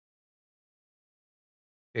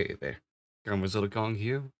Hey there, Gong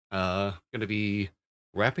here. Gonna be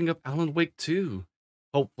wrapping up Alan Wake 2.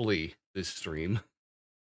 Hopefully, this stream.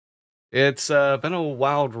 It's been a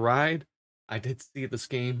wild ride. I did see this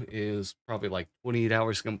game is probably like 28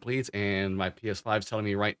 hours complete, and my PS5's telling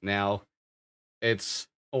me right now it's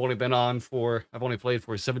only been on for I've only played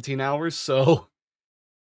for 17 hours, so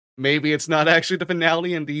maybe it's not actually the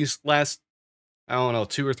finale, and these last I don't know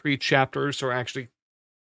 2 or 3 chapters are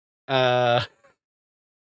uh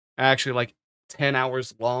actually like 10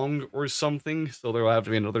 hours long or something, so there will have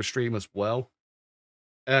to be another stream as well.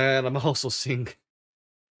 And I'm also seeing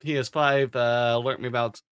PS5 alert me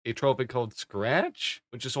about a trophy called Scratch,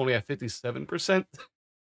 which is only at 57%.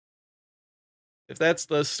 If that's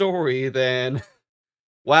the story, then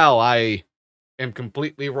wow, I am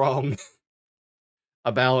completely wrong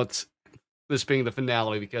about this being the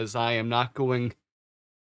finale because I am not going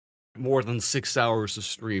more than 6 hours of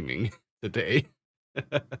streaming today.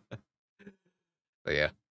 But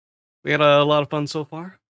yeah, we had a lot of fun so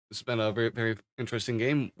far. It's been a very, very interesting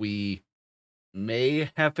game. We may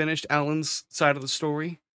have finished Alan's side of the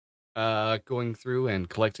story, going through and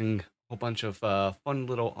collecting a whole bunch of fun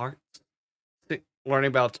little art, learning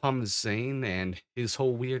about Thomas Zane and his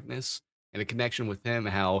whole weirdness, and a connection with him,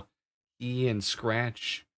 how he and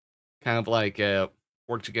Scratch kind of like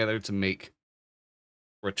work together to make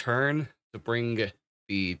Return to bring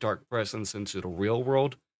the Dark Presence into the real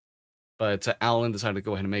world. But Alan decided to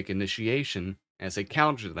go ahead and make Initiation as a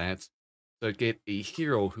counter to that, to get a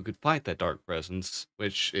hero who could fight that Dark Presence,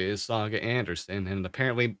 which is Saga Anderson. And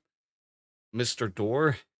apparently, Mr.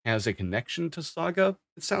 Door has a connection to Saga,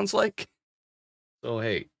 it sounds like. So,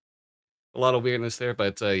 hey, a lot of weirdness there.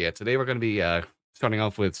 But yeah, today we're going to be starting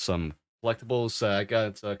off with some collectibles. I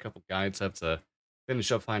got a couple guides. I have to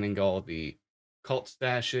finish up finding all the cult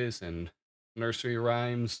stashes and nursery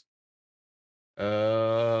rhymes.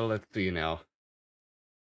 Let's see now.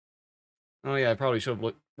 Oh yeah, I probably should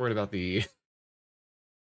have worried about the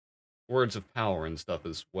words of power and stuff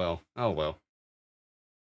as well. Oh well.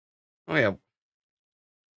 Oh yeah.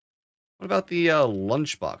 What about the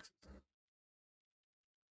lunchbox?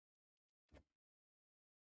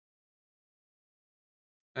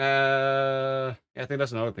 Yeah, I think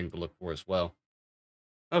that's another thing to look for as well.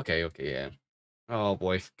 Okay, yeah. Oh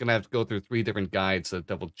boy, gonna have to go through 3 different guides to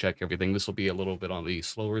double check everything. This will be a little bit on the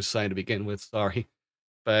slower side to begin with. Sorry,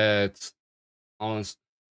 but honest,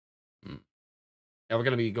 hmm. Yeah, we're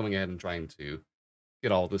gonna be going ahead and trying to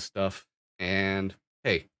get all this stuff. And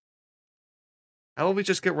hey, how about we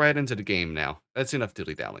just get right into the game now? That's enough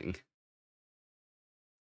dilly dallying.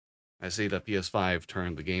 I see the PS5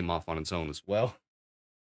 turned the game off on its own as well.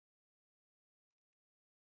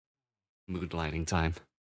 Mood lighting time.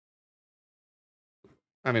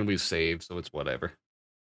 I mean, we've saved, so it's whatever.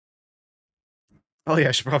 Oh yeah,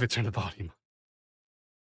 I should probably turn the volume.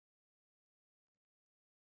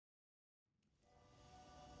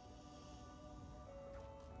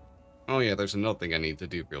 Oh yeah, there's another thing I need to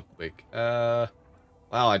do real quick. Wow,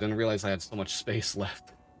 I didn't realize I had so much space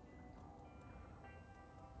left.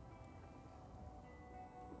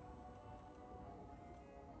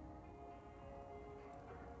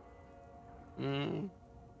 Hmm.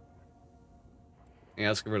 Yeah,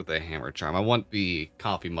 let's get rid of the hammer charm. I want the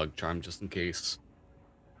coffee mug charm just in case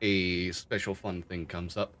a special fun thing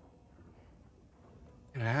comes up.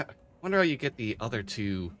 And I wonder how you get the other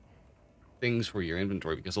 2 things for your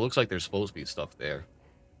inventory, because it looks like there's supposed to be stuff there.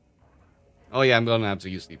 Oh yeah, I'm gonna have to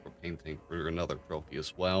use the propane tank for another trophy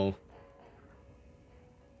as well.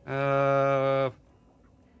 Uh,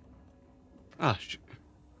 sure,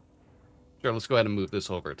 let's go ahead and move this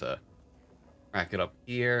over to rack it up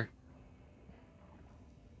here.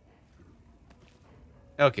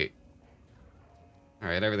 Okay.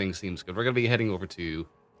 Alright, everything seems good. We're gonna be heading over to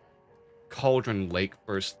Cauldron Lake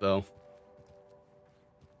first, though.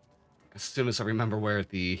 As soon as I remember where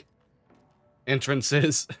the entrance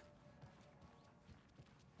is.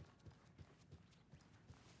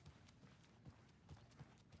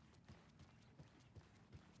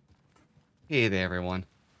 Hey there, everyone.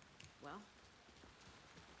 Well,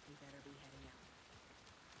 we better be heading out.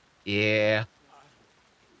 Yeah.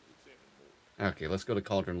 Okay, let's go to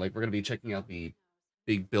Cauldron Lake. We're gonna be checking out the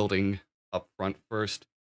big building up front first.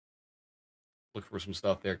 Look for some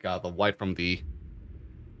stuff there. God, the white from the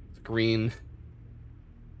screen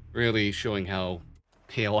really showing how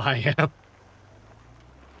pale I am.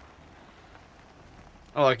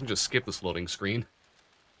 Oh, I can just skip this loading screen.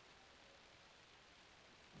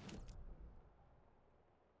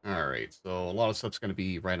 Alright, so a lot of stuff's gonna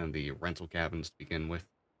be right in the rental cabins to begin with.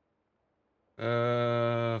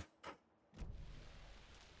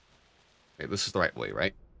 Yeah, Okay, this is the right way,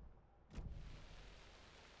 right?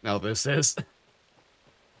 No, this is.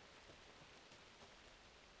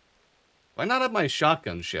 Why not have my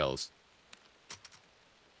shotgun shells?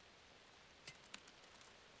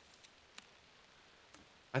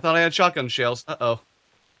 I thought I had shotgun shells. Uh-oh.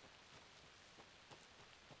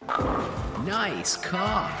 Nice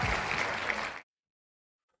cock.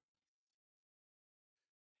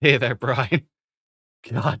 Hey there, Brian.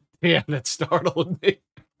 God damn, that startled me.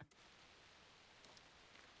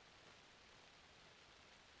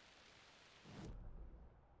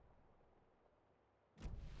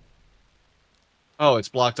 Oh, it's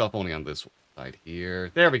blocked off only on this side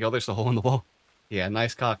here. There we go, there's the hole in the wall. Yeah,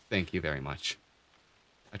 nice cock, thank you very much.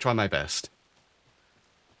 I try my best.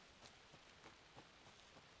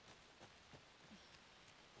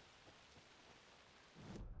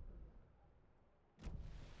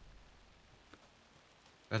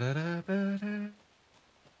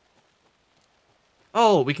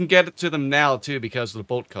 Oh, we can get it to them now, too, because of the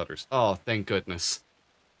bolt cutters. Oh, thank goodness.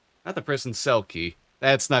 Not the prison cell key.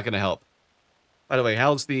 That's not going to help. By the way,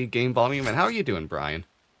 how's the game volume, and how are you doing, Brian?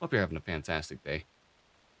 Hope you're having a fantastic day.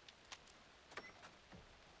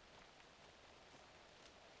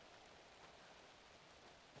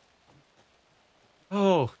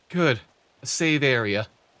 Oh, good. A save area.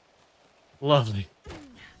 Lovely.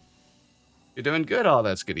 You're doing good? Oh,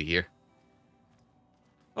 that's good to hear.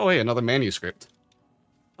 Oh, hey, another manuscript.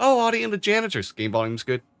 Oh, Audie and the Janitors. Game volume's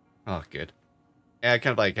good. Oh, good. Yeah, I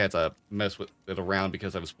kind of like had to mess with it around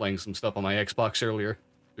because I was playing some stuff on my Xbox earlier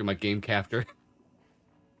through my game captor.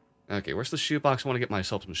 Okay, where's the shoebox? I want to get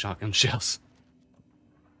myself some shotgun shells.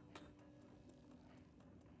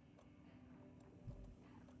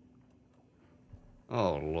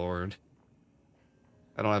 Oh, Lord.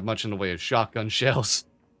 I don't have much in the way of shotgun shells.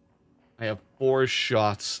 I have 4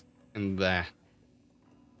 shots in that.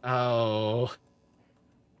 Oh.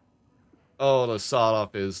 Oh, the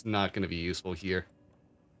sawed-off is not going to be useful here.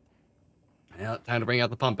 Yeah, time to bring out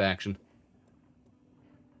the pump action.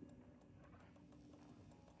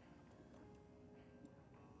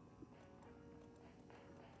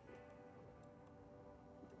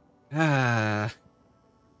 Ah.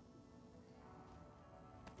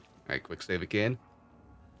 Alright, quick save again.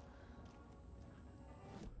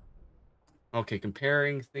 Okay,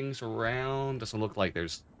 comparing things around. Doesn't look like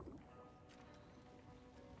there's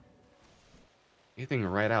anything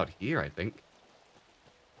right out here, I think.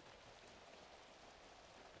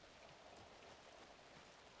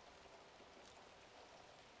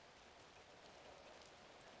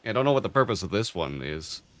 Yeah, I don't know what the purpose of this one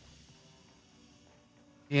is.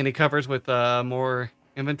 Any covers with more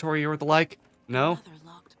inventory or the like? No? Another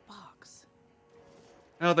locked box.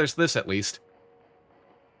 Oh, there's this at least.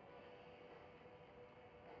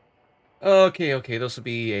 Okay, okay, this would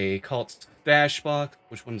be a cult stash box.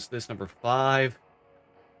 Which one's this? Number 5.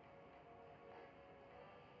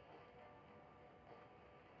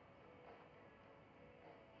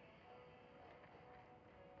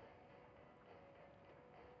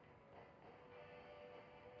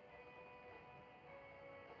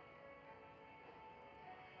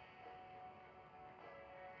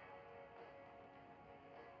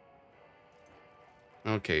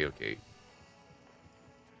 Okay, okay.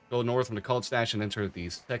 Go north from the cult stash and enter the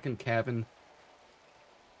second cabin.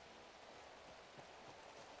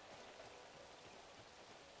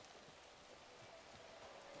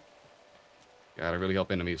 God, I really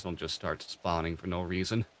hope enemies don't just start spawning for no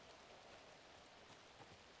reason.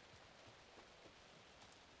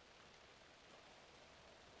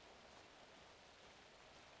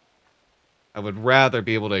 I would rather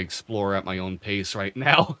be able to explore at my own pace right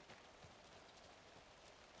now.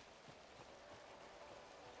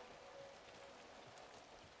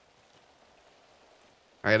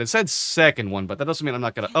 Alright, it said second one, but that doesn't mean I'm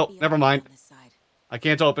not gonna... Can't Oh, be never opened mind. on this side. I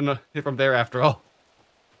can't open it from there after all.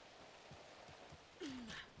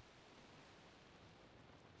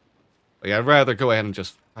 But yeah, I'd rather go ahead and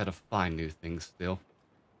just try to find new things still.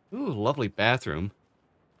 Ooh, lovely bathroom.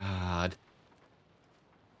 God.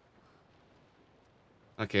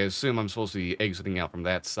 Okay, I assume I'm supposed to be exiting out from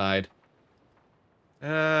that side.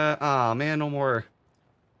 Man, no more...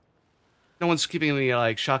 No one's keeping any,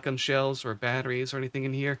 like, shotgun shells or batteries or anything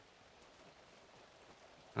in here?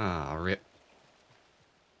 Ah, rip.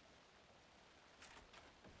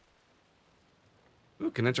 Ooh,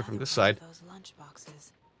 can enter from Another this one side. of those lunch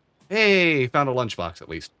boxes. Hey, found a lunchbox at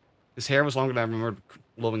least. His hair was longer than I remembered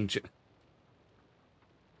glowing.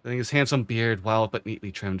 Then his handsome beard, wild but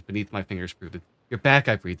neatly trimmed, beneath my fingers brooded. You're back,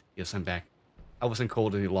 I breathed. Yes, I'm back. I wasn't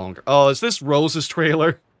cold any longer. Oh, is this Rose's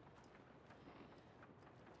trailer?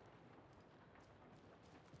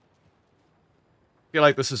 feel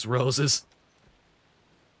like this is roses.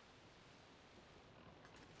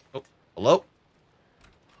 Oh, hello?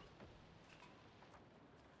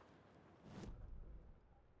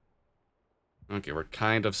 Okay, we're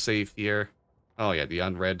kind of safe here. Oh yeah, the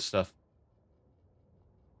unread stuff.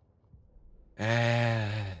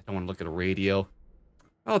 Don't want to look at a radio.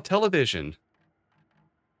 Oh, television.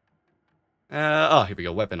 Oh, here we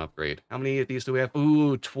go. Weapon upgrade. How many of these do we have?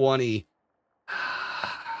 Ooh, 20.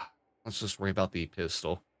 Let's just worry about the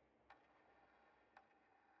pistol.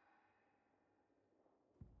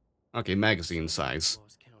 Okay, magazine size.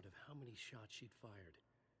 Lost count of how many shots she'd fired,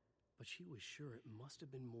 but she was sure it must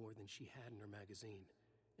have been more than she had in her magazine.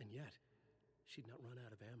 And yet, she'd not run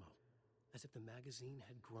out of ammo. As if the magazine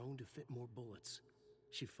had grown to fit more bullets.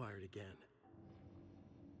 She fired again.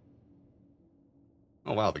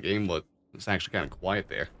 Oh wow, the game was actually kind of quiet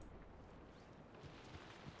there.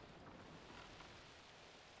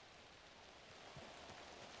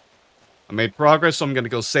 I made progress, so I'm gonna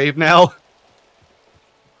go save now.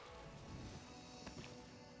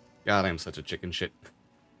 God, I'm such a chicken shit.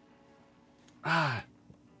 Ah.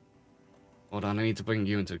 Hold on, I need to bring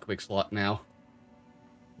you into the quick slot now.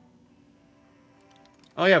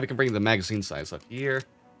 Oh yeah, we can bring the magazine size up here.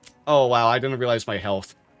 Oh wow, I didn't realize my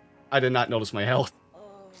health. I did not notice my health.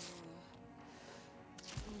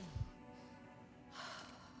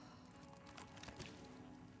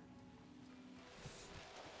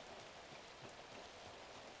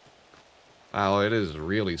 Wow, it is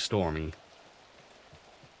really storming.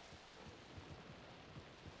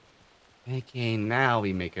 Okay, now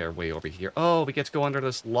we make our way over here. Oh, we get to go under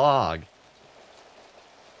this log.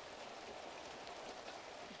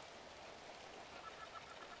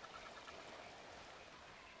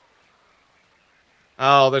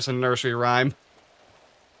 Oh, there's a nursery rhyme.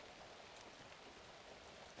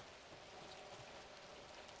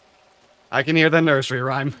 I can hear the nursery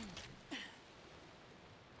rhyme.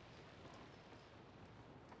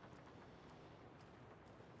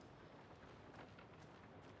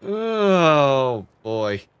 Oh,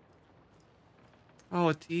 boy. Oh,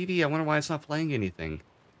 a TV. I wonder why it's not playing anything.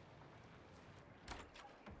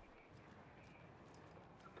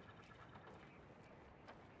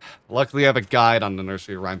 Luckily, I have a guide on the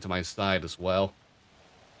nursery rhyme to my side as well.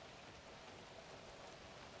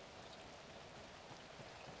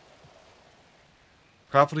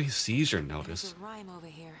 Property seizure notice. There's a rhyme over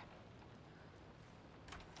here.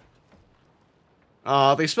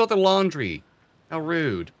 Aw, they spilled their laundry. How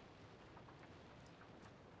rude.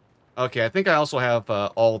 Okay, I think I also have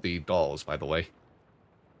all the dolls, by the way.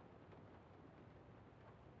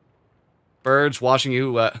 Birds watching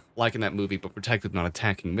you, like in that movie, but protected, not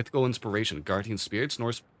attacking. Mythical inspiration. Guardian spirits.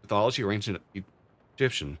 Norse mythology or ancient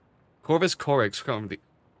Egyptian. Corvus Corex from the...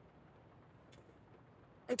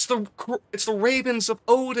 It's the ravens of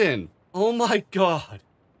Odin! Oh my god!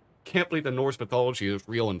 Can't believe the Norse mythology is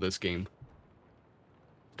real in this game.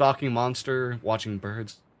 Stalking monster, watching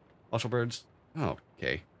birds. Watchful birds. Oh,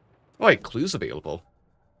 okay. Oh wait, clues available.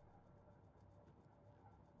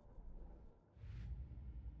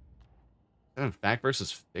 Is that fact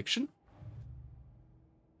versus fiction?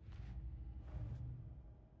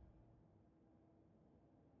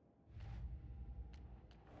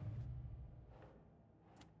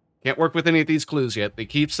 Can't work with any of these clues yet. They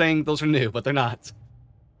keep saying those are new, but they're not.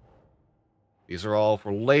 These are all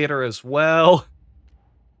for later as well.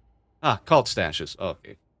 Ah, cult stashes. Oh,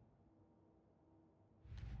 okay.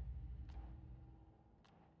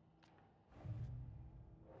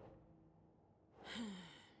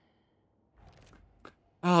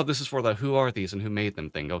 Oh, this is for the who are these and who made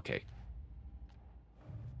them thing. Okay.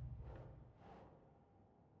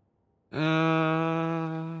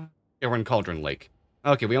 Yeah, we're in Cauldron Lake.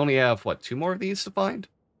 Okay, we only have, what, 2 more of these to find?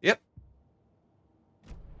 Yep.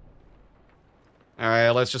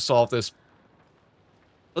 Alright, let's just solve this.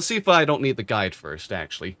 Let's see if I don't need the guide first,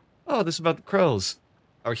 actually. Oh, this is about the crows.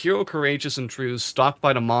 Our hero, courageous and true, stalked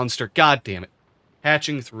by the monster, god damn it,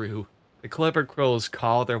 hatching through. The clever crows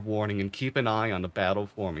call their warning and keep an eye on the battle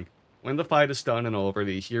forming. When the fight is done and over,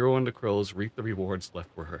 the hero and the crows reap the rewards left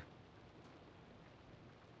for her.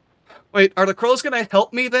 Wait, are the crows gonna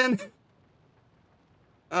help me then?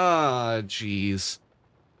 Ah, jeez.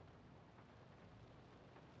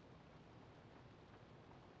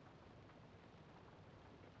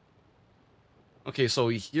 Okay, so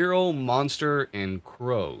hero, monster, and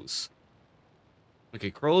crows. Okay,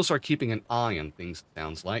 crows are keeping an eye on things, it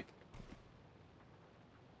sounds like.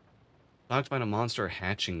 Stalked by a monster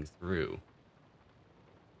hatching through.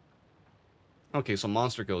 Okay, so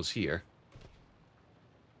monster goes here.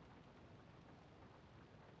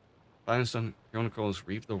 Finestone, hero and crows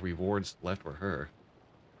reap the rewards left for her.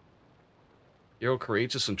 Hero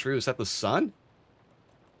courageous and true. Is that the sun?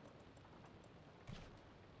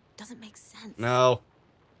 Doesn't make sense. No.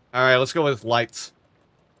 Alright, let's go with lights.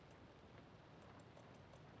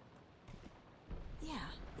 Yeah,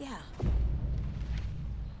 yeah.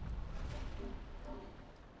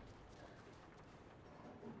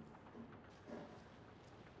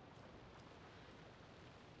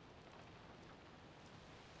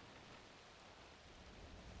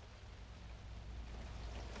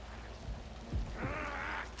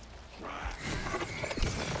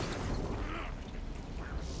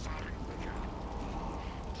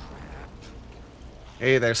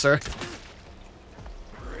 Hey there, sir.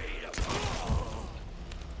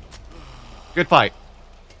 Good fight.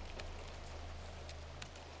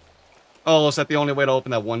 Oh, is that the only way to open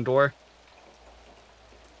that one door?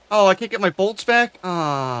 Oh, I can't get my bolts back?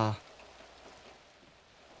 Ah.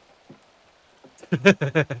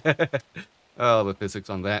 Oh, the physics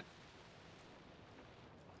on that.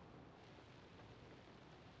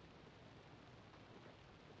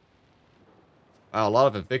 Wow, a lot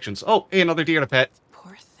of evictions. Oh, hey, another deer to pet.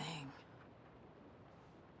 Poor thing.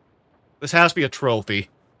 This has to be a trophy.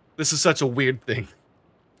 This is such a weird thing.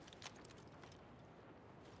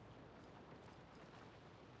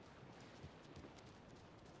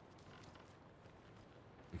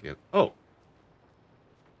 Okay. Oh.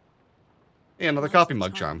 Hey, another Lots coffee of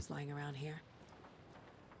mug charm. charms lying around here.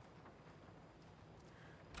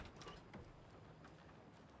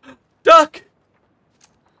 Duck!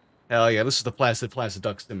 Hell yeah, this is the Placid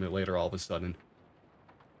Duck Simulator all of a sudden.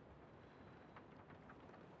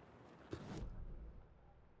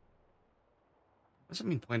 What does it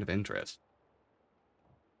mean, point of interest?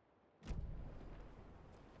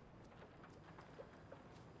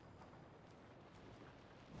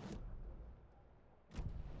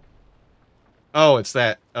 Oh, it's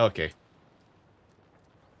that. Okay.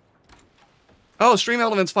 Oh, Stream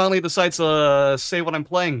Elements finally decides to say what I'm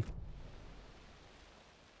playing.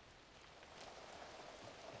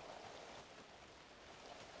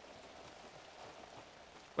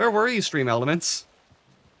 Where were you, Stream Elements?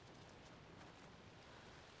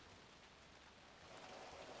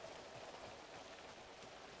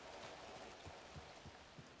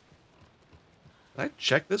 Did I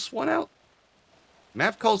check this one out?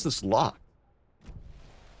 Map calls this locked.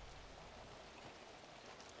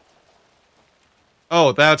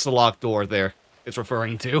 Oh, that's the locked door there it's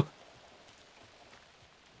referring to.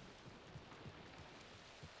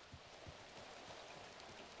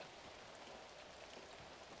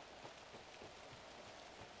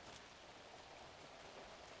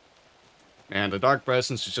 Man, the Dark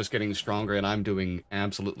Presence is just getting stronger, and I'm doing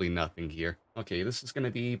absolutely nothing here. Okay, this is going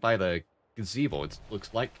to be by the gazebo, it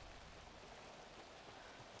looks like.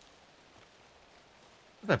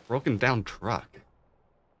 Look at that broken down truck.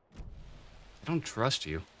 I don't trust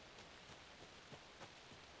you.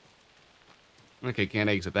 Okay, can't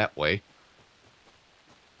exit that way.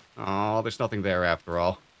 Oh, there's nothing there after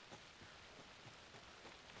all.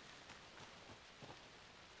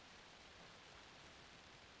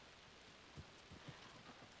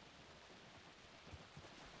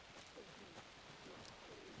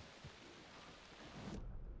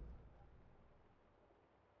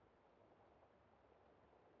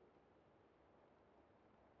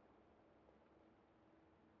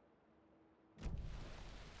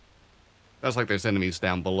 Sounds like there's enemies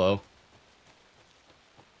down below.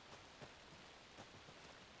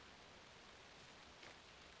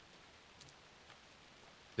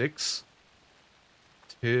 Six,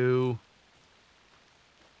 2,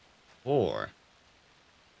 4.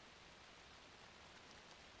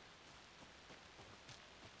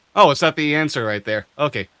 Oh, is that the answer right there?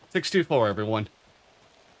 Okay, 624, everyone.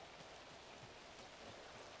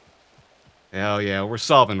 Hell yeah, we're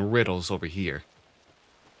solving riddles over here.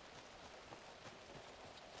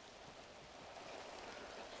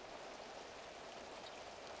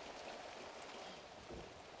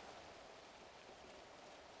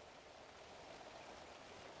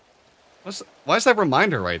 Why is that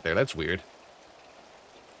reminder right there? That's weird.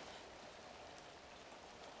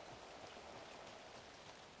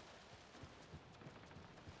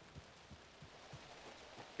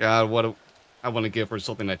 God, what I want to give her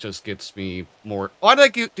something that just gets me more... Why did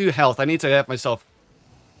I do health? I need to have myself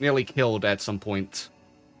nearly killed at some point.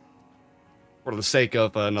 For the sake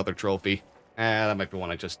of another trophy. That might be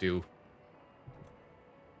one I just do.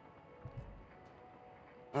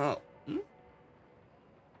 Oh.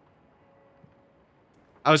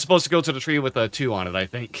 I was supposed to go to the tree with a 2 on it, I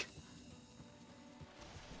think.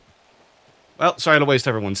 Well, sorry to waste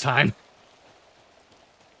everyone's time.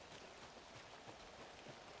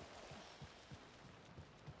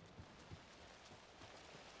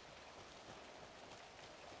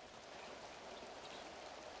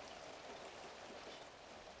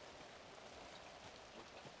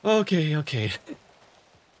 Okay, okay.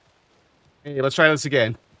 Hey, let's try this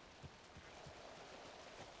again.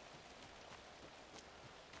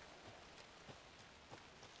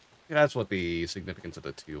 Yeah, that's what the significance of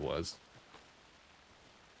the 2 was.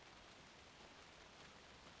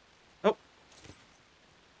 Oh.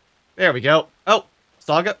 There we go. Oh,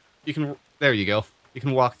 Saga, you can... There you go. You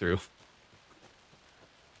can walk through.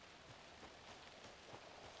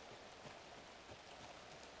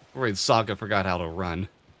 Worried Saga forgot how to run.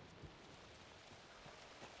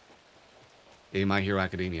 Hey, My Hero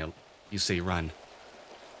Academia, you say run.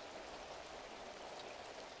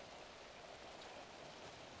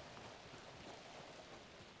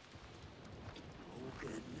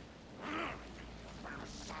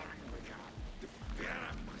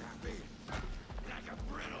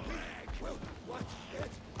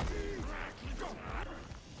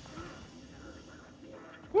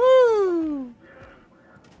 Woo!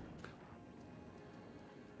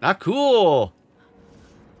 Not cool!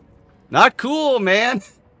 Not cool, man!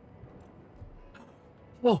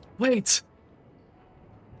 Whoa, wait!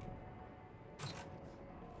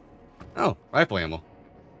 Oh, rifle ammo.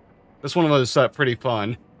 This one was pretty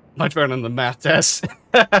fun. Much better than the math test.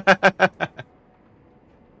 Oh,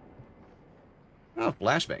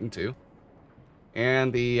 flashbang, too.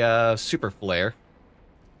 And the, super flare.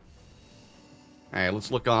 Alright,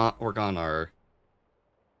 let's work on our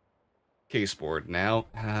case board now.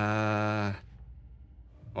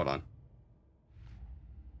 Hold on.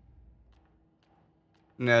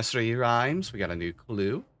 Nursery rhymes. We got a new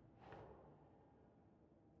clue.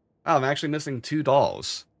 Oh, I'm actually missing 2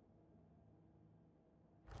 dolls.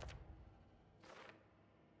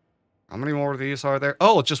 How many more of these are there?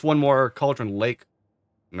 Oh, just one more Cauldron Lake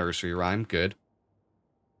nursery rhyme. Good.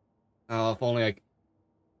 Oh, if only I...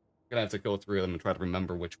 gonna have to go through them and try to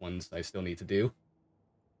remember which ones I still need to do.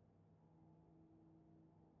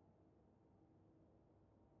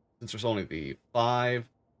 Since there's only the 5.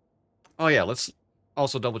 Oh yeah, let's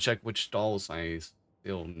also double check which dolls I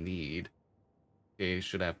still need. Okay,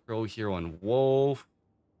 should have Crow, Hero, and Wolf.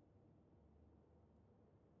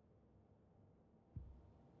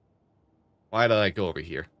 Why did I go over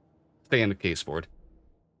here? Stay in the case board.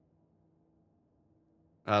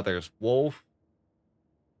 There's Wolf.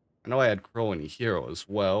 I know I had Crow and Hero as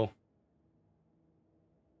well.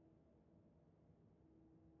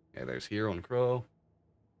 Yeah, there's Hero and Crow.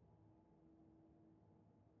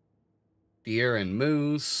 Deer and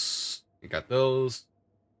Moose. You got those.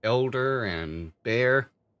 Elder and Bear.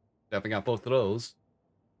 Definitely got both of those.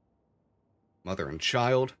 Mother and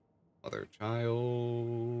Child. Mother,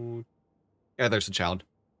 Child. Yeah, there's the child.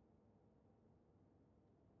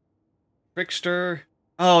 Trickster.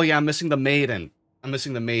 Oh, yeah, I'm missing the Maiden. I'm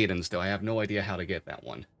missing the Maiden still. I have no idea how to get that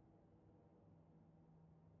one.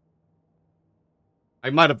 I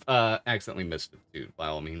might have accidentally missed it, too, by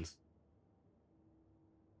all means.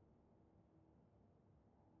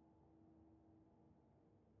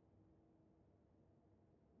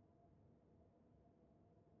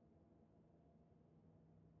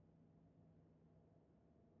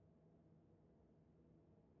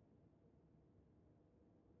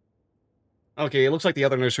 Okay, it looks like the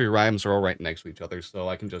other nursery rhymes are all right next to each other, so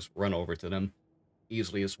I can just run over to them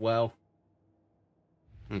easily as well.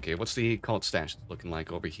 Okay, what's the cult stash looking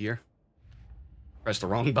like over here? Press the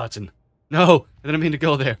wrong button. No, I didn't mean to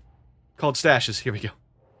go there. Called stashes. Here we go.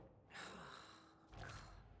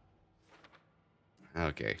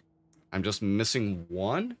 Okay. I'm just missing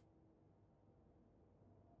one?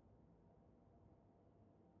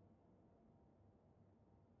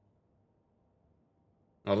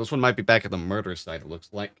 Oh, this one might be back at the murder site, it looks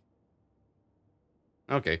like.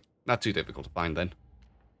 Okay. Not too difficult to find, then.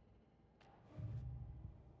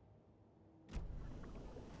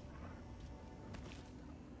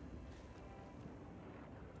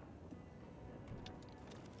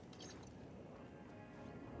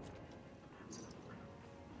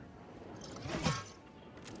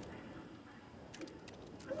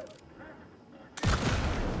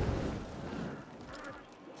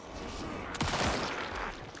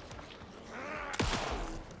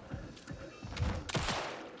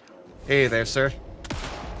 Hey there, sir.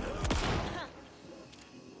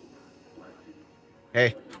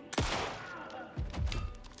 Hey.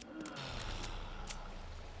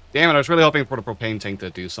 Damn it, I was really hoping for the propane tank to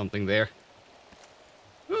do something there.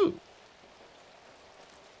 Ooh.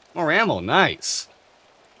 More ammo, nice.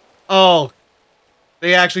 Oh.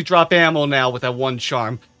 They actually drop ammo now with that one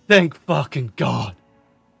charm. Thank fucking God.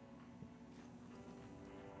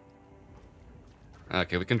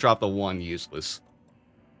 Okay, we can drop the one useless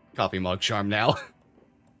coffee mug charm now.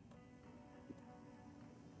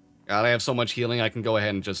 God, I have so much healing, I can go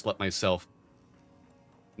ahead and just let myself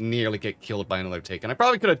nearly get killed by another take. And I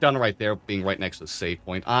probably could have done it right there, being right next to the save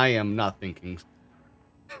point. I am not thinking.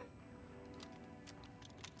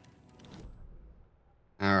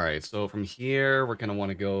 Alright, so from here, we're gonna want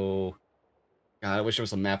to go... God, I wish there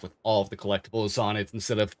was a map with all of the collectibles on it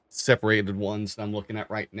instead of separated ones that I'm looking at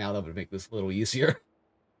right now. That would make this a little easier.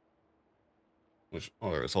 Which,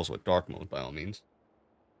 oh, there's also a dark mode, by all means.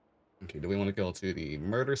 Okay, do we want to go to the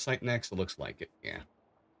murder site next? It looks like it, yeah.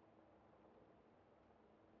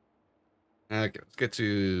 Okay, let's get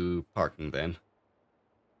to parking then.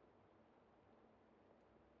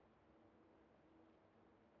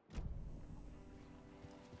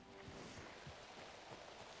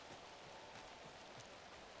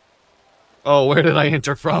 Oh, where did I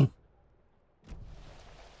enter from?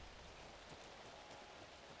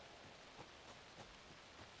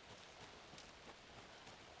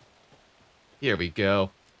 Here we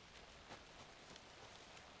go.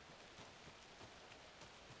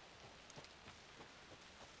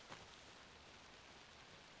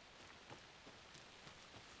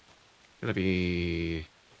 Gonna be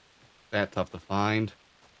that tough to find.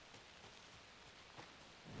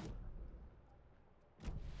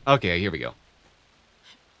 Okay, here we go.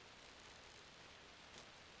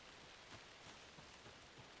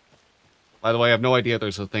 By the way, I have no idea if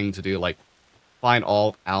there's a thing to do, like, find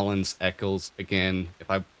all Alan's echoes again. If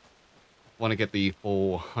I want to get the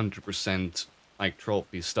full 100%, like,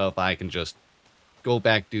 trophy stuff, I can just go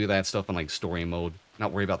back, do that stuff in, like, story mode.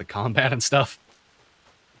 Not worry about the combat and stuff.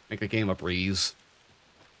 Make the game a breeze.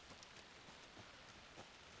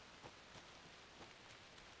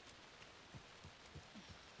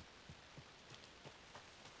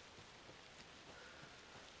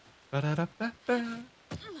 Ba-da-da-ba-ba.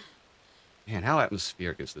 Man, how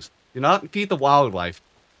atmospheric is this? Do not feed the wildlife.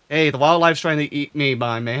 Hey, the wildlife's trying to eat me,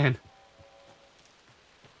 my man.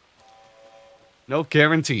 No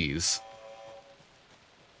guarantees.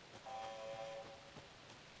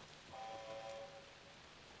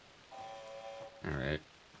 Alright.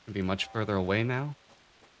 Can be much further away now.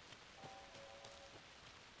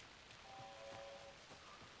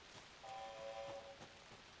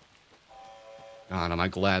 God, am I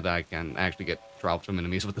glad that I can actually get dropped from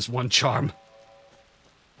enemies with this one charm.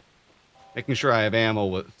 Making sure I have ammo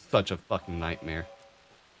was such a fucking nightmare.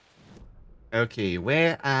 Okay,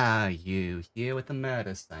 where are you? Here with the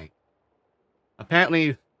murder site.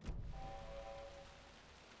 Apparently...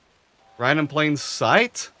 right in plain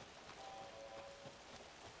sight?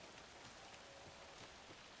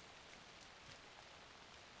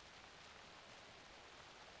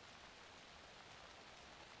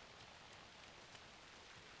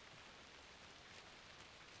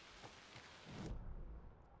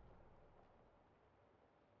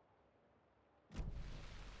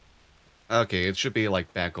 Okay, it should be,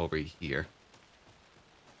 like, back over here.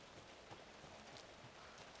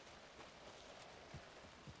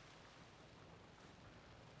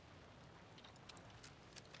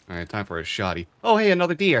 Alright, time for a shotty. Oh, hey,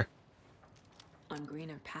 another deer! On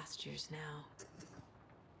greener pastures now.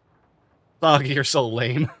 Dog, you're so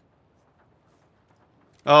lame.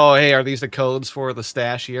 Oh, hey, are these the codes for the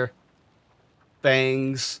stash here?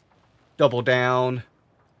 Fangs. Double down.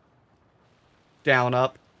 Down,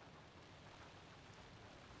 up.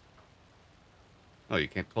 Oh, you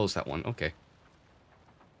can't close that one. Okay.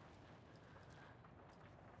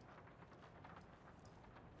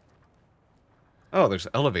 Oh, there's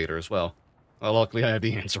an elevator as well. Well, luckily I have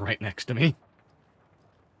the answer right next to me.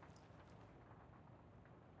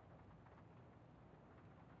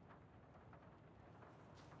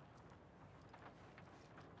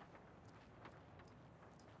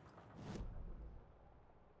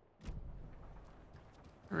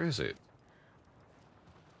 Where is it?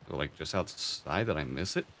 Oh, like, just outside? Did I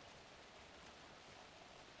miss it?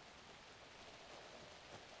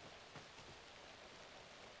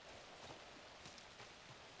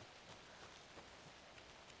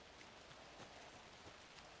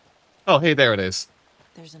 Oh, hey, there it is.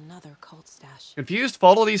 There's another cult stash. Confused?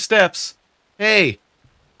 Follow these steps. Hey,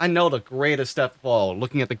 I know the greatest step to follow,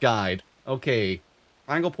 looking at the guide. Okay,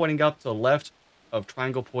 triangle pointing up to the left of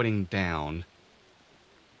triangle pointing down.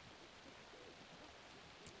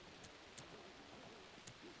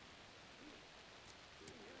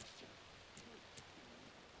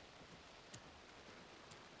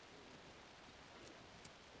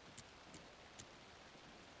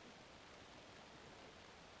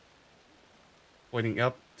 Pointing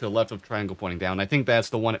up to the left of triangle pointing down. I think that's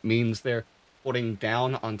the one it means there. Pointing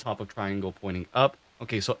down on top of triangle pointing up.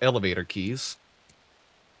 Okay, so elevator keys.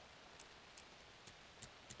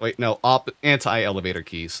 Wait, no, anti-elevator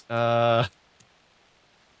keys. Down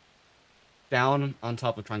on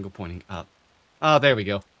top of triangle pointing up. Oh, there we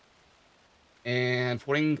go. And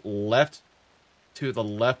pointing left to the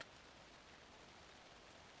left.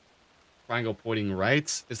 Triangle pointing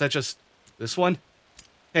right. Is that just this one?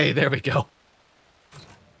 Hey, there we go.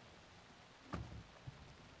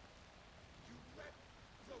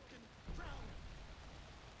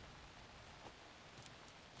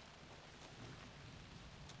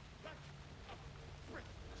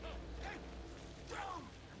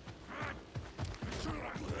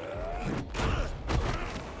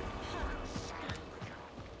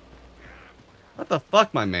 What the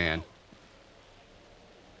fuck, my man?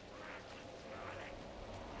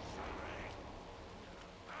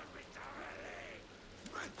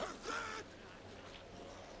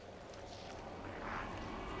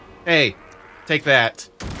 Hey, take that.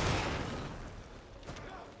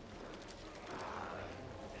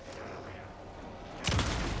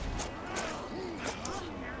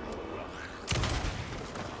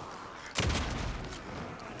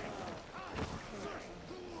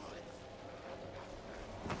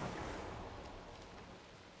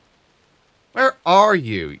 Where are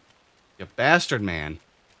you? You bastard man.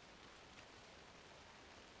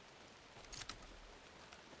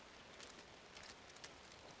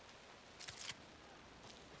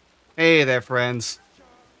 Hey there, friends.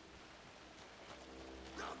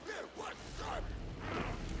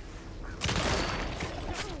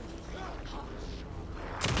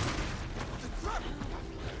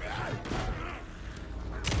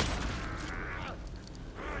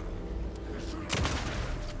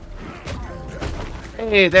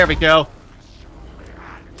 Hey, there we go.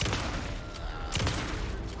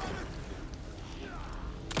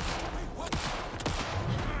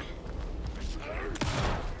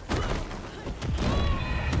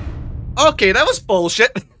 Okay, that was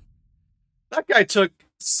bullshit. That guy took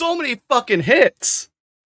so many fucking hits.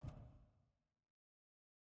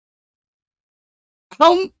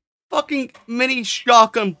 How fucking many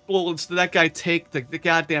shotgun bullets did that guy take to the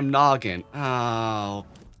goddamn noggin? Oh,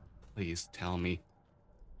 please tell me.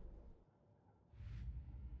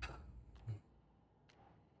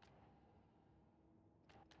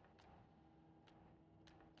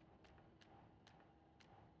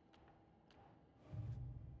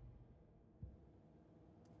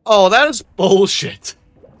 Oh, that is bullshit.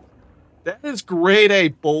 That is grade A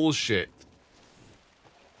bullshit.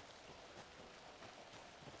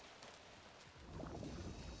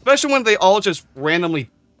 Especially when they all just randomly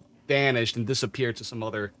vanished and disappeared to some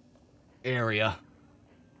other area.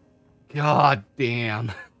 God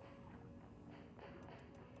damn.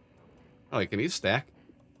 Oh, wait, can he stack?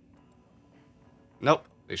 Nope,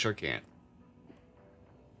 they sure can't.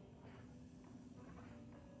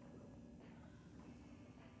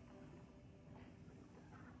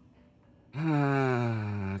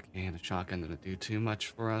 Okay, the shotgun didn't do too much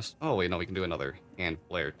for us. Oh, wait, no, we can do another hand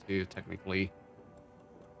flare too, technically.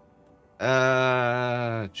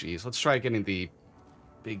 Jeez, let's try getting the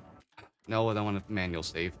big... No, I don't want a manual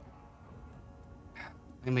save.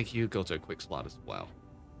 I make you go to a quick slot as well.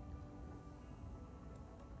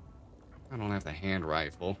 I don't have the hand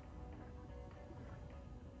rifle.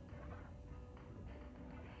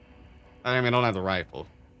 I mean, I don't have the rifle.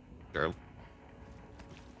 Sure.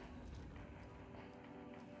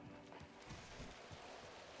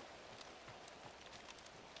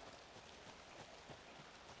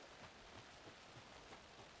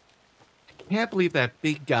 I can't believe that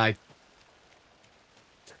big guy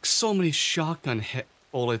took so many shotgun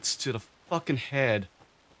bullets to the fucking head.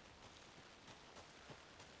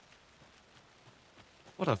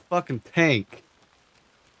 What a fucking tank.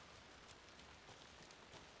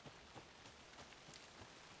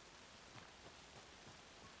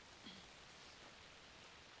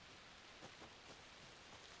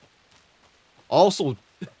 Also,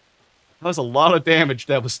 that was a lot of damage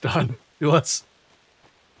that was done to us.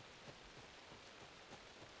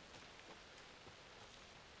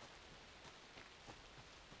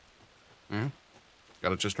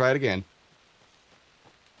 Gotta just try it again.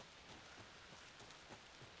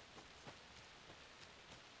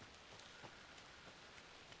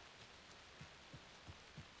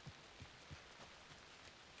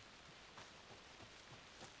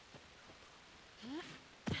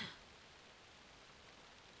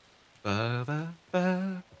 Ba ba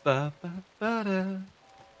ba ba ba ba da.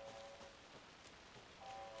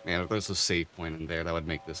 Man, if there's a save point in there, that would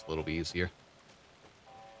make this a little bit easier.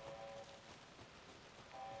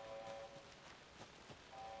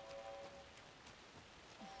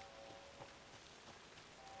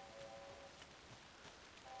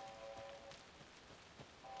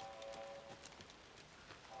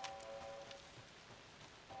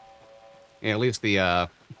 Yeah, at least the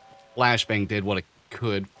flashbang did what it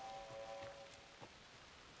could.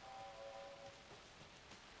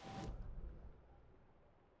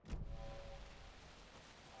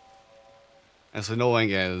 As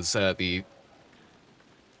annoying as the...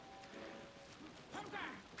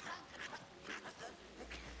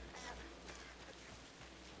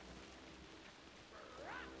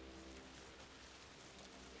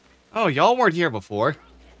 Oh, y'all weren't here before.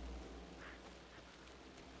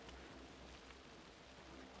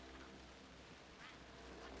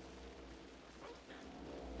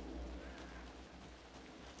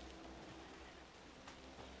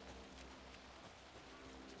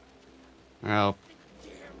 Well,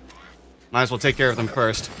 might as well take care of them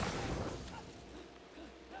first.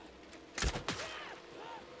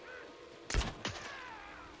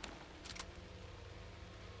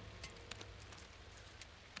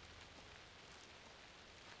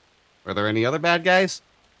 Were there any other bad guys?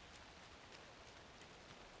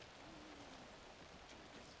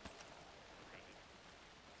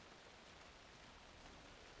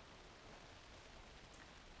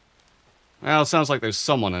 Well, it sounds like there's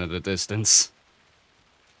someone at a distance.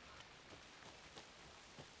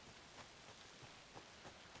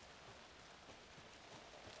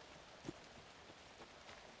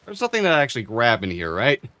 There's nothing to actually grab in here,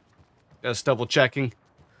 right? Just double checking.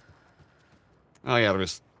 Oh yeah,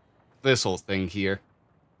 there's this whole thing here.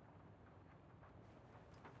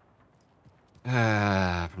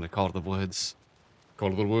 Ah, from the Call to the Woods. Call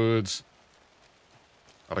to the Woods.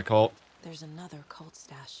 What I call? There's another cult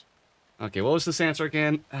stash. Okay, what was this answer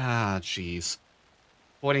again? Ah, jeez.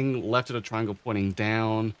 Pointing left of the triangle, pointing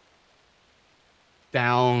down.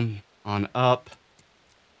 Down, on up.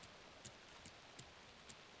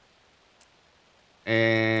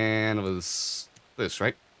 And it was this,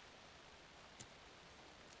 right?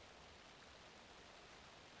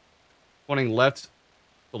 Pointing left,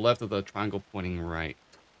 the left of the triangle, pointing right.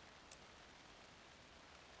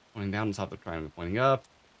 Pointing down on top of the triangle, pointing up.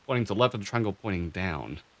 Pointing to the left of the triangle, pointing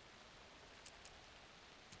down.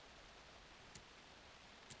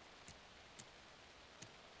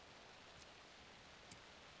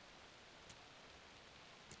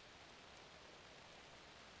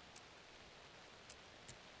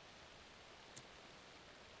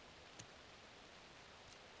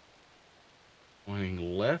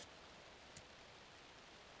 Pointing left.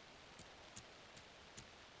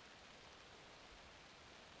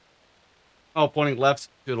 Oh, pointing left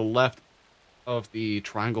to the left of the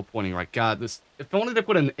triangle, pointing right. God, this... If only they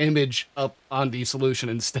put an image up on the solution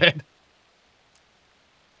instead.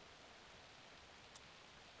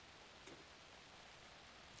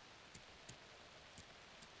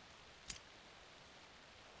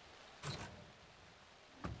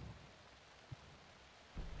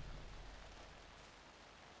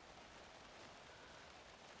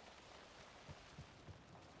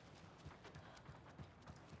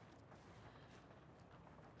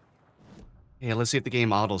 Yeah, let's see if the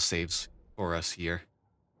game auto saves for us here.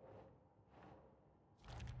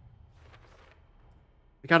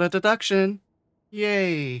 We got a deduction.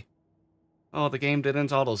 Yay. Oh, the game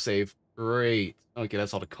didn't auto save. Great. Okay,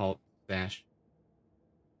 that's all the cult dash.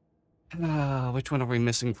 Which one are we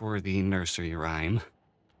missing for the nursery rhyme?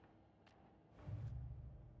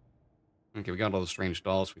 Okay, we got all the strange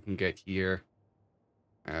dolls we can get here.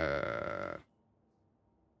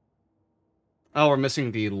 Oh, we're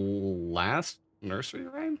missing the last nursery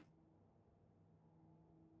rhyme?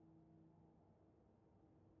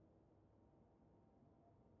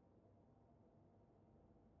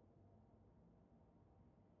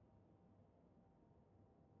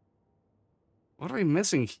 What are we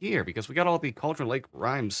missing here? Because we got all the Cauldron Lake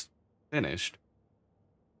rhymes finished.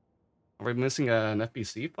 Are we missing an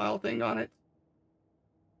FBC file thing on it?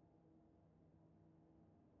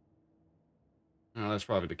 Oh, that's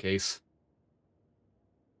probably the case.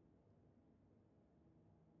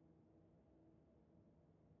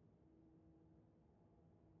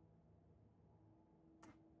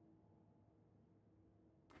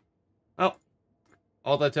 Oh,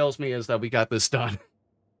 all that tells me is that we got this done.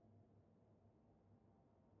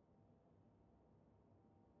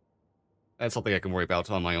 That's something I can worry about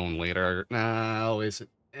on my own later. No, is it?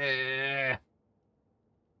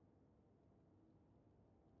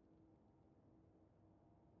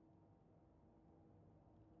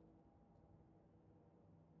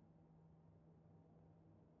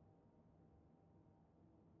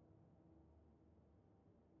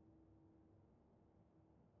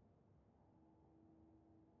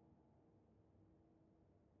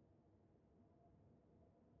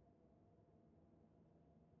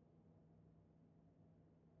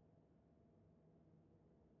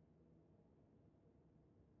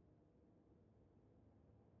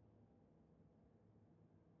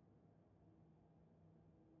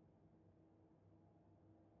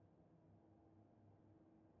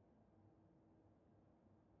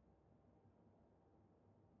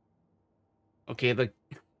 Okay,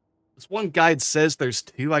 this one guide says there's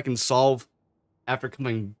 2 I can solve after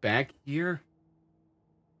coming back here.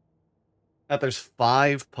 That there's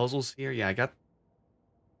 5 puzzles here. Yeah, I got...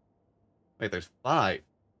 Wait, there's 5.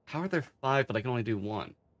 How are there 5, but I can only do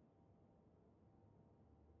 1?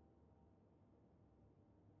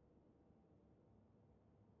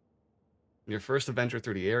 In your first adventure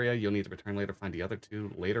through the area, you'll need to return later to find the other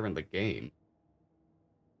 2 later in the game.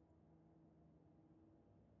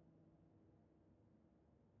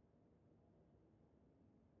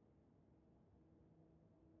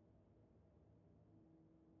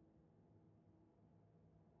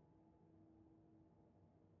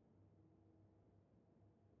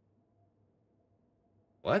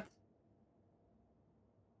 What?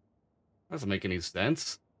 That doesn't make any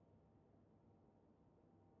sense.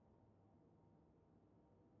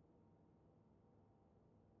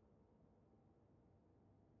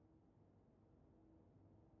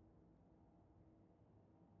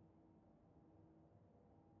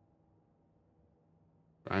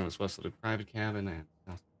 Brian was west of the private cabin and...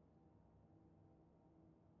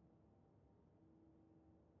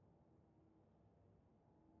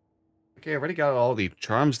 Okay, I already got all the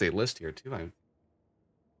charms they list here, too. I have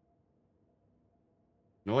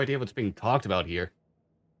no idea what's being talked about here.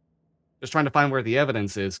 Just trying to find where the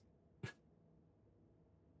evidence is.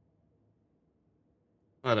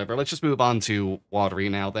 Whatever, let's just move on to Watery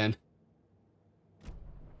now, then.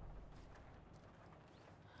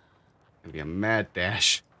 Gonna be a mad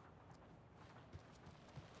dash.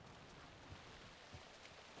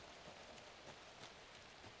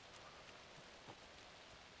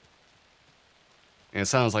 And it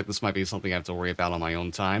sounds like this might be something I have to worry about on my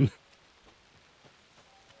own time.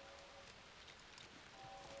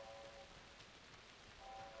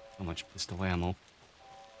 So much pistol ammo.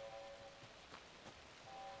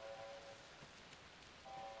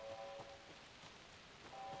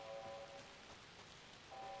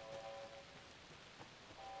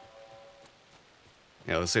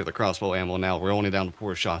 Yeah, let's save the crossbow ammo now. We're only down to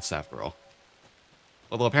 4 shots after all.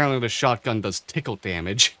 Although apparently the shotgun does tickle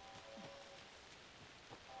damage.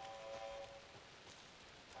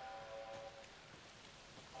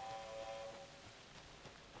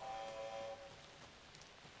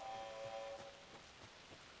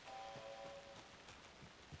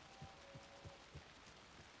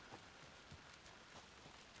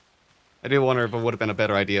 I do wonder if it would have been a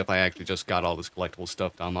better idea if I actually just got all this collectible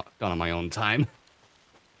stuff done on my own time.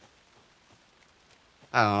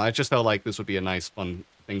 I don't know, I just felt like this would be a nice, fun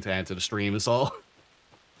thing to add to the stream is all.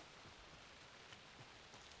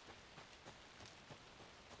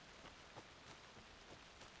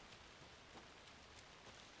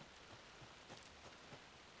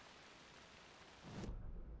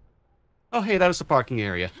 Oh, hey, that was the parking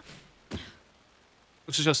area.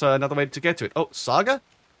 Which is just another way to get to it. Oh, Saga?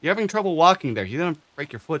 You're having trouble walking there. You didn't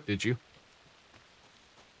break your foot, did you?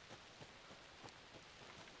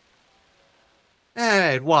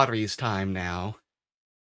 Alright, Watery's time now.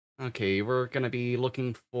 Okay, we're gonna be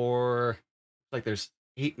looking for... Like, there's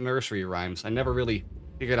 8 nursery rhymes. I never really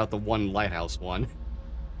figured out the one lighthouse one.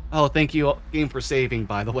 Oh, thank you, game, for saving,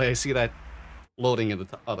 by the way. I see that loading in the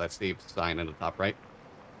top. Oh, that save sign in the top right.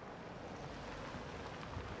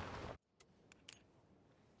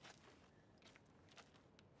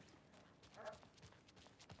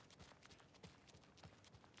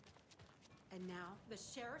 And now, the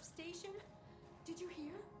sheriff's station? Did you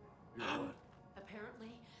hear?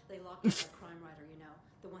 Apparently, they locked up that crime writer, you know,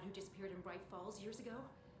 the one who disappeared in Bright Falls years ago.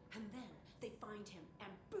 And then they find him,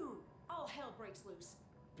 and boom, all hell breaks loose.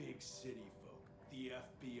 Big city folk, the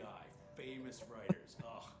FBI, famous writers.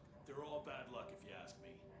 Ugh, they're all bad luck if you ask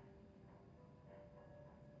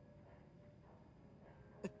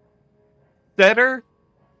me. Setter?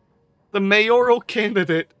 The mayoral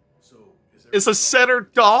candidate So, is a setter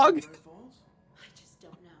dog? I just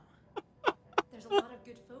don't know. There's a lot of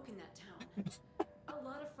good folk in that town. A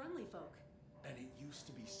lot of friendly folk. And it used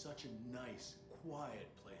to be such a nice, quiet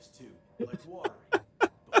place too, like Watery,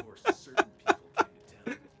 before certain people came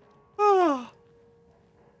to town.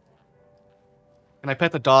 Can I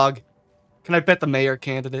pet the dog? Can I pet the mayor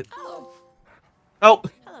candidate? Oh, Oh,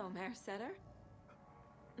 hello, Mayor Setter.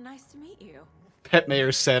 Nice to meet you. pet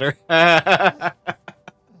mayor setter.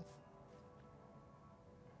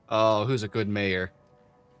 Oh, who's a good mayor?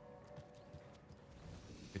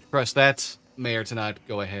 If you press that, mayor to not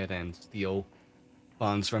go ahead and steal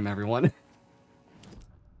funds from everyone.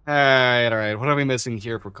 Alright. What are we missing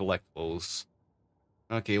here for collectibles?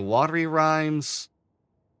 Okay, Watery Rhymes.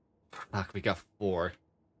 Fuck, we got 4.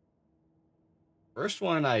 First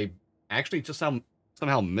one I actually just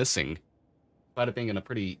somehow missing. Despite it being in a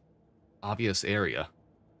pretty obvious area.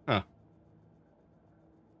 Huh.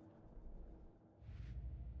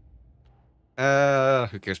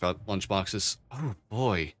 Who cares about lunchboxes? Oh,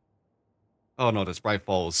 boy. Oh, no, that's Bright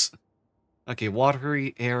Falls. Okay,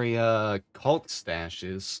 watery area, cult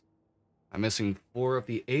stashes. I'm missing 4 of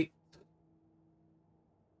the 8.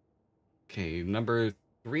 Okay, number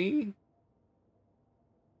 3?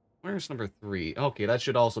 Where's number 3? Okay, that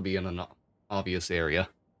should also be in an obvious area.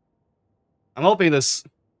 I'm hoping this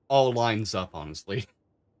all lines up, honestly.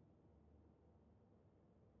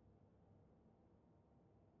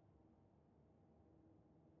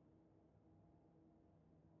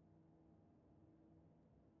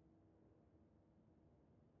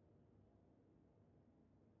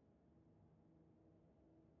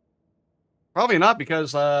 Probably not,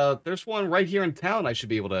 because there's one right here in town I should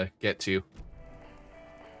be able to get to.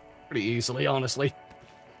 Pretty easily, honestly.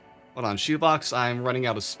 Hold on, shoebox, I'm running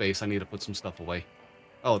out of space. I need to put some stuff away.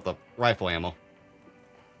 Oh, the rifle ammo.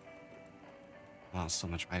 Oh, so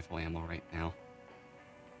much rifle ammo right now.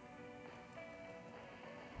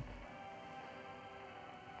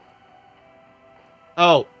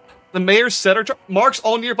 Oh, the mayor's setter marks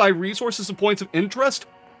all nearby resources and points of interest?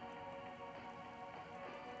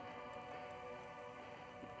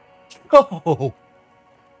 Oh!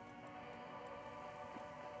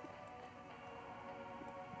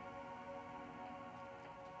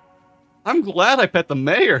 I'm glad I pet the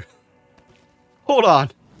mayor. Hold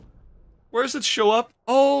on. Where does it show up?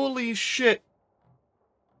 Holy shit.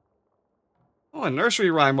 Oh, a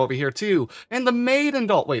nursery rhyme over here, too. And the maiden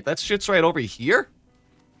doll. Wait, that shit's right over here?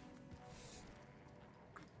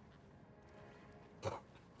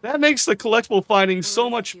 That makes the collectible finding so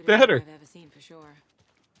much better. I've ever seen for sure.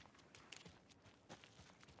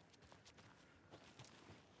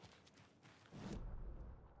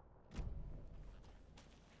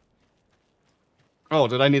 Oh,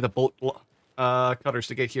 did I need the bolt cutters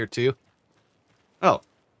to get here, too? Oh.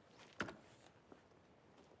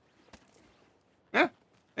 Yeah.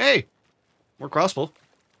 Hey! More crossbow.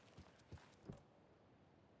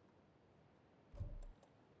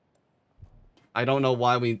 I don't know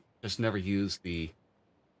why we just never use the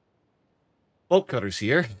bolt cutters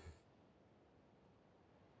here.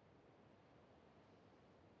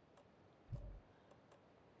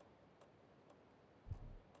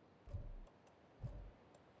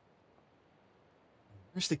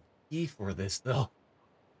 Where's the key for this, though?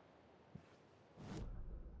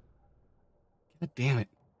 God damn it.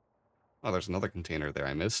 Oh, there's another container there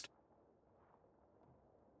I missed.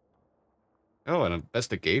 Oh, an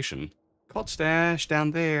investigation. Cult stash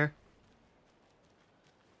down there.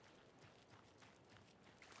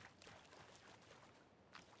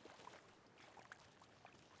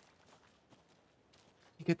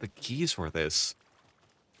 You get the keys for this.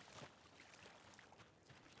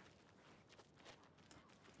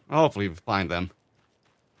 Hopefully we find them.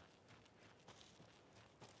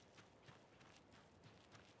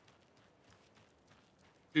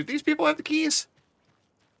 Do these people have the keys?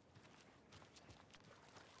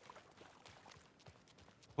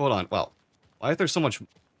 Hold on. Well, why is there so much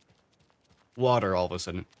water all of a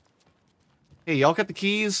sudden? Hey, y'all got the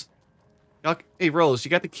keys? Hey, Rose,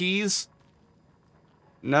 you got the keys?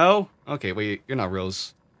 No? Okay, wait, you're not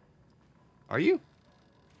Rose. Are you?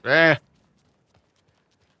 Eh.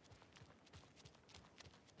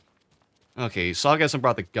 Okay, so I guess I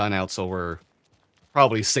brought the gun out, so we're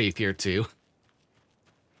probably safe here, too.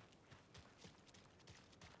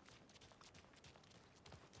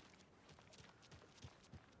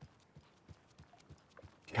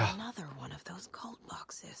 Another one of those cult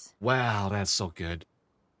boxes. Wow, that's so good.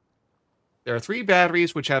 There are 3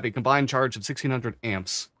 batteries which have a combined charge of 1600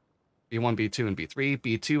 amps. B1, B2, and B3.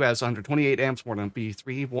 B2 has 128 amps more than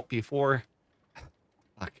B3, B4.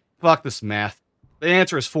 Fuck this math. The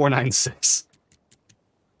answer is 496.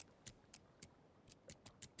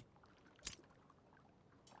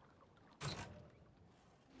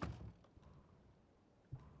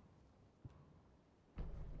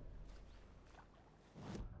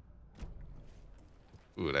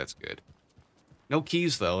 Ooh, that's good. No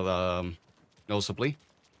keys, though, noticeably.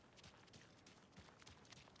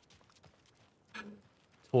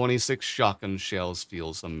 26 shotgun shells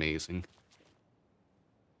feels amazing.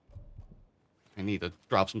 I need to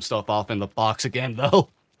drop some stuff off in the box again, though.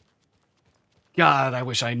 God, I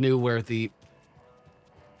wish I knew where the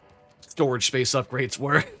storage space upgrades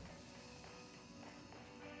were.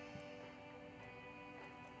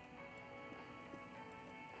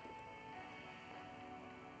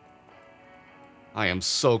 I am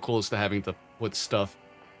so close to having to put stuff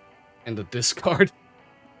in the discard.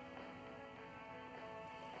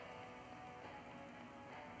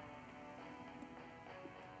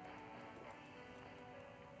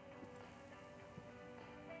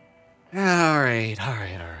 Alright,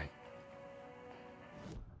 alright, alright.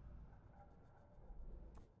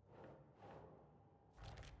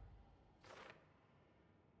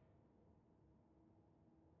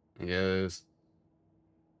 Yes.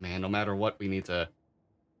 Man, no matter what, we need to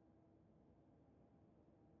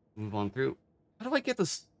move on through. How do I get to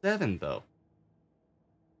 7, though?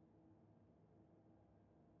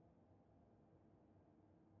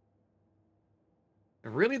 It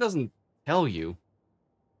really doesn't tell you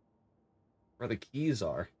where the keys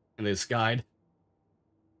are in this guide.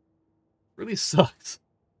 Really sucks.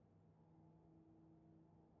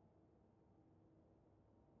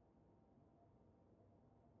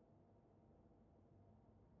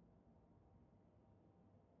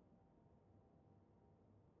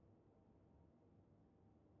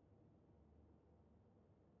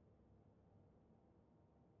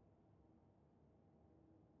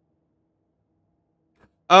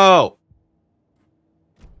 Oh!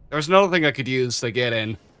 There's another thing I could use to get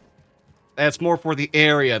in. That's more for the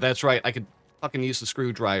area. That's right. I could fucking use the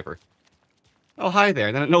screwdriver. Oh, hi there.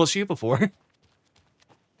 I didn't notice you before.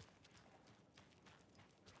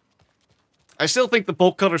 I still think the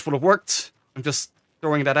bolt cutters would have worked. I'm just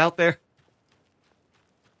throwing that out there.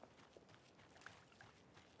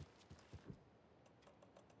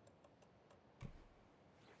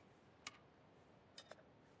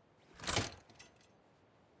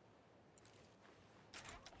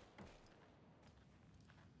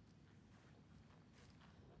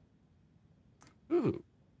 Ooh.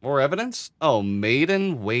 More evidence? Oh,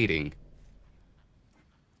 maiden waiting.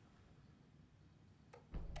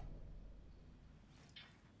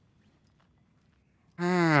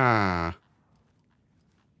 Ah.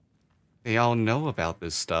 They all know about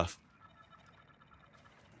this stuff.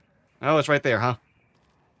 Oh, it's right there, huh?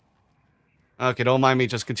 Okay, don't mind me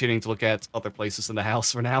just continuing to look at other places in the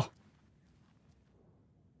house for now.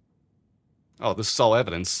 Oh, this is all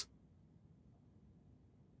evidence.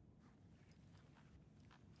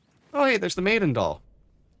 Oh, hey, there's the maiden doll.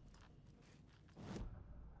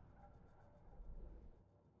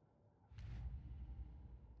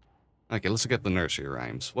 Okay, let's look at the nursery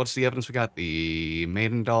rhymes. What's the evidence we got? The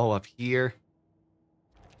maiden doll up here.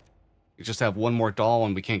 We just have one more doll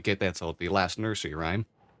and we can't get that till the last nursery rhyme.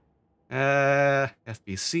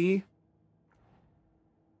 FBC.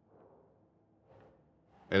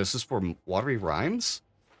 Hey, this is for watery rhymes?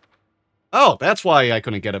 Oh, that's why I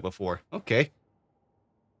couldn't get it before. Okay.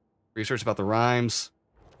 Research about the rhymes.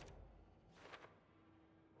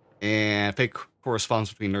 And fake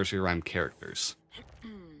correspondence between nursery rhyme characters.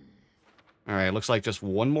 Alright, looks like just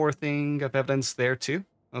one more thing of evidence there, too.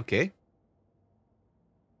 Okay.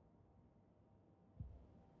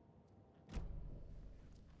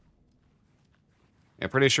 I'm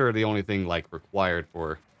pretty sure the only thing, like, required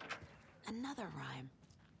for Another rhyme.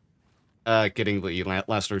 getting the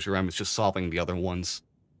last nursery rhyme is just solving the other ones.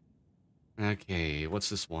 Okay, what's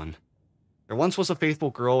this one? There once was a faithful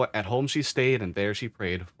girl, at home she stayed, and there she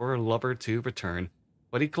prayed for her lover to return.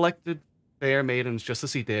 But he collected fair maidens just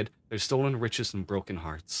as he did, their stolen riches and broken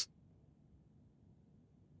hearts.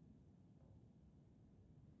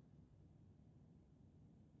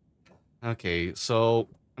 Okay, so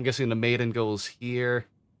I'm guessing the maiden goes here,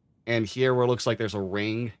 and here where it looks like there's a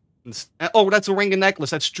ring. Oh, that's a ring and necklace,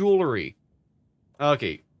 that's jewelry.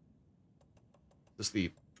 Okay. Is this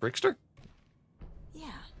the trickster?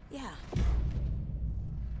 Yeah.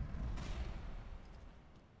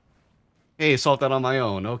 Hey, solved that on my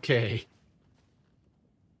own, okay.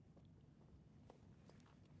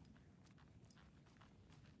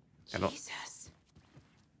 Jesus.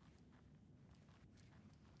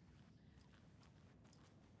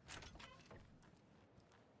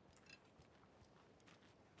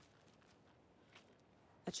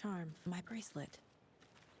 A charm for my bracelet.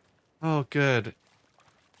 Oh, good.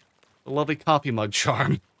 The lovely coffee mug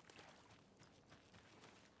charm.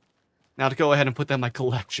 Now to go ahead and put that in my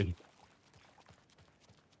collection.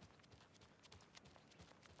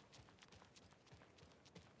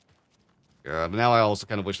 But now I also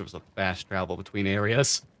kind of wish there was a fast travel between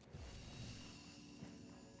areas.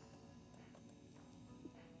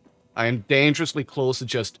 I am dangerously close to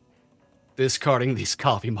just discarding these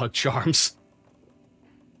coffee mug charms.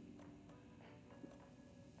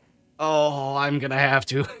 Oh, I'm gonna have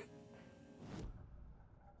to.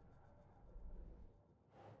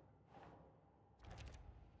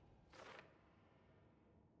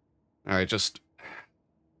 Alright, just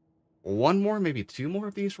one more, maybe two more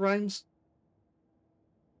of these rhymes?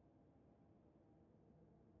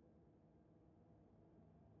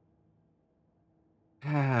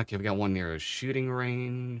 Okay, we got one near a shooting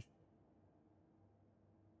range.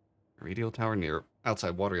 Radio tower near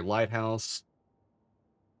outside Watery Lighthouse.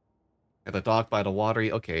 At the dock by the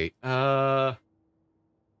watery. Okay.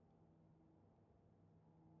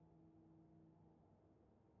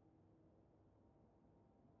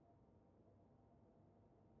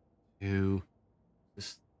 Two.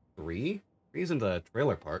 This three? Three's in the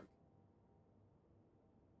trailer park.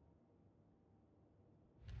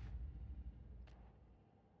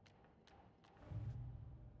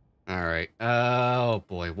 Alright. Oh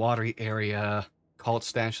boy. Watery area. Cult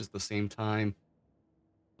stash at the same time.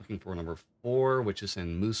 Looking for number 4, which is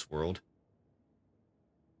in Moose World.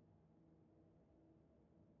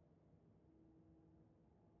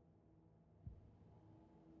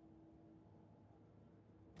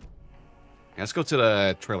 Yeah, let's go to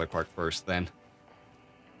the trailer park first, then.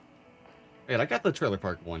 Wait, I got the trailer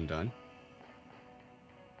park one done.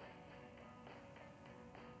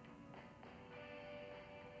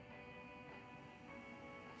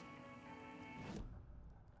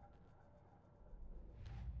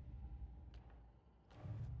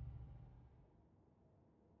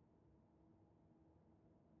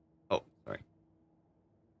 Oh, sorry.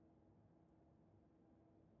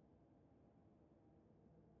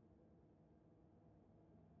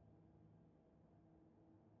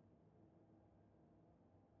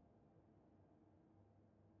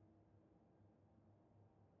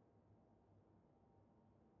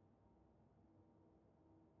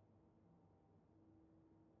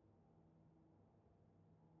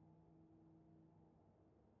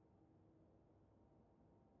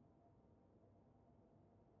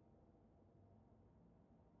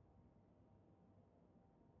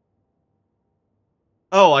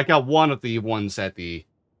 Oh, I got one of the ones at the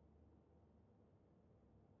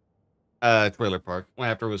trailer park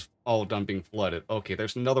after it was all done being flooded. Okay,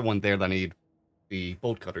 there's another one there that I need the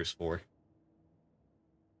bolt cutters for.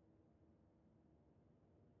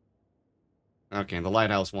 Okay, and the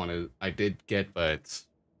lighthouse one I did get, but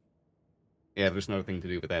yeah, there's another thing to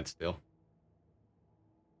do with that still.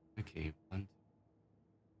 Okay, one,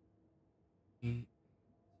 two,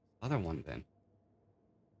 other one then.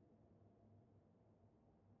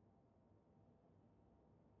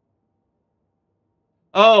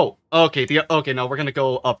 Oh, okay. Okay, no, we're gonna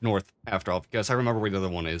go up north after all because I remember where the other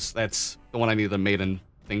one is. That's the one I needed the maiden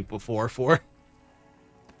thing before for.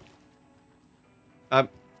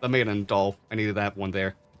 The maiden doll. I needed that one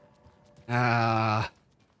there. That's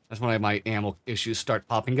when my ammo issues start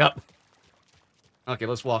popping up. Okay,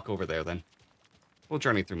 let's walk over there then. We'll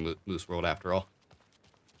journey through Moose World after all.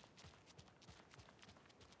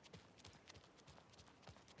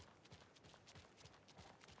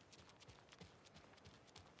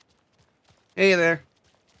 Hey there.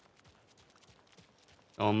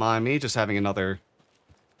 Don't mind me, just having another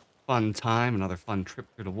fun time, another fun trip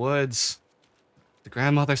through the woods. To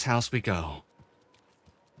grandmother's house we go.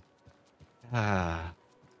 Ah.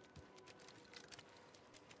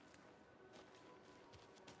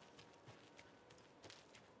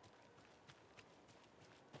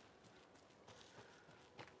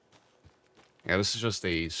 Yeah, this is just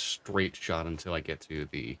a straight shot until I get to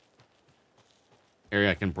the area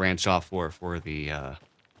I can branch off for the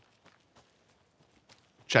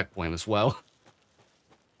checkpoint as well.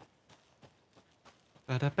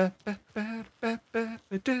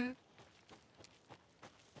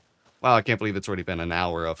 Wow, I can't believe it's already been an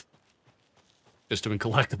hour of just doing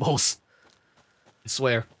collectibles. I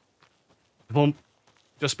swear. It won't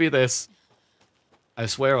just be this. I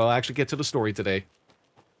swear I'll actually get to the story today.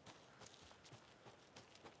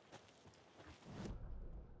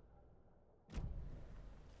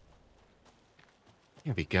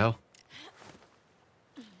 Here we go.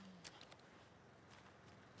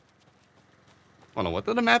 Hold on, what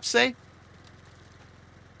did the map say?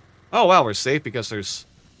 Oh, wow, we're safe because there's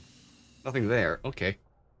nothing there. Okay.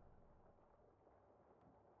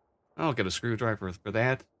 I'll get a screwdriver for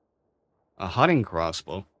that. A hunting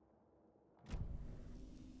crossbow.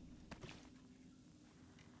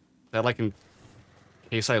 Is that like in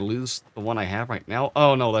case I lose the one I have right now?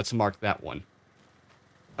 Oh, no, let's mark that one.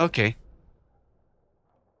 Okay.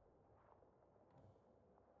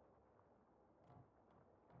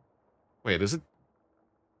 Wait, is it?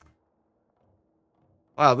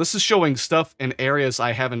 Wow, this is showing stuff in areas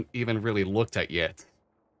I haven't even really looked at yet.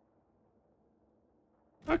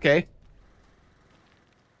 Okay. It's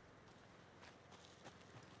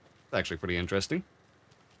actually pretty interesting.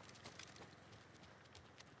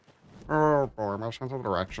 Oh boy, my sense of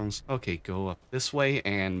directions. Okay, go up this way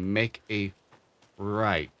and make a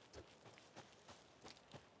right.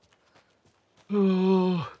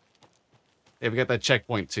 Oh. Yeah, we got that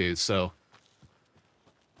checkpoint too, so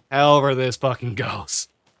however this fucking goes.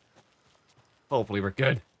 Hopefully we're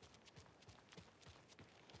good.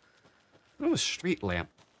 Oh, a street lamp.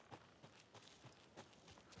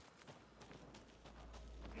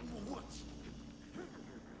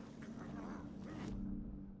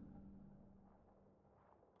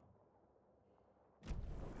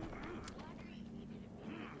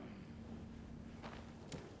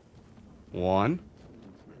 One.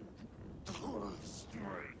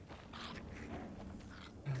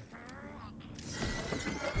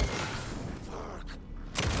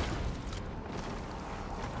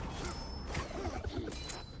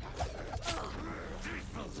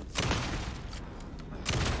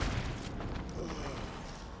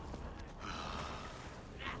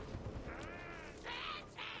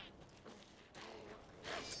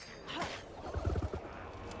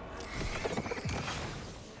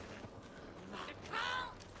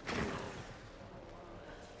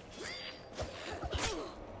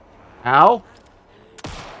 Ow.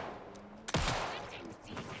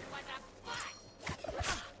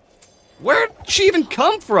 Where'd she even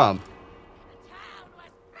come from?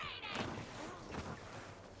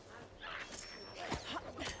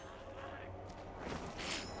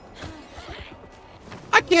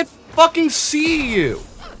 I can't fucking see you.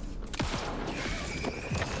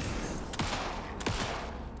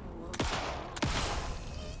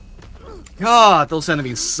 God, those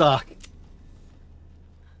enemies suck.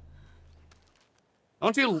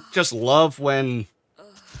 Don't you just love when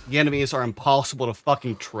the enemies are impossible to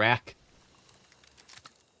fucking track?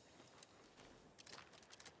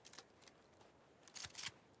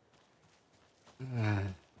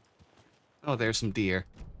 Oh, there's some deer.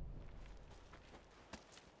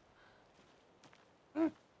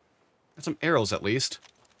 Got some arrows at least.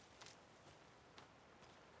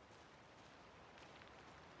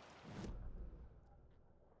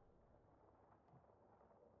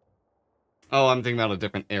 Oh, I'm thinking about a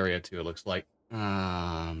different area too, it looks like.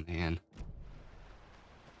 Ah, man.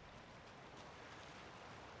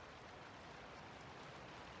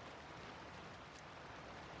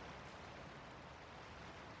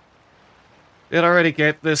 Did I already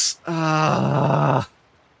get this? I'm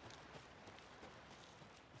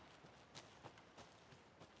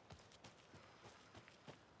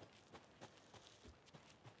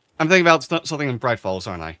thinking about something in Bright Falls,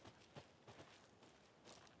 aren't I?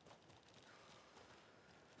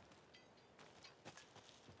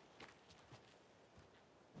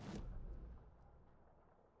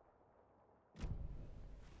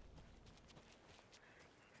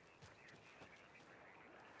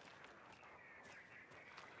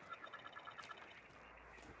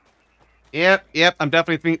 Yep. I'm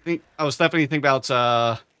definitely I was definitely thinking about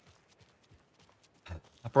a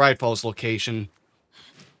Bright Falls location.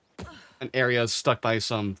 An area stuck by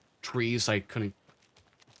some trees I couldn't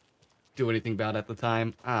do anything about at the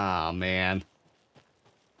time. Ah, man.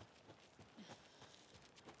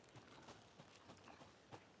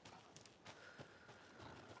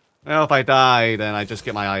 Well, if I die, then I just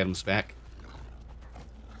get my items back.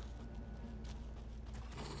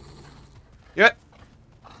 Yep.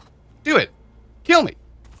 Do it. Kill me.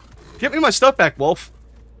 Get me my stuff back, Wolf.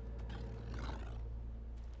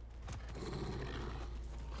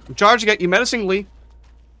 I'm charging at you menacingly.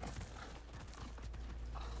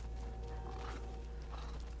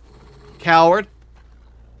 Coward.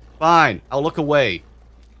 Fine, I'll look away.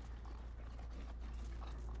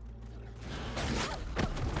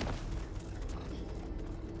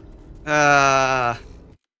 Oh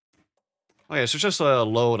yeah, so it's just a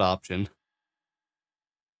load option.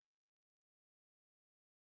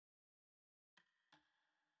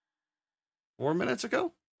 Four minutes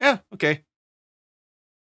ago? Yeah, okay.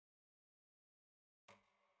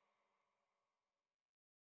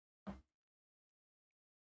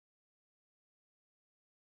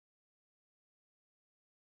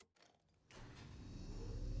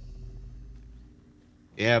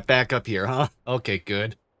 Yeah, back up here, huh? Okay,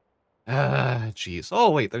 good. Jeez.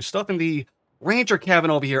 Oh, wait, there's stuff in the ranger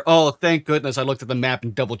cabin over here. Oh, thank goodness I looked at the map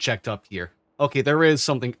and double-checked up here. Okay, there is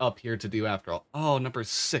something up here to do after all. Oh, number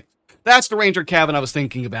 6. That's the ranger cabin I was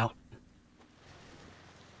thinking about.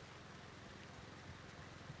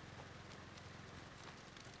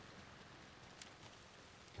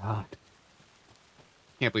 God.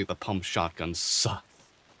 Can't believe the pump shotgun sucks.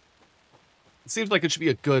 It seems like it should be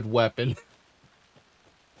a good weapon.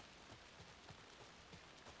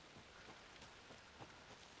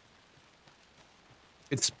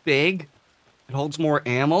 It's big. It holds more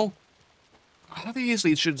ammo.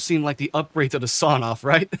 Obviously, it should seem like the upgrade to the sawn-off,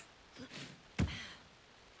 right?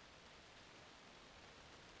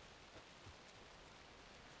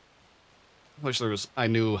 Wish there was. I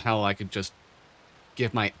knew how I could just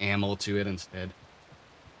give my ammo to it instead.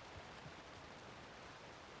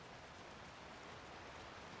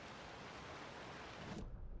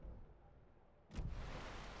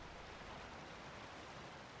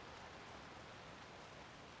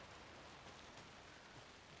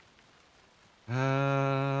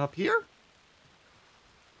 Up here?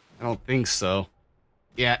 I don't think so.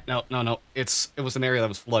 Yeah, no. It was an area that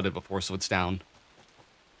was flooded before, so it's down.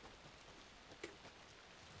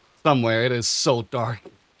 Somewhere. It is so dark.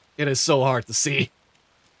 It is so hard to see.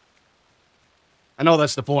 I know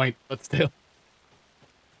that's the point, but still.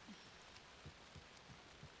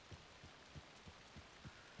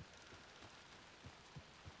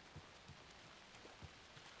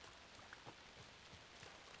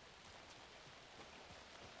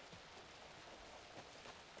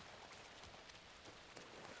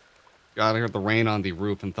 God, I heard the rain on the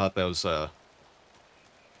roof and thought that was a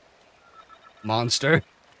monster.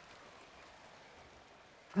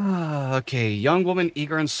 Okay, young woman,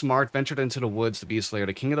 eager and smart, ventured into the woods to be a slayer.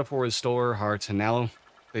 The king of the forest stole her heart, and now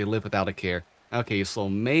they live without a care. Okay, so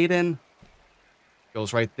maiden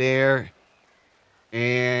goes right there,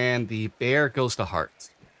 and the bear goes to heart.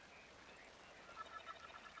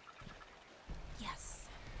 Yes.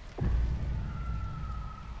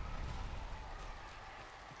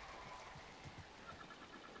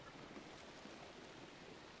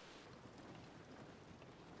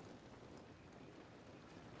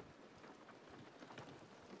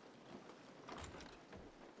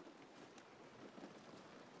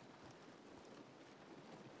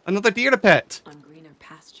 Another deer to pet. On greener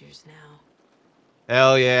pastures now.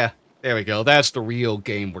 Hell yeah. There we go. That's the real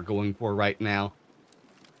game we're going for right now.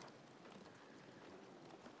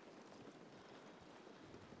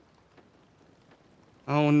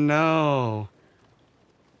 Oh no.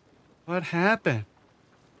 What happened?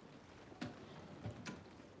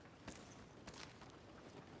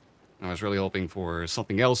 I was really hoping for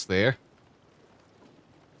something else there.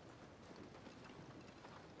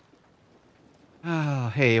 Oh,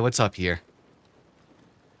 hey, what's up here?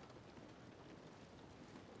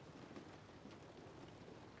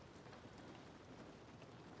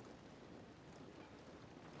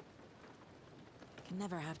 Can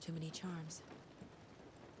never have too many charms.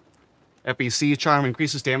 FBC charm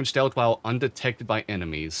increases damage dealt while undetected by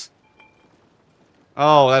enemies.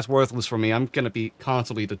 Oh, that's worthless for me. I'm gonna be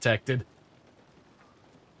constantly detected.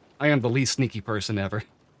 I am the least sneaky person ever.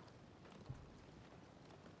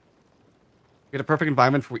 Get a perfect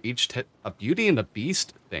environment for each a Beauty and the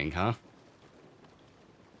Beast thing, huh?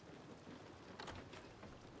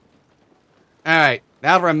 Alright,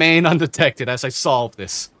 now remain undetected as I solve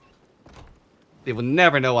this. They will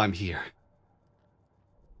never know I'm here.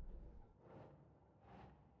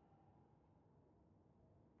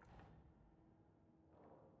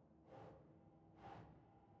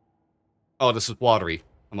 Oh, this is watery.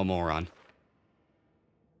 I'm a moron.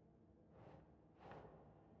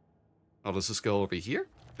 Oh, does this go over here?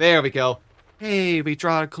 There we go. Hey, we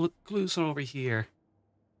draw a clues from over here.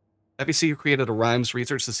 FBC created a rhymes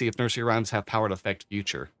research to see if nursery rhymes have power to affect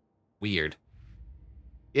future. Weird.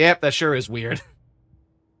 Yep, that sure is weird.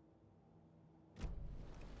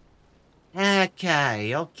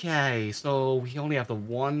 Okay. So we only have the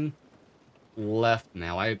one left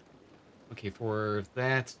now. Okay, for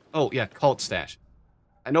that... Oh, yeah, cult stash.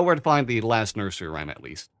 I know where to find the last nursery rhyme, at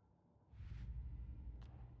least.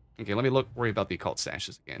 Okay, let me worry about the occult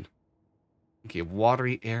stashes again. Okay,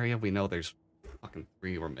 watery area. We know there's fucking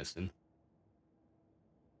 3 we're missing.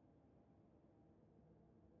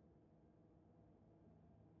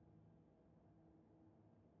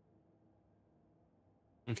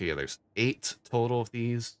 Okay, yeah, there's 8 total of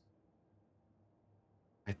these.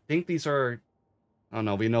 I think these are... Oh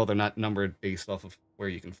no, we know they're not numbered based off of where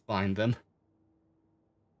you can find them.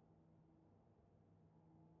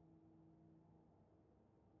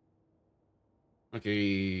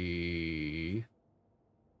 Okay...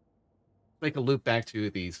 Make a loop back to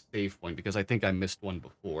the save point, because I think I missed one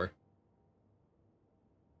before.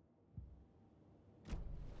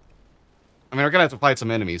 I mean, we're gonna have to fight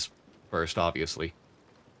some enemies first, obviously.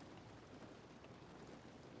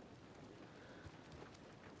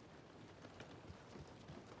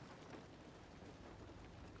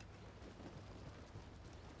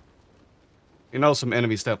 You know some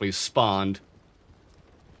enemies definitely spawned.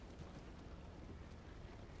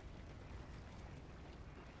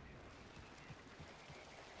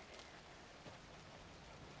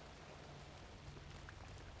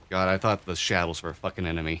 God, I thought the shadows were a fucking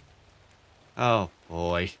enemy. Oh,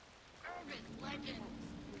 boy.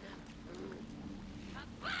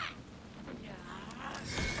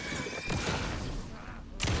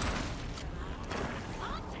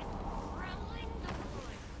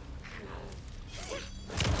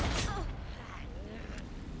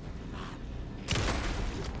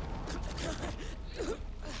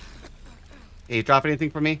 Hey, you drop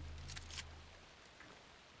anything for me?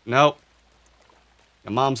 Nope.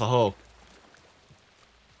 Your mom's a hoe.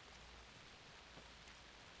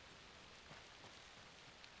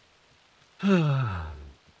 That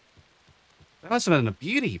must have been a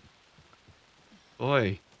beauty.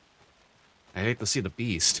 Boy, I hate to see the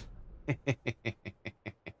beast.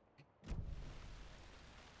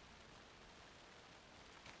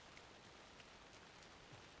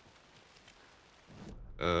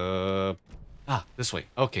 This way.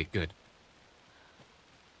 Okay, good.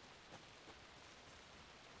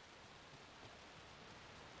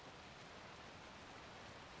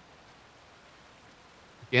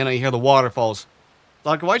 Again, I hear the waterfalls.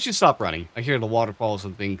 Doc, why'd you stop running? I hear the waterfalls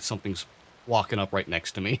and think something's walking up right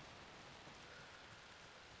next to me.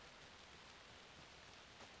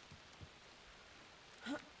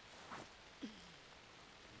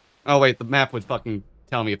 Oh, wait, the map would fucking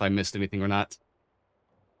tell me if I missed anything or not.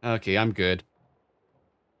 Okay, I'm good.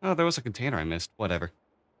 Oh, there was a container I missed. Whatever.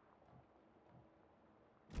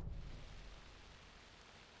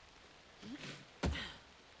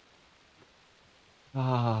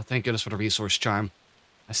 Ah, thank goodness for the resource charm.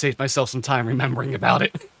 I saved myself some time remembering about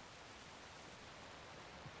it.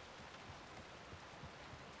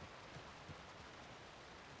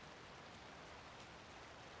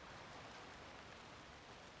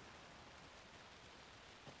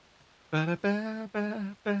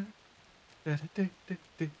 Ba-da-ba-ba-ba.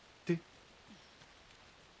 Da-da-da-da-da-da.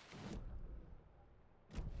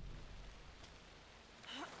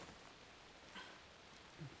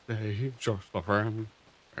 Hey, just a friend.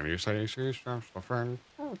 And you say she's just a friend.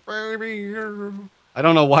 Oh, baby, you. I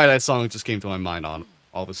don't know why that song just came to my mind on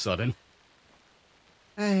all of a sudden.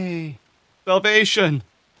 Hey, salvation.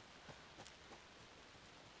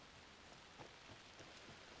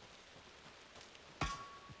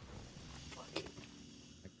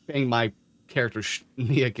 Bang my character's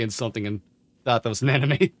knee against something and thought that was an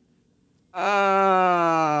enemy.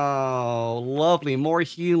 Oh, lovely. More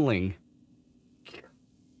healing.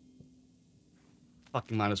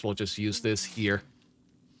 Fucking might as well just use this here.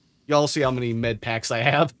 Y'all see how many med packs I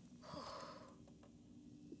have?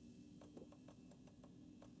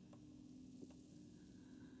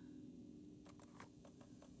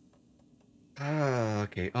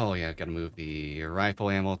 Okay. Oh, yeah, gotta move the rifle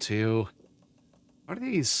ammo too. What are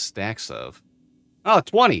these stacks of? Oh,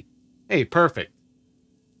 20. Hey, perfect.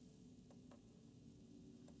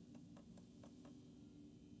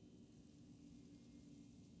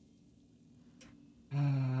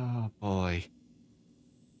 Oh, boy.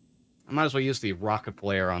 I might as well use the rocket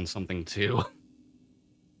flare on something too.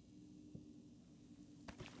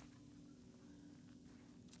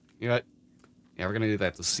 You know what? Yeah, we're gonna do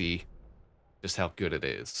that to see just how good it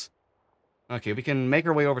is. Okay, we can make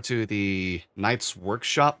our way over to the Knight's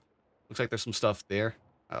Workshop. Looks like there's some stuff there.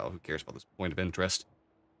 Oh, who cares about this point of interest?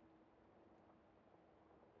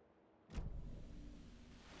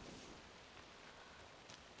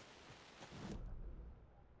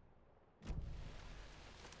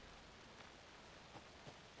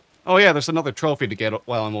 Oh yeah, there's another trophy to get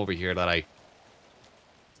while I'm over here that I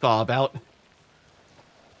saw about.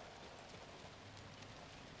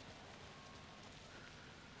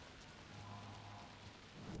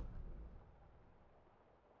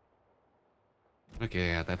 Okay,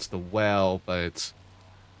 yeah, that's the well, but...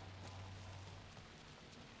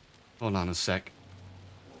 Hold on a sec.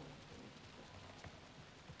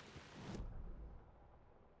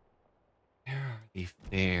 Where are the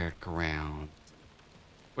fairgrounds?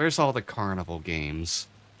 Where's all the carnival games?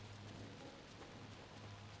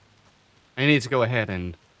 I need to go ahead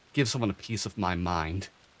and give someone a piece of my mind.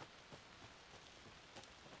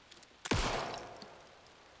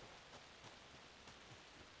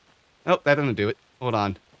 Oh, that didn't do it. Hold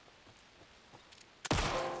on.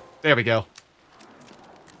 There we go.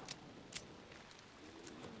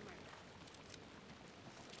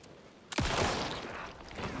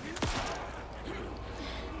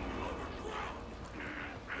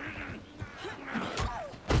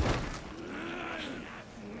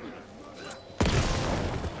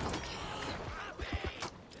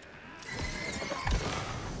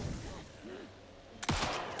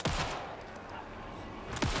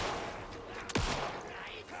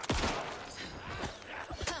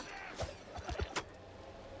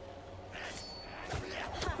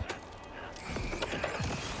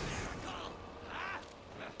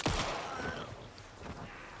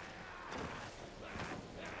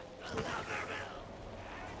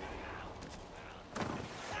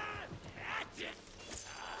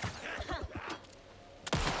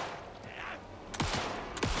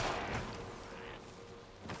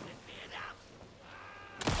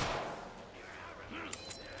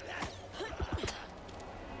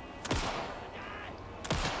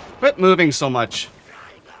 Quit moving so much.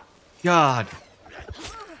 God.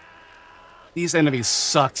 These enemies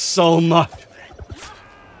suck so much.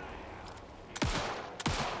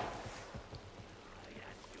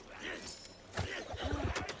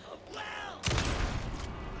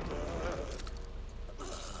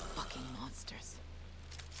 Fucking monsters.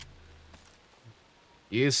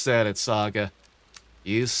 You said it, Saga.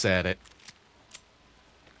 You said it.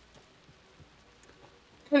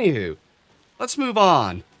 Anywho, let's move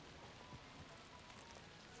on.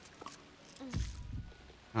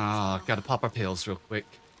 Ah, gotta pop our pills real quick.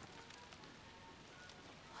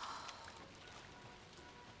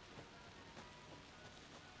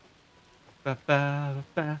 Ba, ba,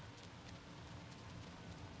 ba.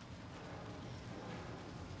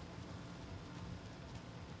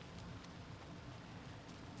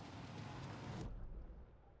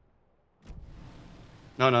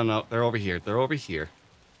 No, no, no. They're over here. They're over here.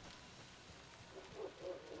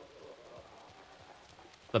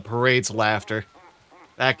 The parade's laughter.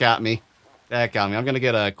 That got me. That got me. I'm gonna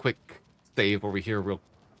get a quick save over here real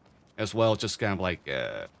as well. Just kind of like,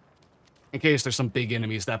 in case there's some big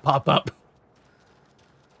enemies that pop up.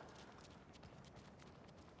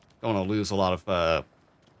 Don't want to lose a lot of,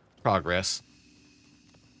 progress.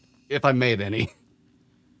 If I made any.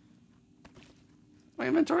 My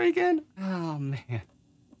inventory again? Oh, man.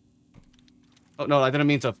 Oh, no, I didn't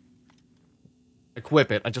mean to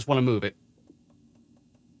equip it. I just want to move it.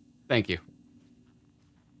 Thank you.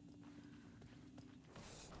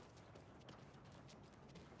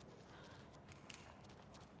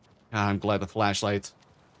 I'm glad the flashlight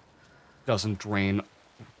doesn't drain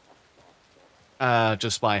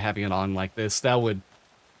just by having it on like this. That would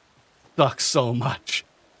suck so much.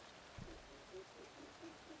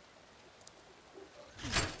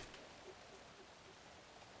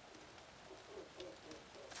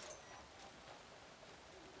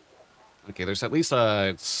 Okay, there's at least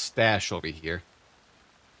a stash over here.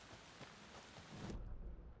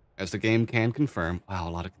 As the game can confirm. Wow, a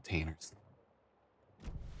lot of containers.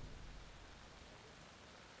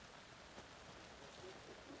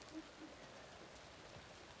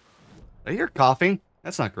 I hear coughing.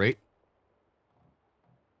 That's not great.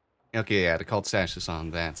 Okay, yeah, the cult stash is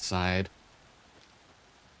on that side.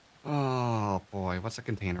 Oh, boy. What's the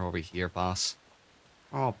container over here, boss?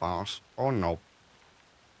 Oh, boss. Oh, no.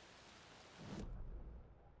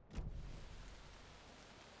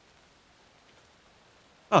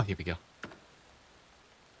 Oh, here we go.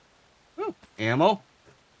 Oh, ammo.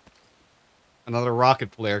 Another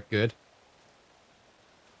rocket flare. Good.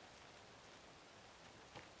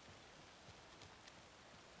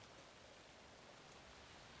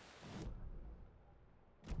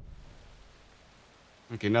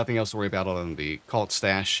 Okay, nothing else to worry about other than the cult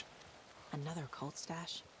stash. Another cult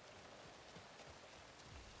stash?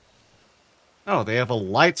 Oh, they have a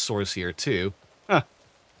light source here, too. Huh.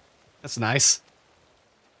 That's nice.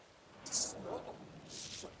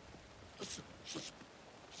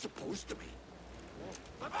 Supposed to be.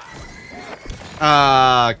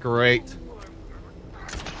 Ah, great.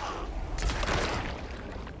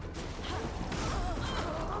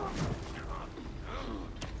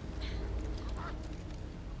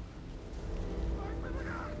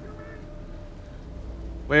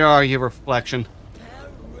 Where are you, reflection?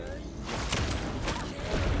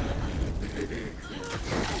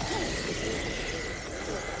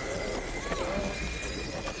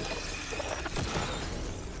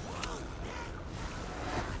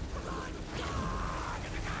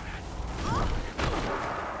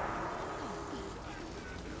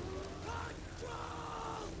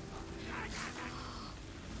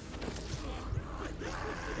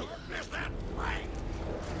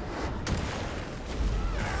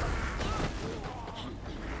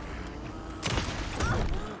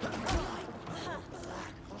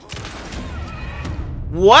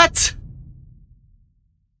 What?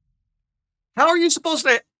 How are you supposed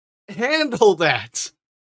to handle that?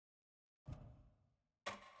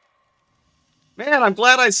 Man, I'm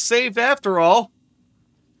glad I saved after all.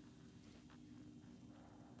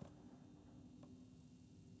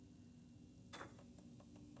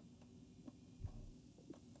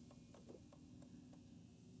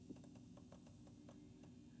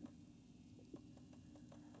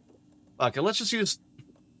 Okay, let's just use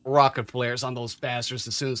rocket flares on those bastards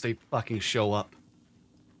as soon as they fucking show up.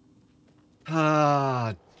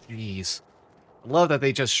 Ah, jeez. I love that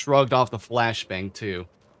they just shrugged off the flashbang, too.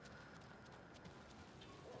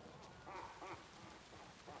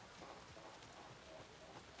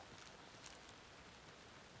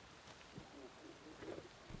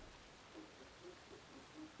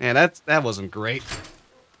 Man, that wasn't great.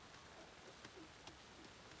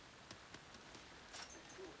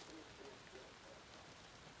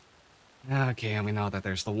 Okay, and we know that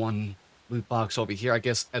there's the one loot box over here. I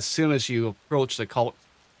guess as soon as you approach the cult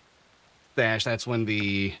stash, that's when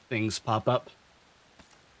the things pop up.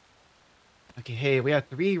 Okay, hey, we have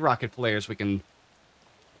 3 rocket flares we can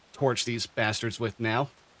torch these bastards with now.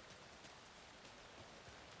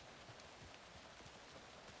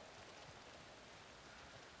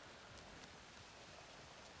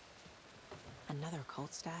 Another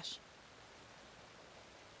cult stash?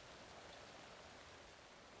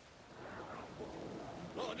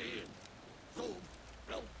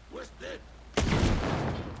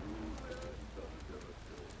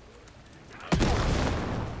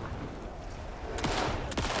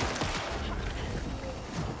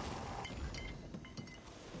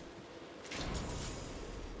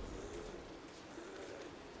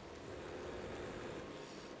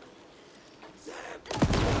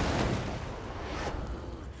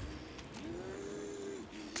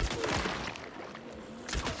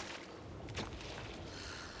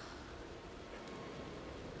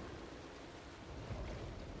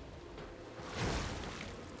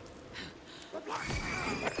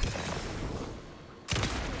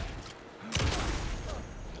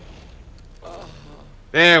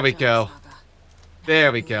 There we go.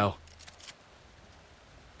 There we go.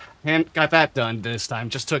 And got that done this time.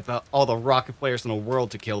 Just took all the rocket flares in the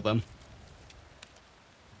world to kill them.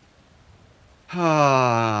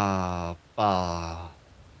 Ah,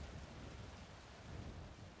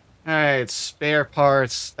 Alright, spare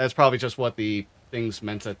parts. That's probably just what the thing's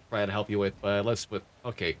meant to try to help you with, but let's put...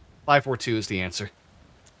 Okay, 542 is the answer.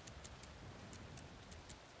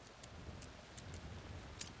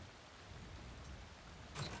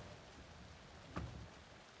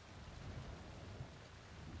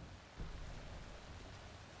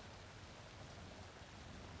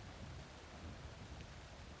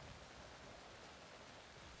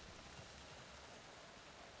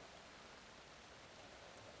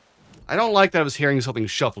 I don't like that I was hearing something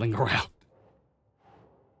shuffling around.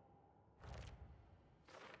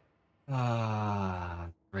 Ah,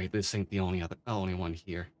 great. This ain't the only one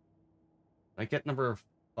here. Did I get number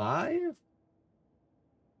 5?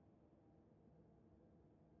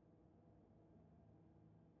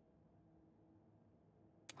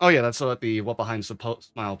 Oh yeah, that's the what behind the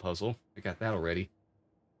smile puzzle. I got that already.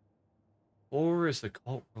 Or is the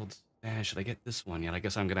cult world stash? Should I get this one yet? I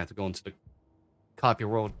guess I'm gonna have to go into the copy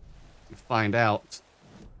world and find out.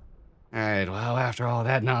 Alright, well, after all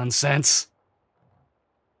that nonsense,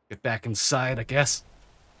 get back inside, I guess.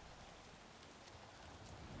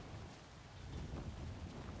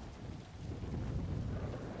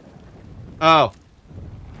 Oh.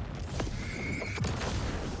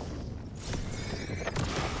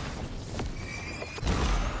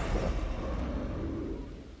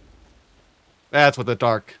 That's what the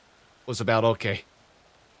dark was about, okay.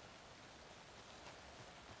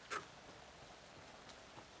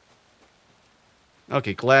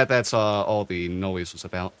 Okay, glad that's all the noise was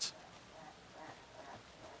about.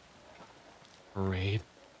 Parade.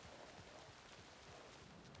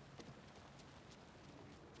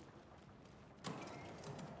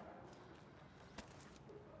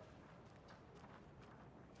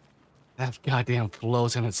 That goddamn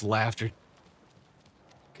blows and its laughter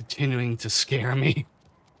continuing to scare me.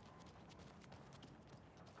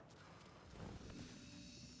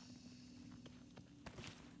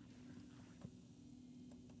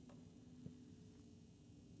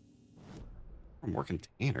 More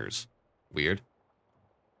containers. Weird.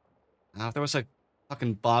 If there was a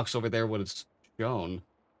fucking box over there, would it's shown.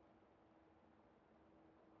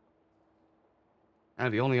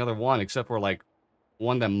 And the only other one, except for like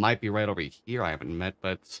one that might be right over here I haven't met,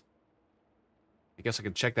 but I guess I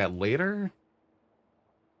could check that later.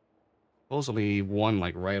 Supposedly one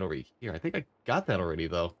like right over here. I think I got that already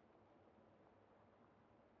though.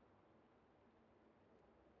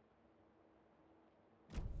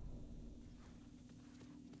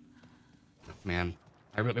 Man,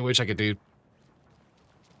 I really wish I could do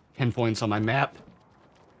pinpoints on my map.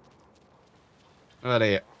 But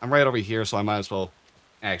hey, I'm right over here, so I might as well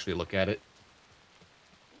actually look at it.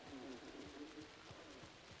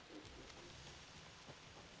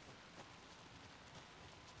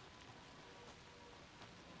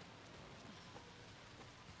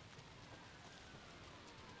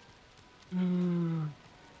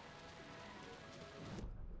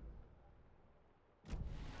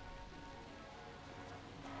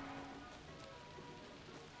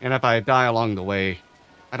 And if I die along the way,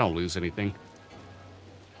 I don't lose anything.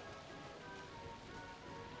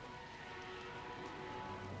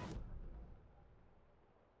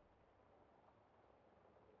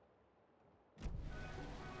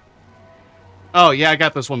 Oh, yeah, I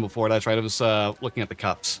got this one before. That's right. I was looking at the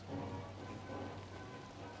cups.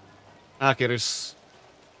 Okay, there's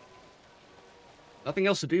nothing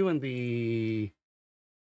else to do in the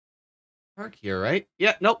park here, right?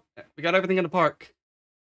 Yeah, nope. We got everything in the park.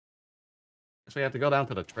 Guess we have to go down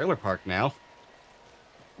to the trailer park now.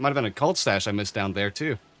 Might have been a cult stash I missed down there,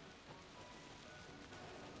 too.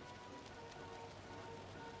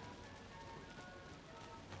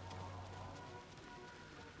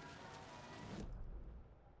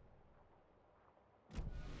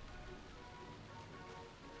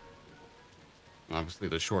 Obviously,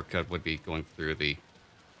 the shortcut would be going through the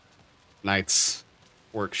Knight's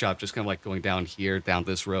workshop, just kind of like going down here, down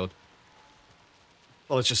this road.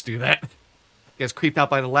 Well, let's just do that. Gets creeped out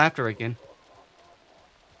by the laughter again.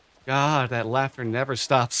 God, that laughter never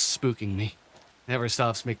stops spooking me. Never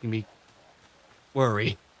stops making me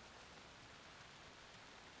worry.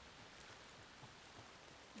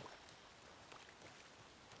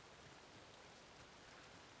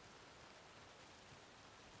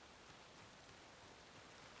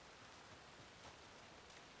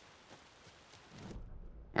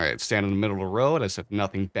 Alright, stand in the middle of the road as if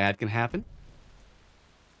nothing bad can happen.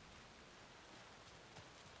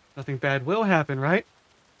 Nothing bad will happen, right?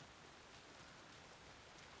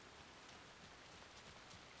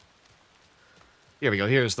 Here we go,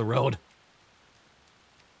 here's the road.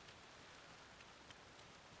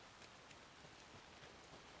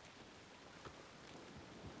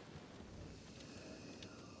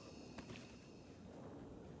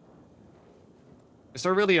 Is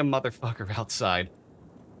there really a motherfucker outside?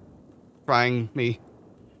 Trying me?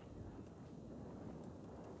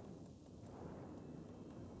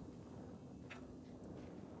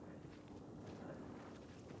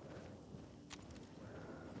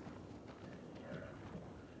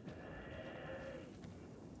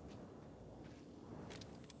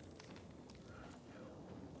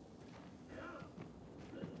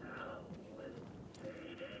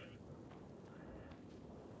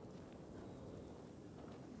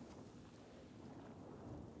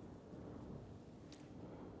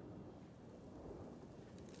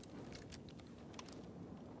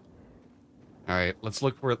 Alright, let's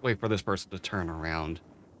wait for this person to turn around.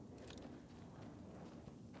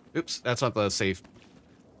 Oops, that's not the safe.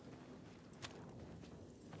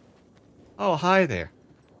 Oh, hi there.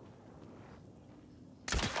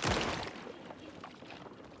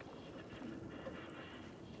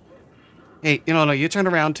 Hey, no, you turn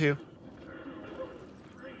around too.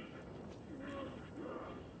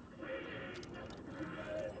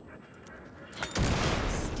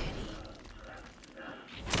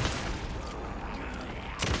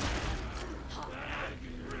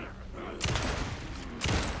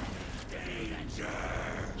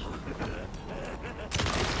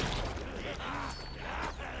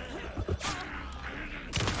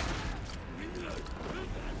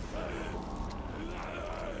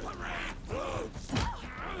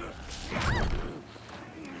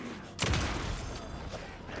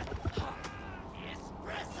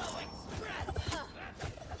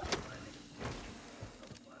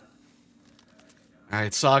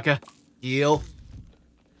 Alright, Sokka. Heal.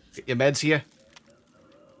 Get your meds here.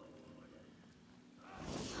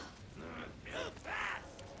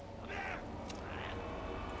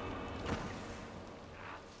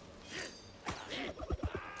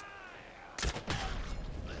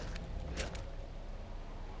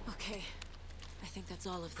 Okay, I think that's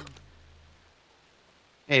all of them.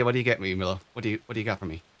 Hey, what do you get me, Milo? What do you got for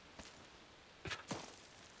me?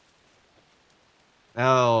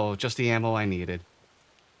 Oh, just the ammo I needed.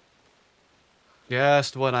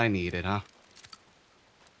 Just what I needed, huh?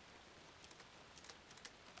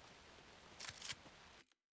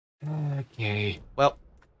 Okay. Well,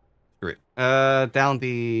 screw it. Down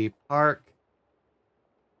the park.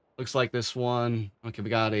 Looks like this one. Okay, we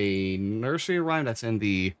got a nursery rhyme that's in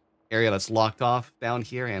the area that's locked off down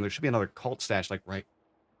here, and there should be another cult stash like right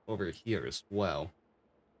over here as well.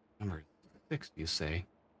 Number 6, you say?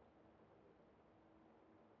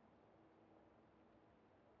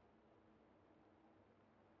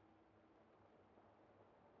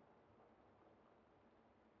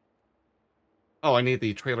 Oh, I need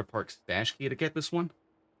the trailer park stash key to get this one?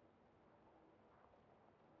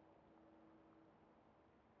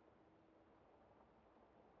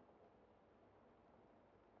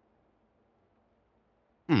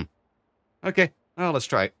 Hmm. Okay. Well, let's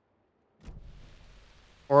try it.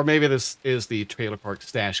 Or maybe this is the trailer park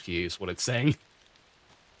stash key is what it's saying.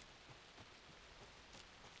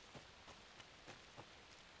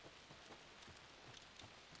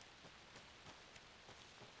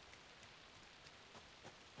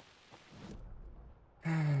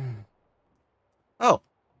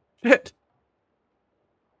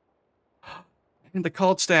 In the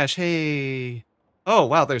cult stash, hey. Oh,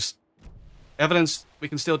 wow, there's evidence we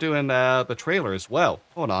can still do in the trailer as well.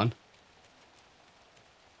 Hold on.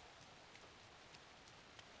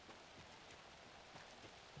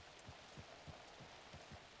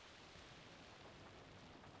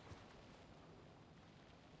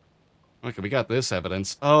 Okay, we got this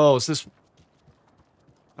evidence. Oh, is this...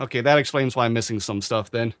 Okay, that explains why I'm missing some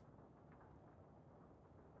stuff then.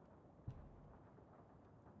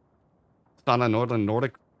 It's on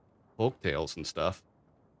Nordic folktales and stuff.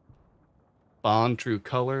 Bond True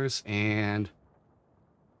Colors and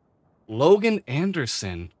Logan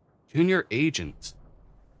Anderson, Junior Agent.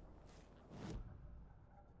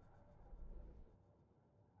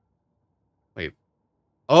 Wait.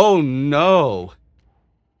 Oh no.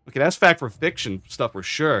 Okay, that's fact for fiction stuff for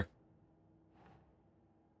sure.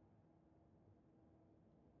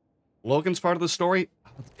 Logan's part of the story?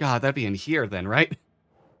 Oh, God, that'd be in here then, right?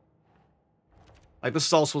 Like, this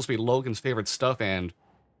is all supposed to be Logan's favorite stuff and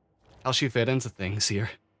how she fit into things here.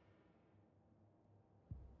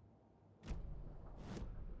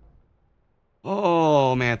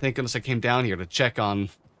 Oh, man, thank goodness I came down here to check on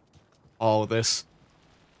all of this.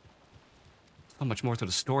 So much more to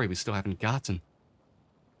the story we still haven't gotten.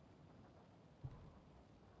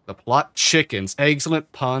 The plot chickens.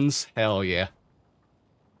 Excellent puns. Hell yeah.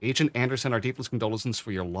 Agent Anderson, our deepest condolences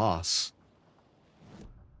for your loss.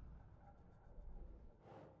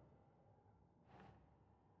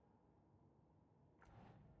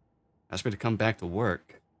 Asked me to come back to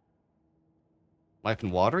work. Life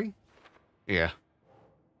and Watery? Yeah.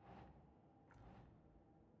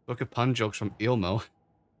 Book of pun jokes from Ilmo.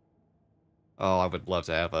 Oh, I would love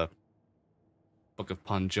to have a book of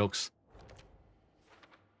pun jokes.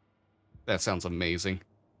 That sounds amazing.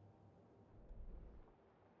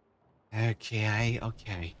 Okay.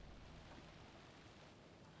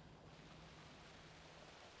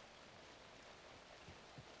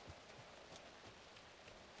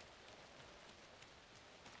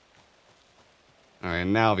 Alright,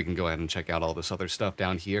 now we can go ahead and check out all this other stuff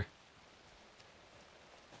down here.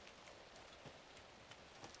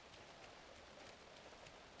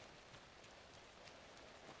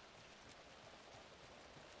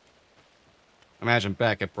 Imagine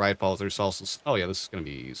back at Bright Falls, there's also... Oh yeah, this is going to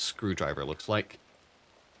be Screwdriver, looks like.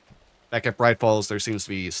 Back at Bright Falls, there seems to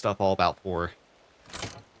be stuff all about for...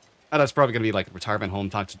 Oh, that's probably going to be like a retirement home,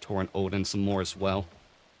 talk to Tor and Odin some more as well.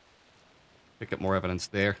 Pick up more evidence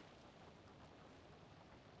there.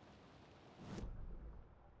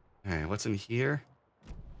 Alright, what's in here?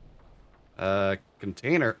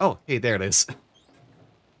 Container. Oh, hey, there it is.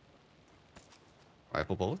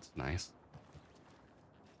 Rifle bullets, nice.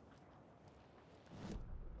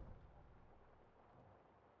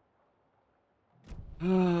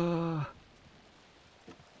 The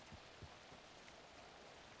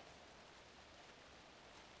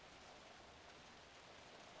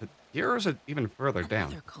gears are even further down.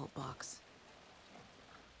 Another cult box.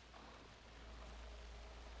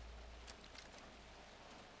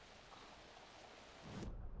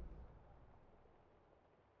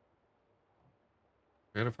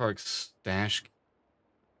 Trailer Park stash.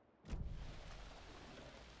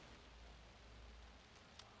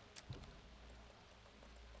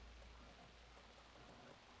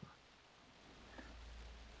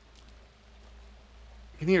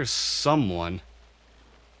 I can hear someone.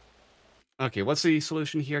 Okay, what's the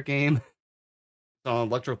solution here, game? It's on an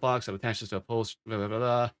electro box that attaches to a post. Blah, blah, blah,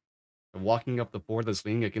 blah. And walking up the board that's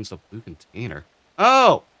leaning against a blue container.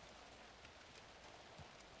 Oh!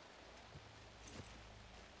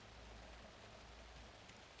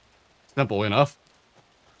 Simple enough.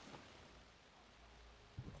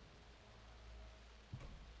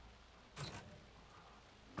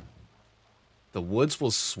 The woods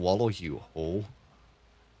will swallow you whole.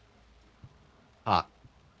 Ah.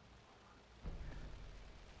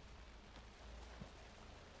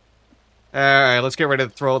 Alright, let's get ready to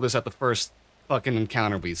throw this at the first fucking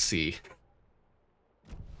encounter we see.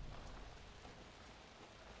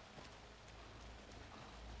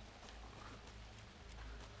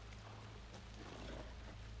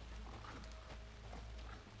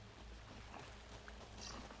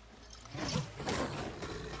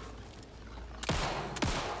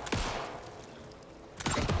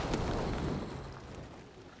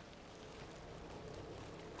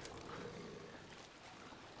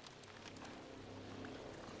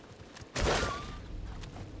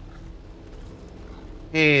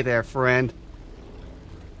 Hey there, friend.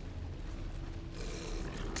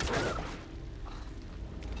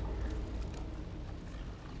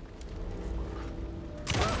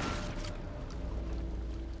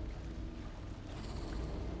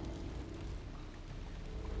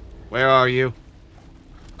 Where are you?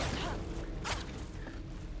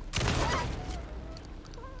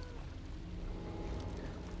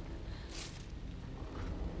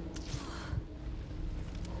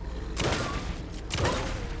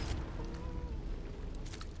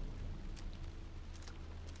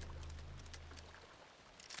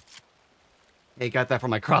 Hey, got that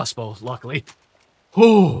from my crossbow, luckily.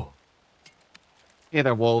 Whew. Hey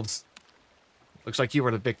there, wolves. Looks like you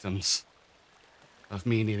were the victims of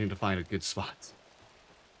me needing to find a good spot.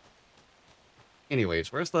 Anyways,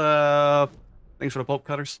 where's the things for the bolt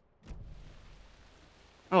cutters?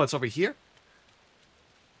 Oh, it's over here?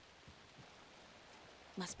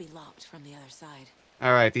 Must be locked from the other side.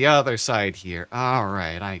 Alright, the other side here.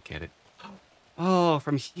 Alright, I get it. Oh,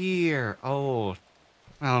 from here. Oh.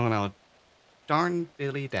 Oh, no. Darn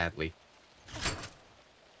Billy Dadley.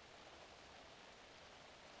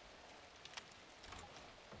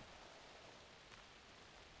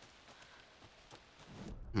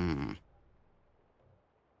 Hmm.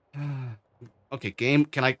 Okay, game,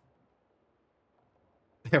 can I...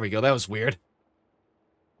 There we go, that was weird.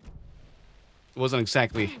 It wasn't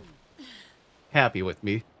exactly happy with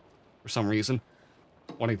me, for some reason.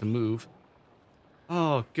 Wanting to move.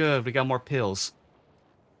 Oh, good, we got more pills.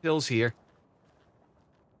 Pills here.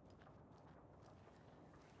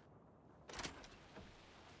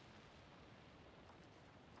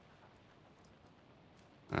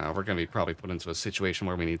 We're gonna be probably put into a situation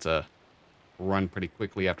where we need to run pretty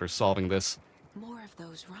quickly after solving this. More of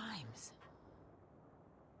those rhymes.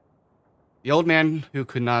 The old man who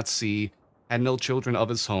could not see had no children of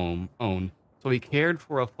his own, so he cared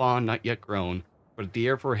for a fawn not yet grown, for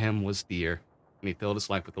dear for him was dear, and he filled his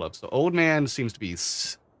life with love. So old man seems to be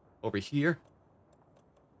over here.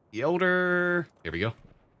 The elder... Here we go.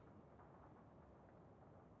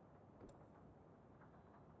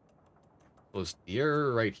 Was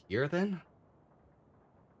deer right here then?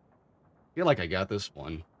 I feel like I got this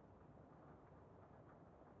one.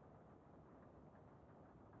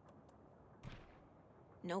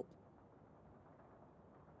 Nope.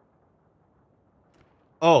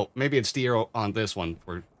 Oh, maybe it's deer on this one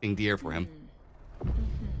for being deer for him.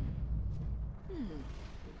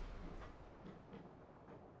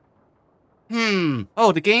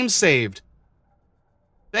 Oh, the game's saved.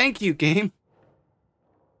 Thank you, game.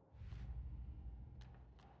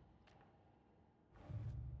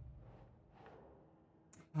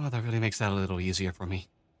 Oh, that really makes that a little easier for me.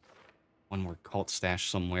 One more cult stash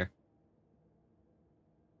somewhere.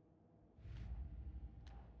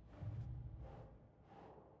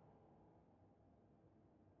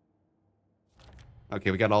 Okay,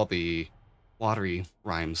 we got all the watery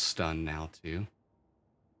rhymes done now, too.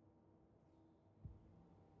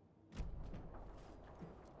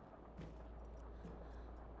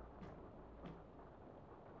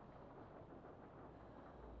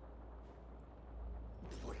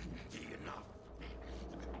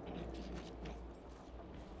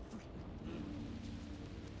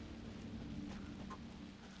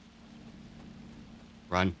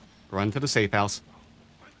 Run. Run to the safe house.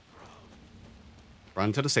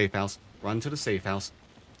 Run to the safe house. Run to the safe house.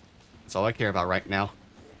 That's all I care about right now.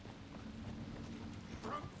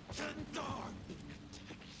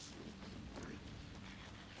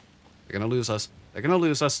 They're gonna lose us. They're gonna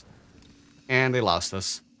lose us. And they lost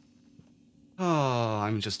us. Oh,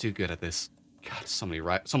 I'm just too good at this. God,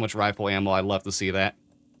 so much rifle ammo. I love to see that.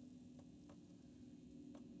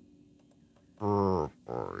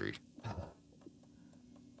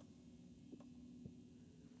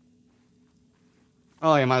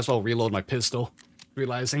 Oh, I might as well reload my pistol.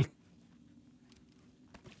 Realizing.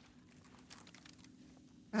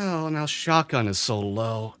 Oh, now shotgun is so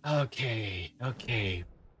low. Okay, okay.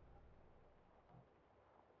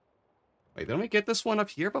 Wait, didn't we get this one up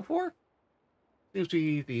here before? Seems to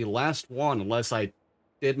be the last one, unless I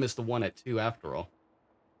did miss the one at 2 after all.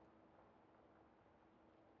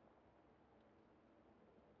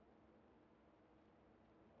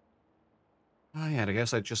 Oh yeah, I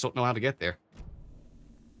guess I just don't know how to get there.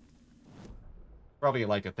 Probably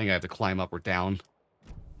like a thing I have to climb up or down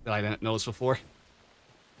that I didn't notice before.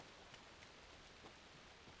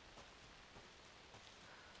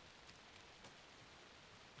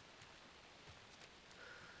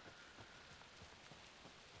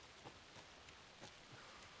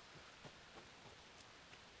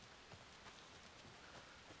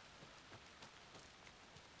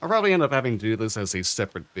 I'll probably end up having to do this as a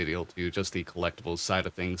separate video too, just the collectibles side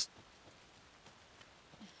of things.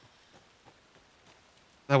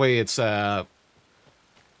 That way it's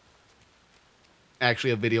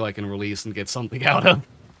actually a video I can release and get something out of.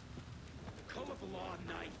 Call of the law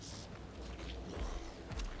knights.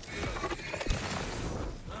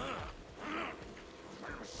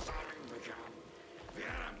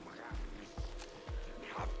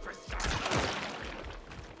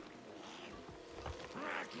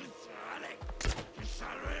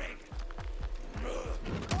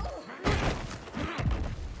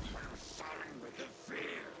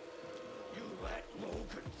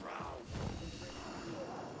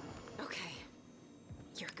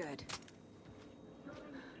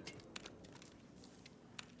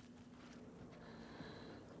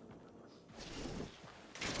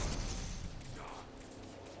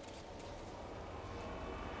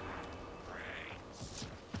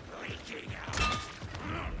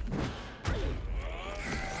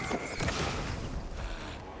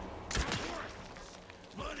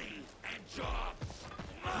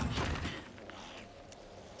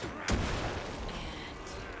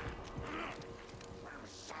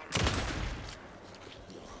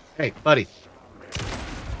 Hey, buddy.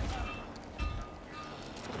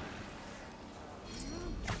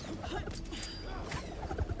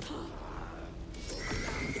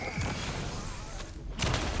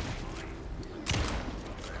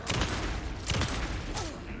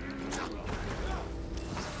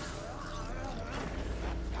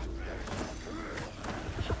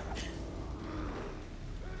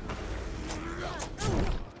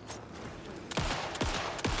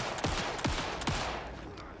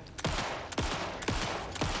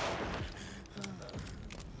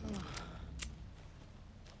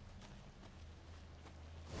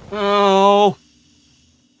 Oh.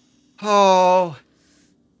 Oh.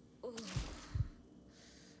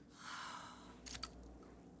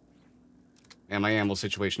 And my ammo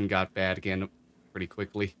situation got bad again pretty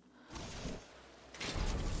quickly.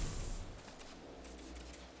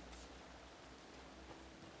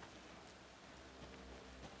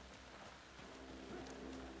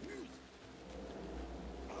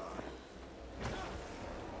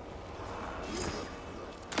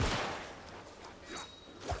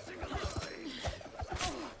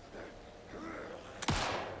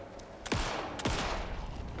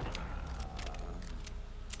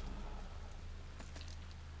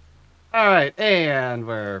 Alright, and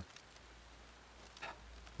we're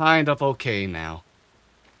kind of okay now.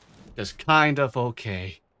 Just kind of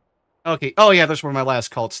okay. Okay, oh yeah, that's where my last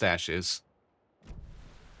cult stash is.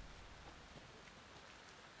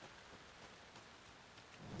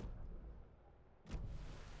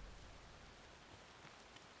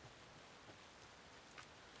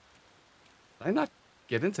 Did I not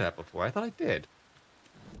get into that before? I thought I did.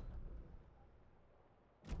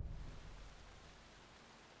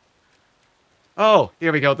 Oh,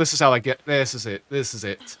 here we go. This is how I get... This is it. This is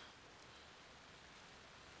it.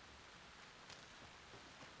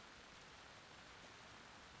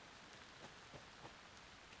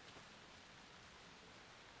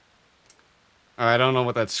 Alright, I don't know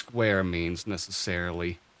what that square means,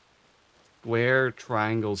 necessarily. Square,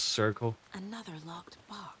 triangle, circle. Another locked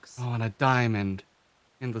box. Oh, and a diamond.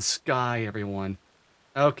 In the sky, everyone.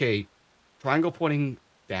 Okay. Triangle pointing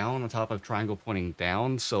down on top of triangle pointing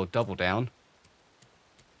down, so double down.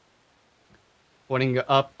 Pointing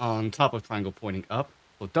up on top of triangle pointing up,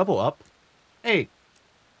 so double up. Hey!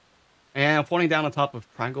 And pointing down on top of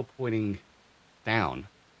triangle pointing down.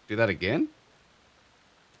 Do that again?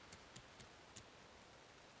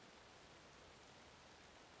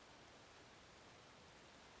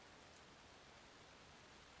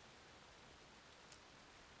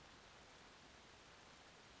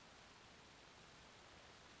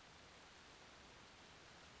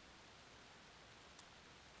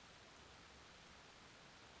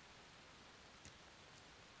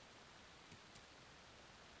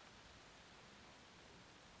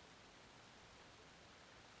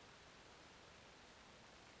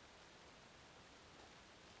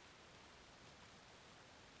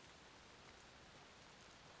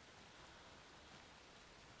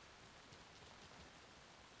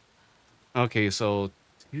 Okay, so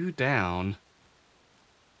 2 down.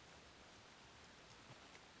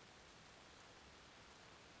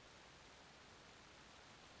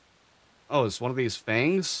 Oh, it's one of these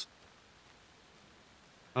fangs?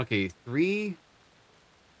 Okay, 3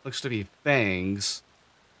 looks to be fangs.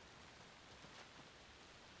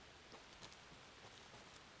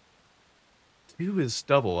 Two is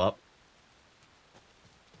double up.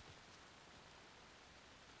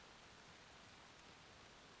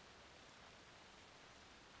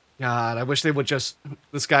 God, I wish they would just...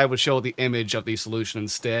 This guy would show the image of the solution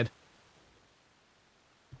instead.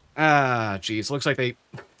 Ah, jeez. Looks like they...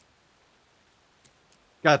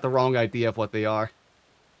 got the wrong idea of what they are.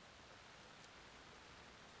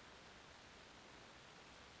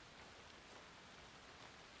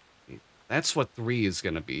 That's what 3 is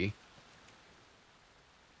gonna be.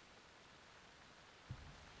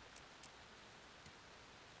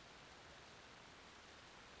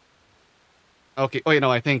 Okay, wait, no,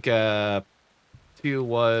 I think, 2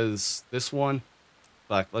 was this one.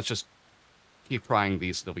 But let's just keep trying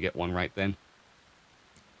these until we get one right then.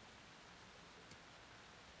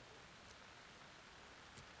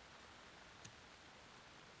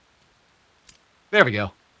 There we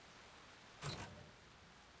go.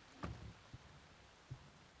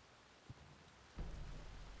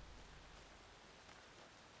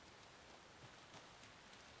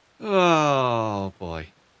 Oh, boy.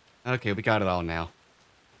 Okay, we got it all now.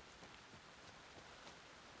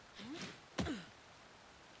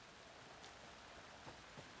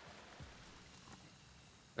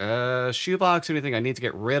 Shoebox, anything I need to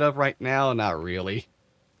get rid of right now? Not really.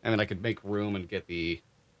 I mean, I could make room and get the...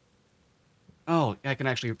 Oh, yeah, I can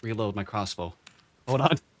actually reload my crossbow. Hold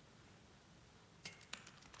on.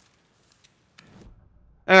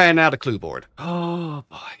 Alright, now the clue board. Oh,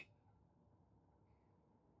 boy.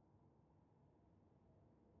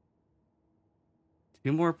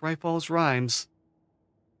 Two more Bright Falls rhymes.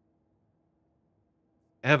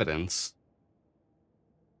 Evidence.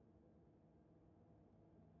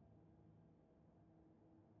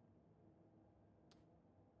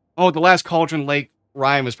 Oh, the last Cauldron Lake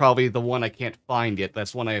rhyme is probably the one I can't find yet.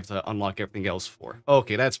 That's one I have to unlock everything else for.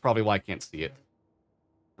 Okay, that's probably why I can't see it.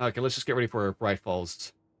 Okay, let's just get ready for Bright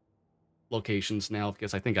Falls locations now,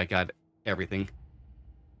 because I think I got everything.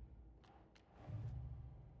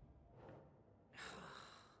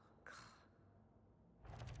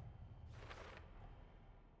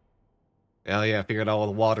 Hell yeah, I figured out all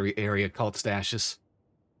the watery area called stashes.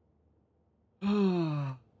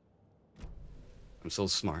 I'm so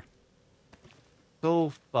smart.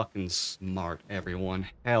 So fucking smart, everyone.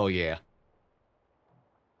 Hell yeah.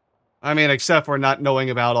 I mean, except for not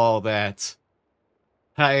knowing about all that.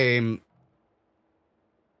 I'm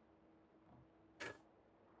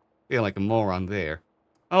feeling like a moron there.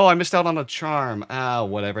 Oh, I missed out on a charm. Ah,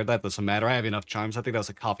 whatever. That doesn't matter. I have enough charms. I think that was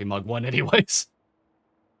a coffee mug one anyways.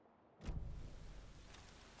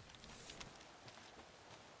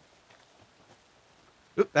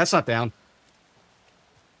 Oop, that's not down.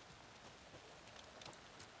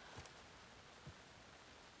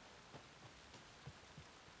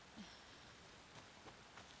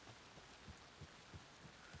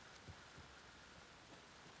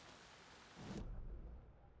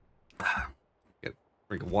 Get a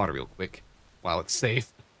drink of water real quick while it's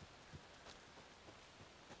safe.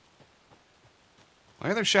 Why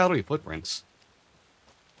are there shadowy footprints?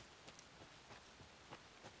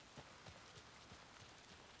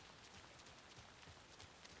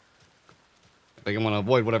 I think I want to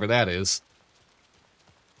avoid whatever that is.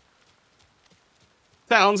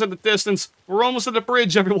 Town's in the distance. We're almost at the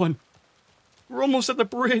bridge, everyone. We're almost at the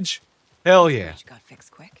bridge. Hell yeah. Bridge got fixed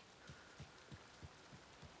quick.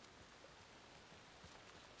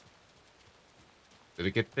 Did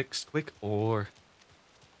it get fixed quick, or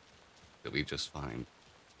did we just find?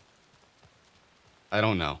 I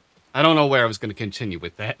don't know. I don't know where I was going to continue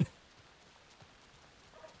with that.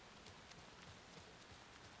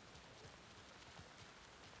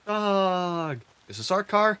 Dog. Is this our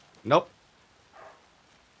car? Nope.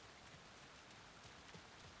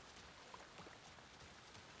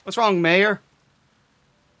 What's wrong, Mayor?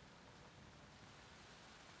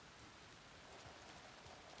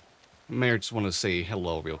 Mayor just wanted to say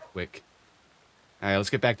hello real quick. Alright, let's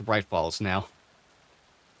get back to Bright Falls now.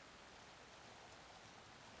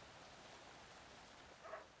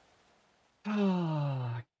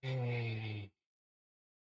 Okay.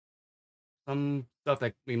 Some stuff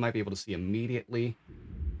that we might be able to see immediately.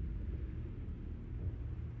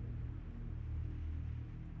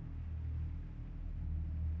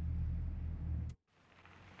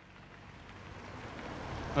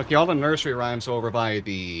 Okay, all the nursery rhymes over by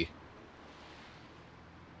the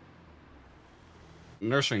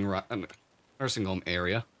nursing home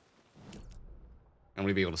area. And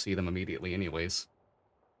we'd be able to see them immediately anyways.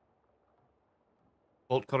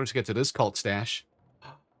 Bolt cutter to get to this cult stash.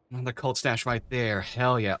 Another cult stash right there.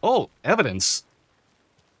 Hell yeah. Oh, evidence.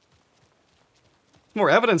 More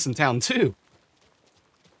evidence in town, too.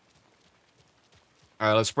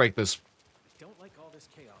 Alright, let's break this. I don't like all this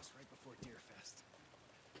chaos right before Deerfest.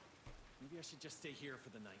 Maybe I should just stay here for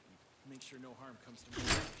the night and make sure no harm comes to my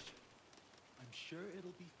stash. I'm sure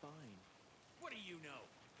it'll be fine. What do you know?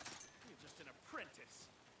 You're just an apprentice.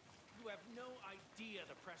 You have no idea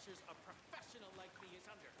the pressures a professional like me is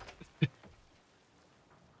under.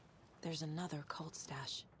 There's another cult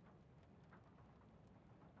stash.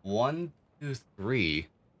 1, 2, 3.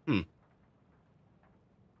 Oh,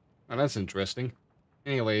 that's interesting.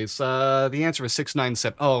 Anyways, the answer is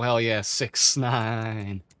 697. Oh, hell yeah,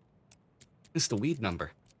 69. This is the weed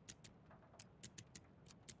number.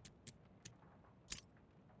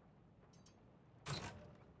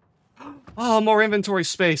 Oh, more inventory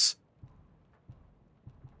space.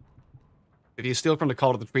 If you steal from the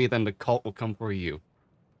cult of the tree, then the cult will come for you.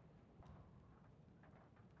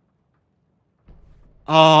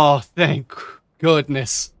 Oh, thank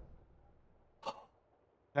goodness.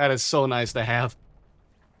 That is so nice to have.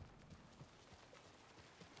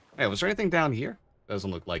 Hey, was there anything down here? Doesn't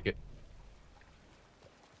look like it.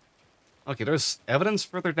 Okay, there's evidence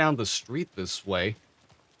further down the street this way.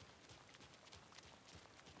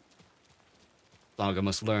 Saga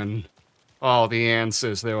must learn all the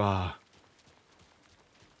answers there are.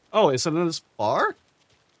 Oh, is it in this bar?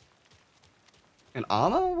 An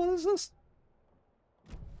Amma? What is this?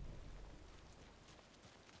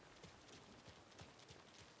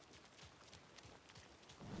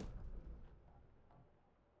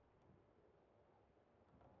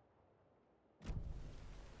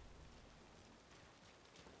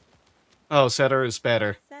 Oh, setter is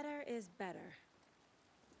better. Setter is better.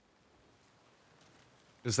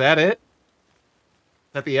 Is that it?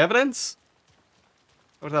 Is that the evidence?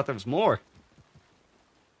 I thought there was more.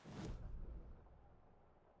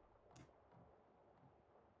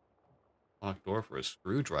 Locked door for a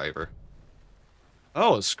screwdriver.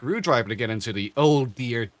 Oh, a screwdriver to get into the Oh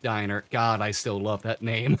Dear Diner. God, I still love that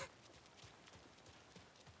name.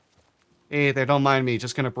 Hey there, don't mind me.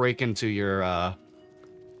 Just gonna break into your,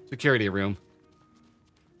 security room.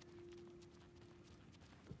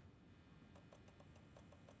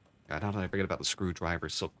 God, how did I forget about the screwdriver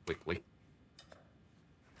so quickly?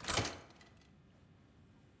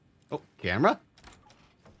 Oh, camera?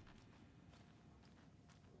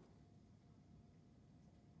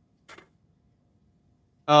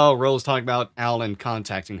 Oh, Rose talking about Alan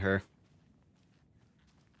contacting her.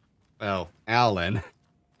 Well, Alan.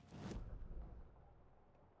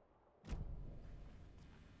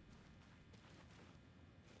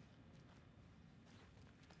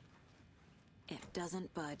 It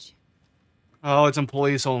doesn't budge. Oh, it's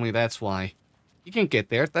employees only, that's why. You can't get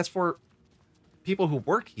there. That's for people who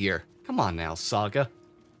work here. Come on now, Saga.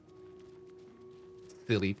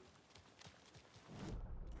 Silly.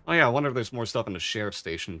 Oh yeah, I wonder if there's more stuff in the sheriff's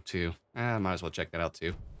station, too. I might as well check that out,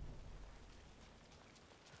 too.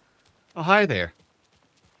 Oh, hi there.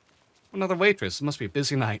 Another waitress. It must be a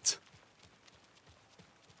busy night.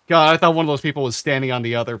 God, I thought one of those people was standing on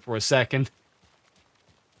the other for a second.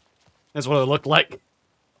 That's what it looked like.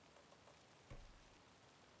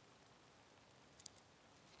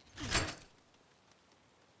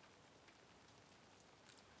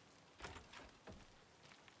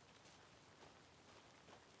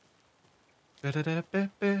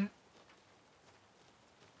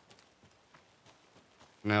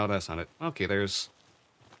 No, that's not it. Okay, there's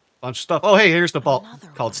a bunch of stuff. Oh, hey, here's the vault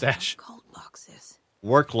called stash. Cult boxes.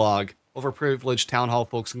 Work log. Overprivileged town hall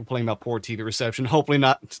folks complain about poor TV reception. Hopefully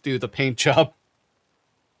not to do the paint job.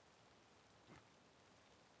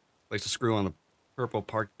 Place to screw on the purple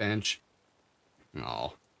park bench.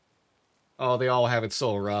 Oh. Oh, they all have it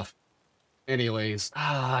so rough. Anyways.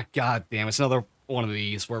 Ah, god damn. It's another one of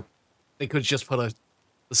these where they could just put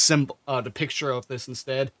the symbol, the picture of this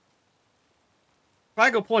instead.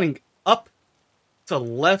 Triangle pointing up to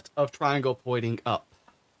left of triangle pointing up.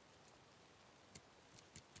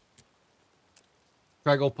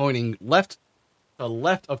 Triangle pointing left to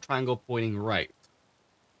left of triangle pointing right.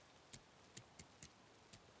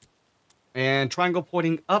 And triangle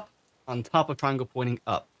pointing up on top of triangle pointing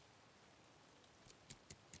up.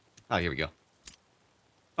 Oh, here we go.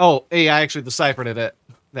 Oh, hey, I actually deciphered it at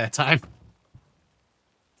that time.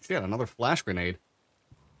 Shit, another flash grenade.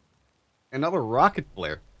 Another rocket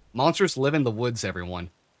flare. Monsters live in the woods, everyone.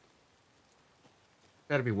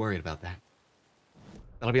 Better be worried about that.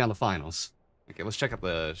 That'll be on the finals. Okay, let's check out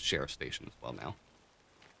the sheriff's station as well now.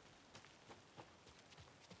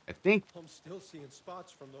 I think I'm still seeing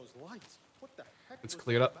spots from those lights. What the heck it's was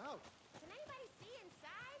cleared that up. about? Can anybody see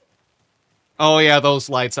inside? Oh yeah, those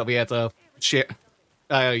lights that we had to share.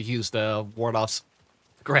 I used ward off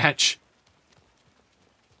scratch.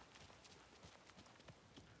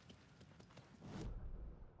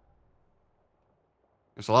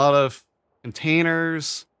 There's a lot of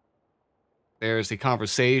containers. There's the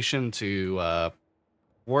conversation to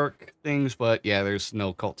work things, but yeah, there's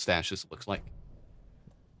no cult stashes, it looks like.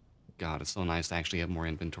 God, it's so nice to actually have more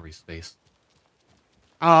inventory space.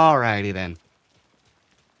 Alrighty then.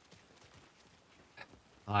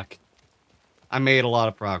 Fuck. I made a lot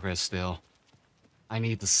of progress still. I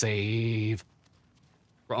need to save.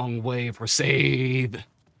 Wrong way for save.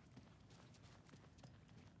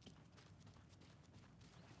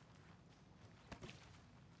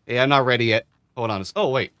 Yeah, I'm not ready yet. Hold on. Oh,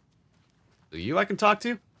 wait. So you I can talk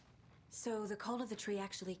to? So the cult of the tree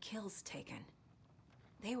actually kills Taken.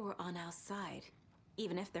 They were on our side,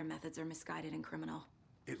 even if their methods are misguided and criminal.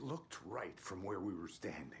 It looked right from where we were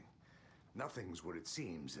standing. Nothing's what it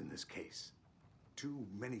seems in this case. Too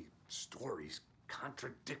many stories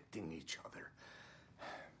contradicting each other.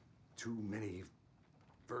 Too many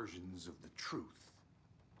versions of the truth.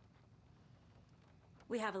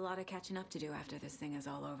 We have a lot of catching up to do after this thing is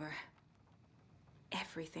all over.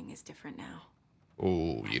 Everything is different now.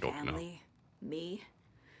 Oh, My you don't know. family, me,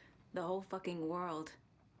 the whole fucking world.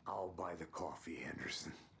 I'll buy the coffee,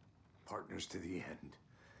 Anderson. Partners to the end.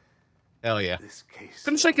 Hell yeah. This case.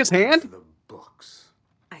 Couldn't shake his will go hand? to the books.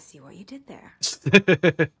 I see what you did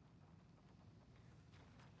there.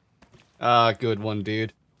 Ah, good one,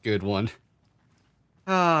 dude. Good one.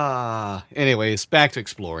 Ah, anyways, back to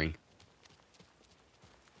exploring.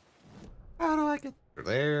 How do I get through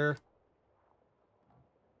there?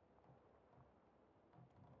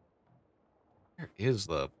 is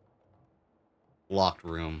the locked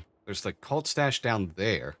room? There's the cult stash down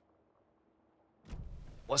there.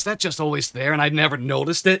 Was that just always there and I'd never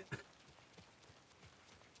noticed it?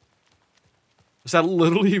 Was that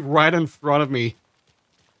literally right in front of me?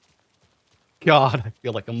 God, I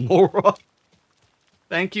feel like a moron.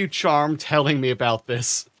 Thank you, Charm, telling me about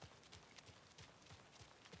this.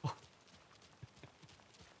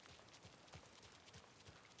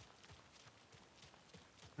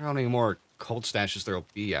 I don't know how many more cold stashes there'll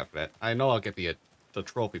be after that. I know I'll get the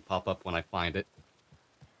trophy pop up when I find it.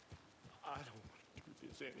 I don't want to do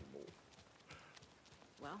this anymore.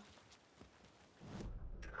 Well,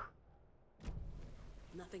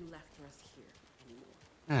 nothing left for us here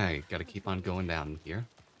anymore. I gotta keep on going down here.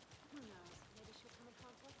 Who knows? Maybe she'll come upon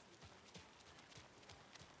us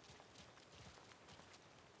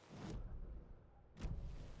sometime.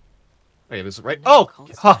 Wait, this is right. Another Oh!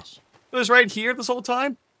 cult Huh, stash. it was right here this whole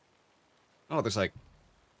time? Oh, there's like...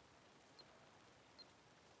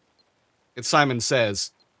 It's Simon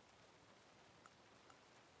Says.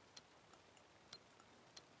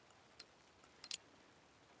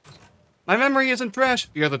 My memory isn't trash.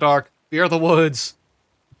 Fear the dark. Fear the woods.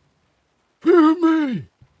 Fear me!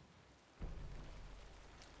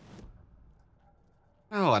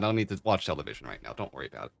 Oh, I don't need to watch television right now. Don't worry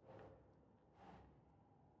about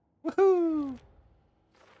it. Woohoo!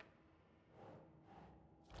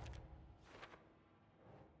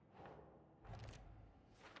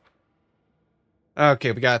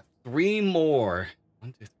 Okay, we got 3 more.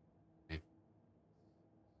 1, 2, 3.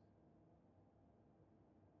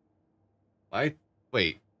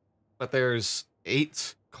 Wait, but there's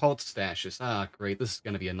 8 cult stashes. Ah, great. This is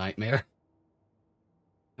gonna be a nightmare.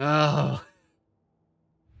 Oh.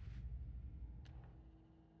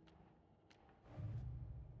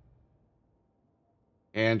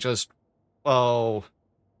 And just... Oh.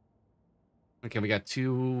 Okay, we got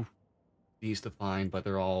 2 these to find, but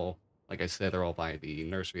they're all... Like I said, they're all by the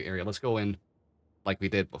nursery area. Let's go in like we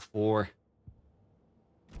did before.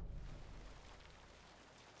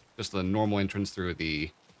 Just the normal entrance through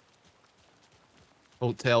the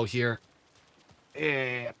hotel here.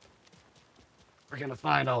 And we're gonna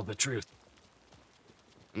find all the truth.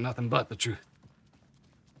 Nothing but the truth.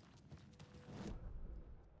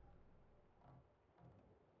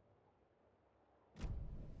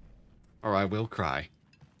 Or I will cry.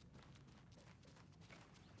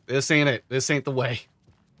 This ain't it. This ain't the way.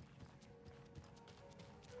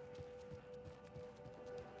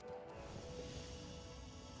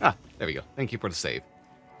 Ah, there we go. Thank you for the save.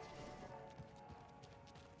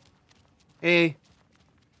 Hey.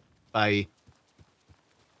 Bye.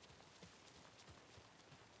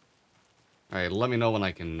 Alright, let me know when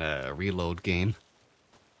I can reload game.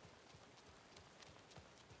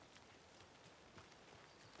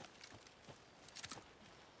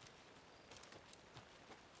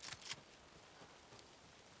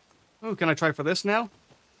 Oh, can I try for this now?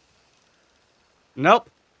 Nope.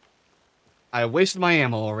 I wasted my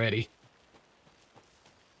ammo already.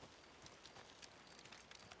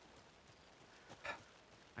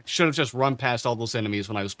 I should have just run past all those enemies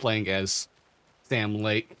when I was playing as Sam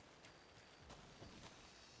Lake.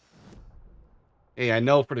 Hey, I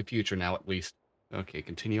know for the future now, at least. Okay,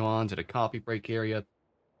 continue on to the coffee break area.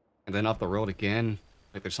 And then up the road again.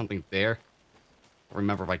 Like there's something there. I don't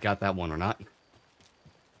remember if I got that one or not.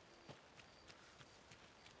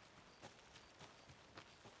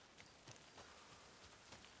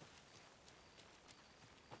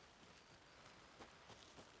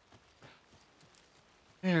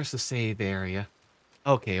 There's the save area.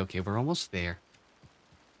 Okay, we're almost there.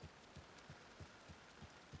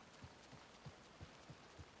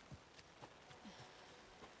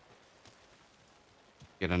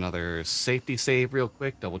 Get another safety save real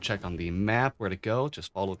quick. Double check on the map where to go.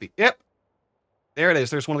 Just follow the... Yep! There it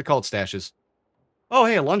is. There's one of the cult stashes. Oh,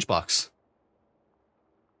 hey, a lunchbox.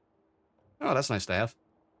 Oh, that's nice to have.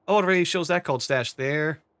 Oh, it already shows that cult stash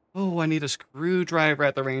there. Oh, I need a screwdriver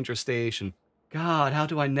at the ranger station. God, how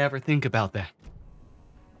do I never think about that?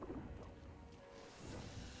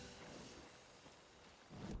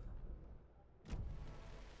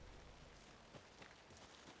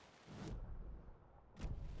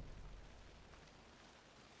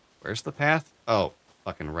 Where's the path? Oh,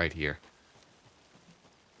 fucking right here.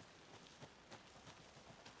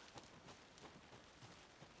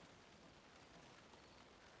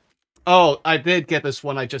 Oh, I did get this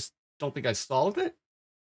one. I just don't think I solved it.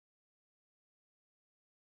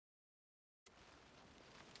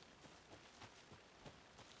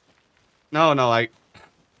 No, I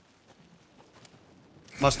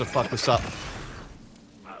must have fucked this up.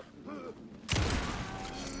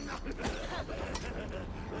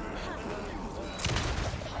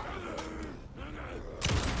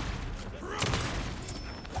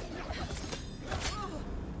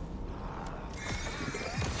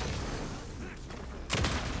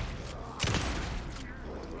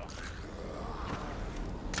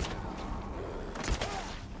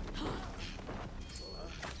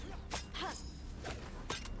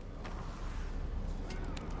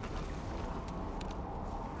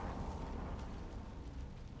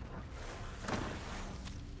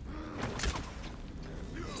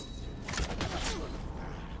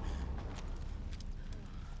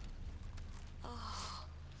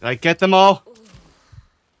 Did I get them all?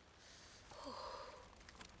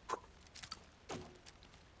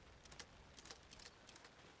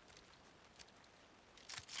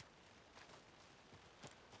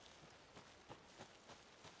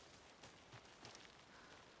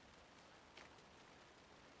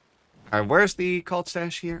 Alright, where's the cult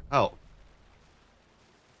stash here? Oh.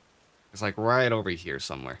 It's like right over here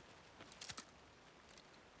somewhere.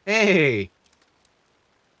 Hey!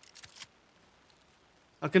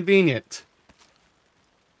 How convenient.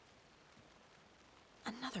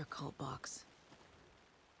 Another cult box.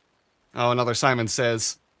 Oh, another Simon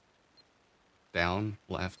Says. Down,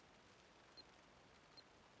 left.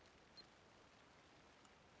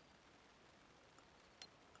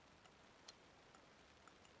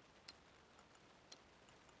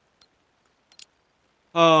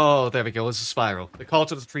 Oh, there we go. It's a spiral. The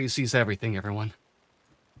cult of the tree sees everything, everyone.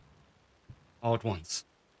 All at once.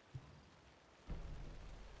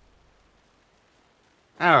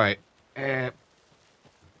 Alright.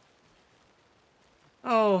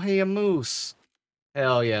 Oh, hey, a moose.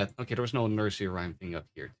 Hell yeah. Okay, there was no nursery rhyme thing up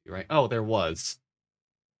here, too, right? Oh, there was.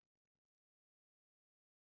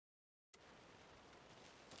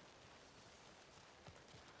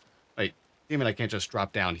 Wait, damn it, I can't just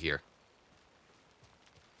drop down here.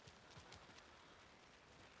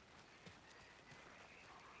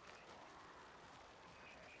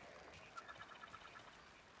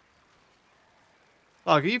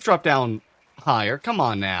 Oh, you've dropped down higher. Come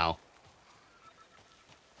on now.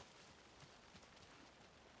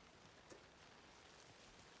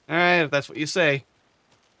 Alright, if that's what you say.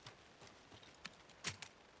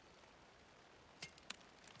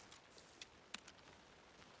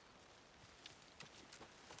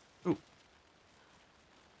 Ooh.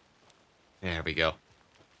 There we go.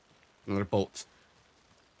 Another bolt.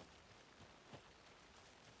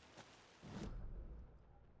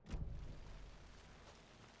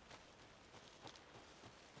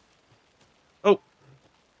 Oh.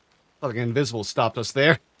 Like invisible stopped us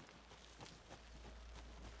there.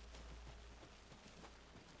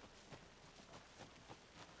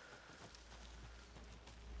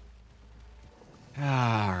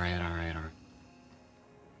 Alright.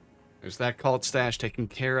 There's that cult stash taken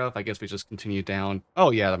care of. I guess we just continue down.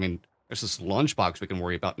 Oh, yeah, I mean, there's this lunchbox we can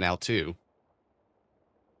worry about now, too.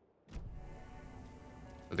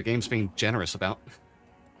 That the game's being generous about.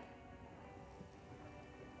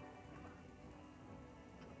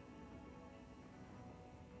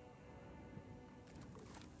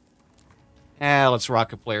 Let's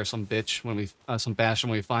rocket player some bitch when we, some bash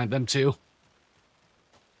when we find them, too.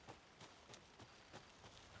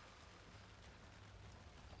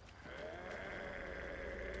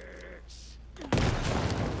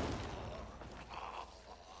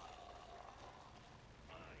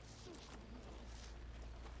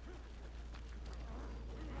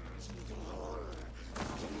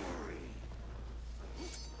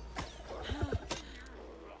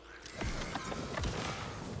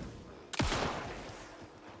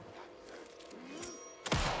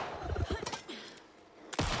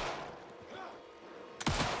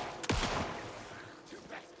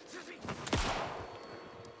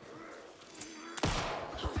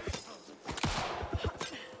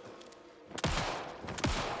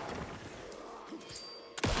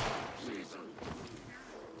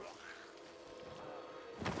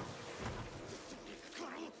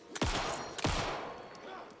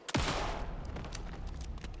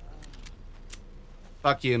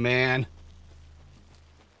 Fuck you, man.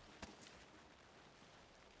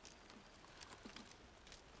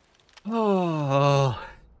 Oh.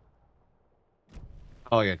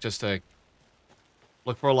 Oh, yeah, just to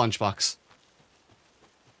look for a lunchbox.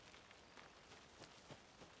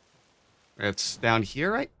 It's down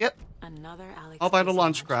here, right? Yep. Another Alex. I'll buy the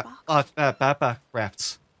lunch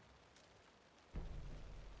crafts.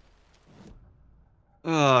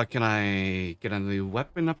 Can I get a new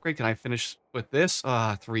weapon upgrade? Can I finish with this?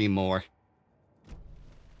 3 more.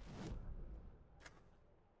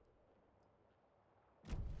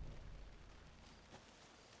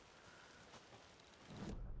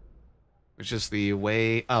 Which is the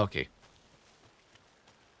way... Oh, okay.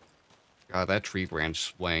 God, that tree branch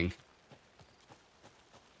swaying.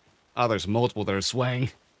 Oh, there's multiple that are swaying.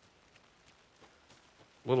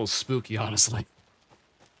 A little spooky, honestly.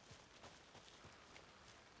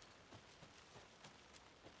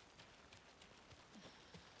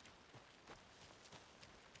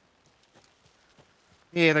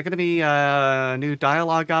 Yeah, there are going to be new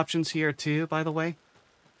dialogue options here, too, by the way.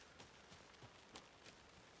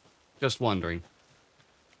 Just wondering.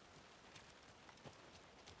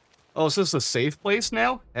 Oh, is this a safe place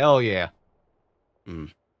now? Hell yeah.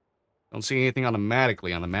 Don't see anything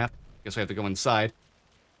automatically on the map. Guess I have to go inside.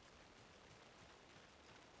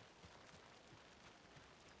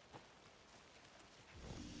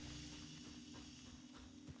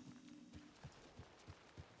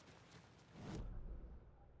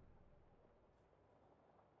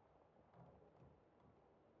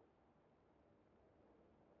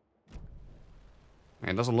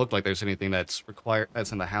 Man, it doesn't look like there's anything that's required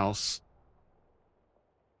that's in the house.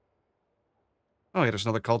 Oh, yeah, there's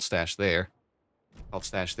another cult stash there. Cult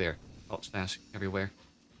stash there. Cult stash everywhere.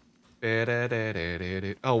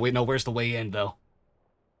 Oh, wait, no, where's the way in, though?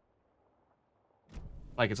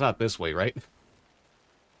 Like, it's not this way, right?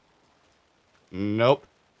 Nope.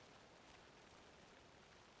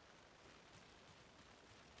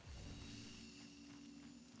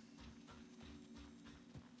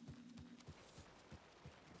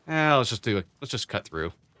 Let's just do it. Let's just cut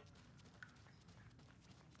through.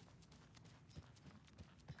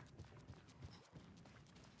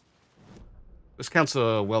 This counts a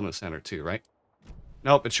wellness center too, right?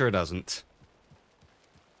 Nope, it sure doesn't.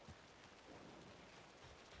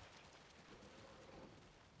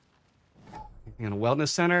 Anything in a wellness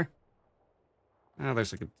center? Oh,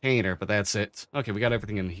 there's a container, but that's it. Okay, we got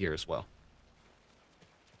everything in here as well.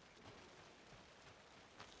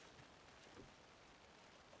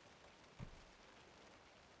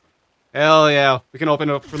 Hell yeah, we can open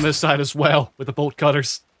it up from this side as well with the bolt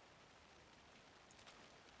cutters.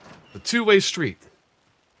 The two-way street.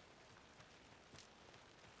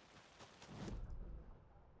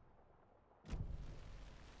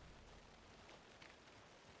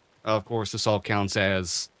 Of course, this all counts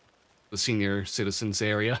as the senior citizens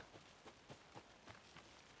area.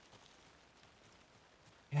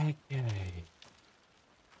 Okay.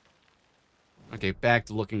 Okay, back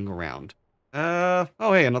to looking around. Oh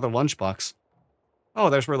hey, another lunchbox. Oh,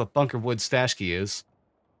 there's where the Bunker Wood stash key is.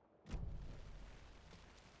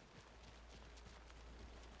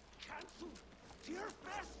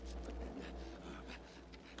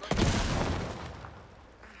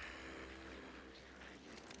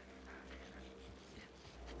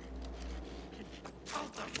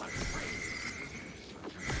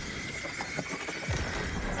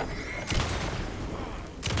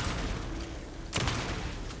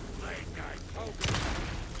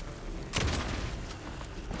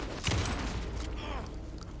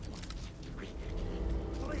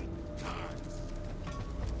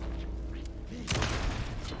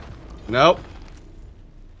 Nope.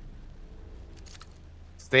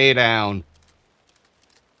 Stay down.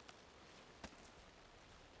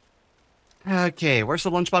 Okay, where's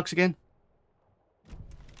the lunchbox again?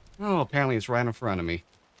 Oh, apparently it's right in front of me.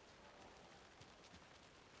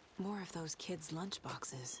 More of those kids'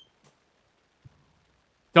 lunchboxes.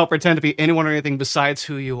 Don't pretend to be anyone or anything besides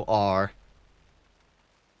who you are.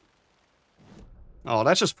 Oh,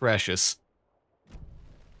 that's just precious.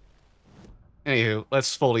 Anywho,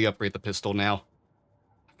 let's fully upgrade the pistol now.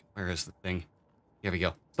 Where is the thing? Here we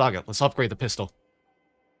go. Saga, let's upgrade the pistol.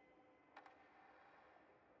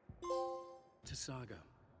 To Saga,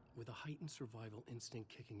 with a heightened survival instinct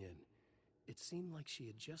kicking in, it seemed like she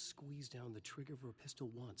had just squeezed down the trigger of her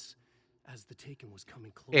pistol once, as the Taken was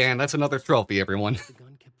coming closer. And that's another trophy, everyone. The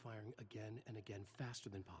gun kept firing again and again faster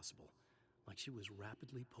than possible, like she was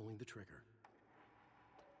rapidly pulling the trigger.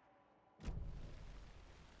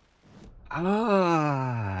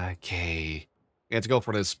 Okay. We have to go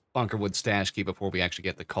for this Bunkerwood stash key before we actually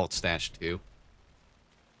get the cult stash too.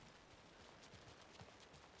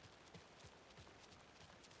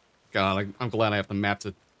 God, I'm glad I have the map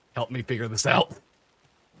to help me figure this out.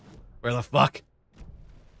 Where the fuck?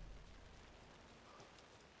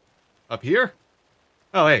 Up here?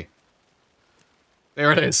 Oh, hey.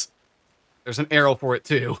 There it is. There's an arrow for it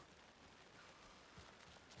too.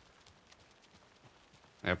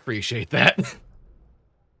 I appreciate that.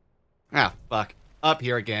 Ah, fuck. Up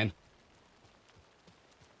here again.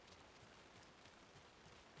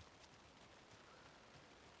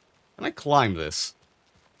 Can I climb this?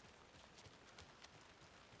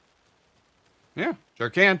 Yeah,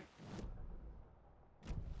 sure can.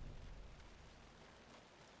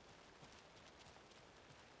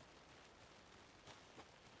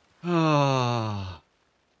 Ah.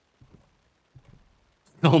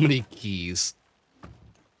 So many keys.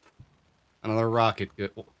 Another rocket.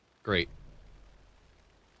 Good. Great.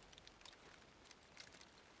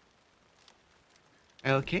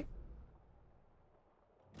 Okay.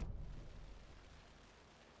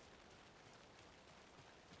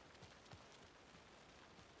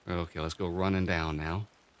 Okay, let's go running down now.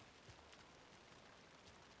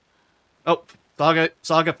 Oh,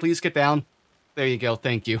 Saga, please get down. There you go,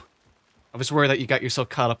 thank you. I was worried that you got yourself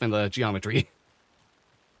caught up in the geometry.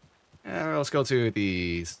 Let's go to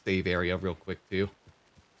the save area real quick, too.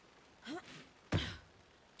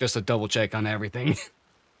 Just to double check on everything.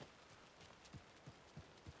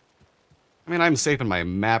 I mean, I'm saving my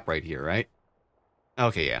map right here, right?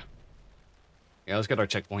 Okay, yeah. Yeah, let's get our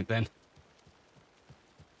checkpoint then.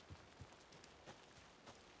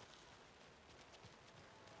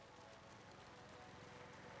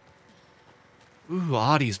 Ooh,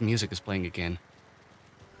 Audie's music is playing again.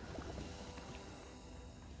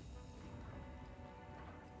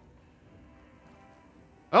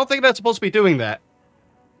 I don't think that's supposed to be doing that.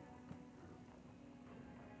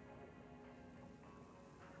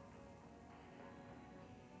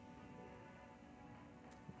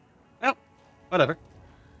 Well, whatever.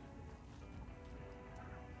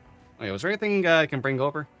 Wait, was there anything I can bring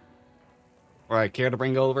over? Or I care to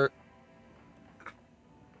bring over?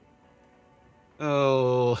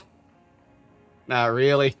 Oh. Not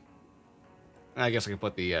really. I guess I can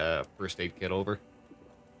put the first aid kit over.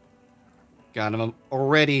 God, I'm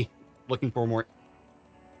already looking for more.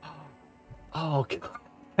 Oh, God.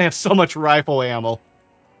 I have so much rifle ammo.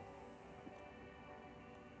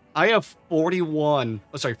 I have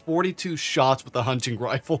 42 shots with the hunting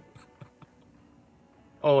rifle.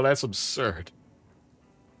 Oh, that's absurd.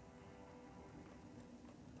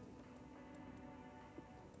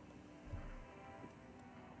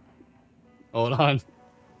 Hold on.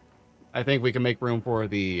 I think we can make room for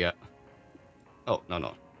the... Oh,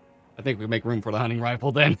 no. I think we can make room for the hunting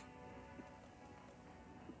rifle then.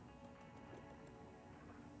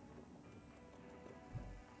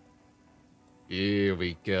 Here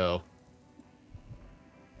we go.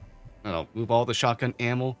 No, move all the shotgun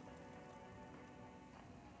ammo.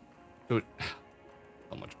 Dude,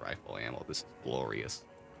 so much rifle ammo. This is glorious.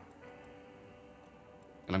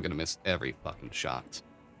 And I'm gonna miss every fucking shot.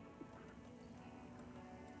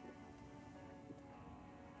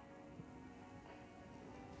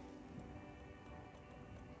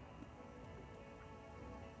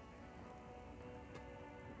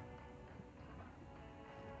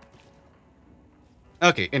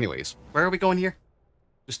 Okay, anyways. Where are we going here?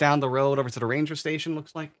 Just down the road over to the ranger station,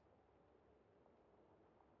 looks like.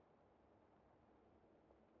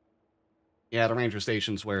 Yeah, the ranger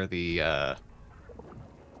station's where the,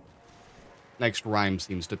 next rhyme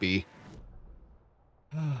seems to be.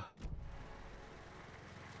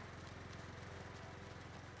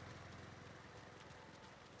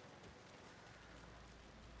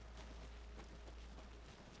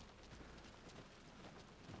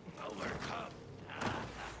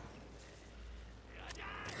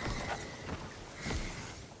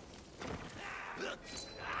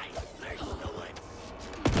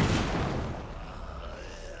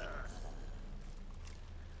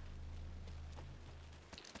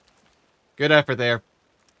 Good effort there.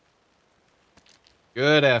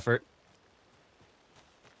 Good effort.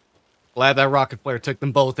 Glad that rocket flare took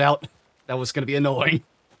them both out. That was going to be annoying.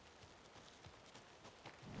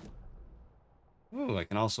 Ooh, I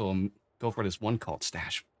can also go for this one called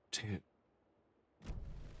Stash, too.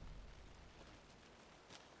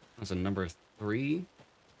 That's a number 3.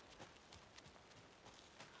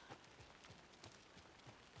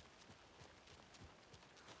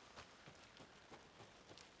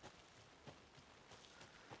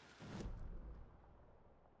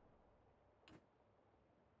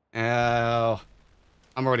 Oh,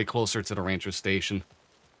 I'm already closer to the ranger station.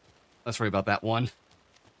 Let's worry about that one.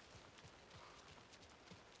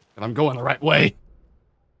 But I'm going the right way.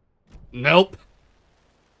 Nope.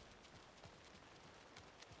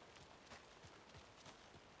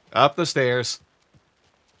 Up the stairs.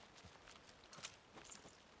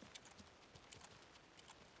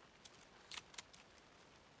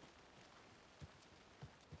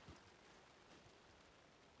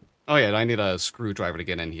 Oh yeah, I need a screwdriver to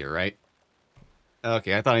get in here, right?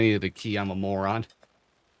 Okay, I thought I needed a key. I'm a moron.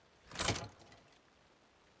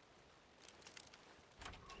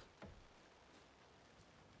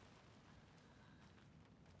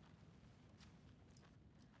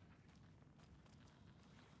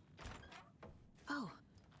 Oh,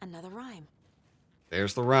 another rhyme.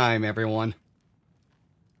 There's the rhyme, everyone.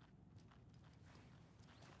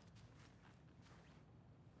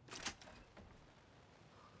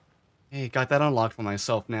 Hey, got that unlocked for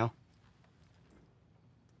myself now.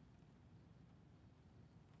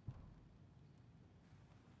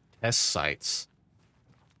 Test sites.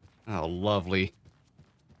 Oh, lovely.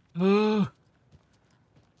 I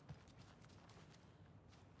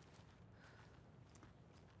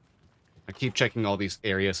keep checking all these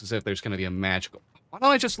areas as if there's going to be a magical... Why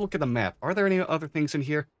don't I just look at the map? Are there any other things in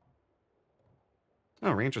here?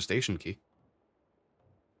 Oh, Ranger Station key.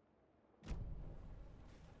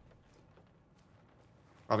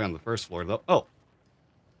 Probably on the first floor, though. Oh!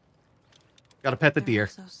 Gotta pet the They look deer.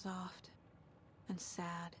 so soft and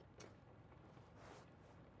sad.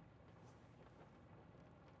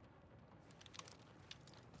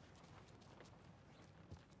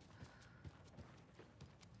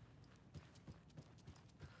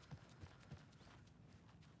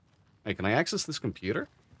 Hey, can I access this computer?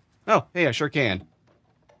 Oh, hey, I sure can.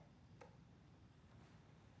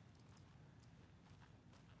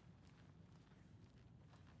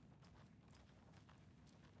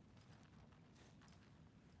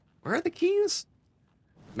 Where are the keys?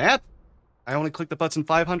 Map? I only clicked the button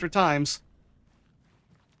 500 times.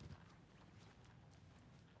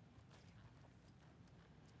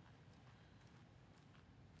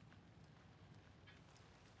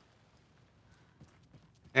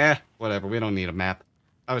 Whatever. We don't need a map.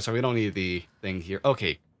 Oh, sorry, we don't need the thing here.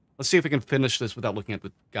 Okay, let's see if we can finish this without looking at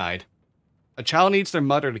the guide. A child needs their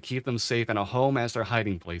mother to keep them safe and a home as their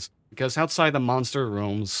hiding place, because outside the monster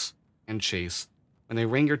roams and chase. When they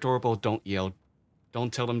ring your doorbell, don't yell.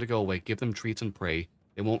 Don't tell them to go away. Give them treats and pray.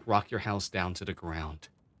 They won't rock your house down to the ground.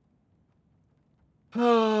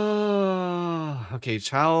 Okay,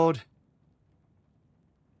 child.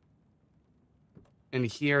 And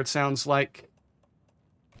here it sounds like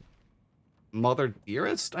Mother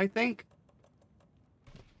Dearest, I think?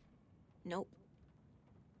 Nope.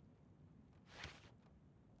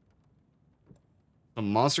 The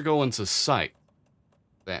monster go into sight,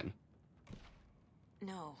 then.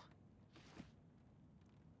 No.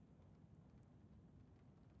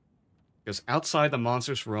 Because outside the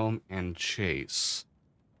monsters roam and chase.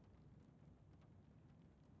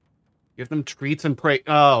 Give them treats and pray.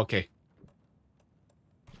 Oh, okay.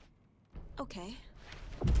 Okay.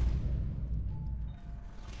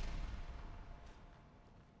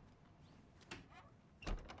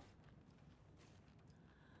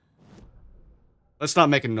 Let's not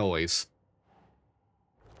make a noise.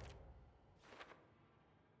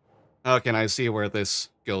 Okay, and I see where this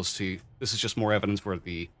goes to. This is just more evidence for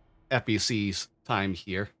the FBC's time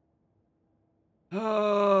here.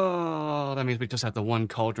 Oh, that means we just have the one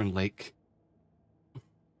Cauldron Lake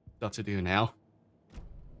stuff to do now.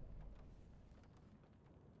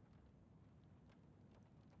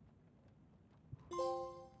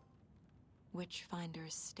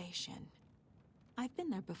 Witchfinder's Station. I've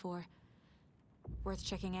been there before. Worth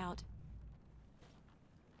checking out.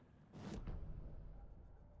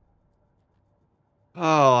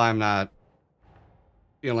 Oh, I'm not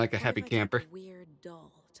feeling like a What happy if I camper. take a weird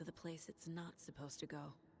doll to the place it's not supposed to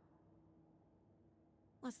go?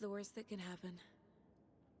 What's the worst that can happen?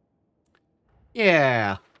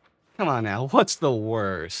 Yeah. Come on now. What's the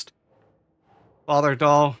worst? Father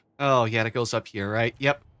doll? Oh, yeah, that goes up here, right?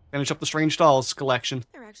 Yep. Finish up the Strange Dolls collection.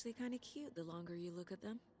 They're actually kind of cute the longer you look at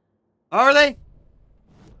them. Are they?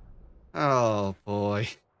 Oh, boy.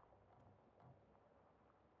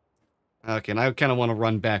 Okay, and I kind of want to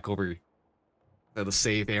run back over to the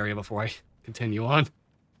save area before I continue on.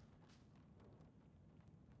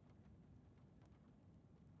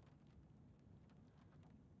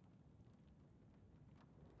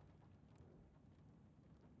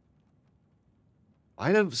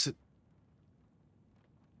 Why does it...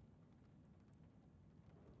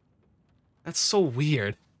 That's so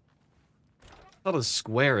weird. I thought it was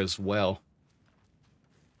square as well.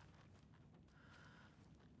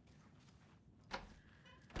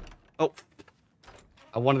 Oh.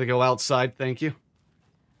 I wanted to go outside, thank you.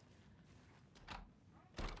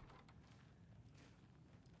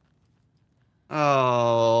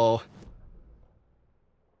 Oh.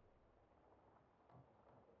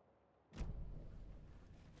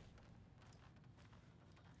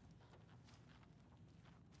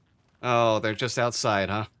 Oh, they're just outside,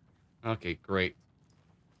 huh? Okay, great.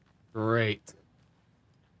 Great.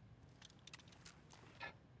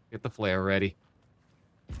 Get the flare ready.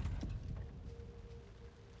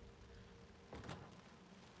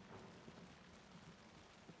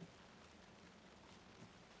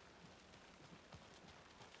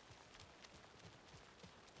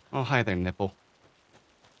 Oh, hi there, nipple.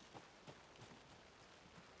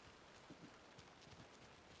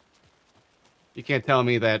 You can't tell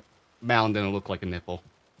me that mound didn't look like a nipple.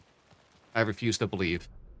 I refuse to believe.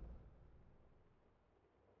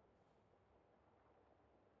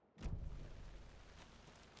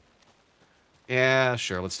 Yeah,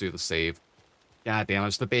 sure, let's do the save. God damn, I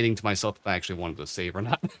was debating to myself if I actually wanted to save or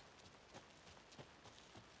not.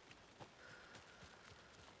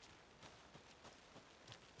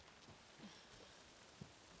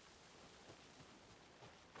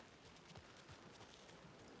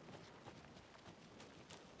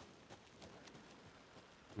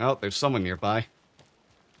 Oh, there's someone nearby.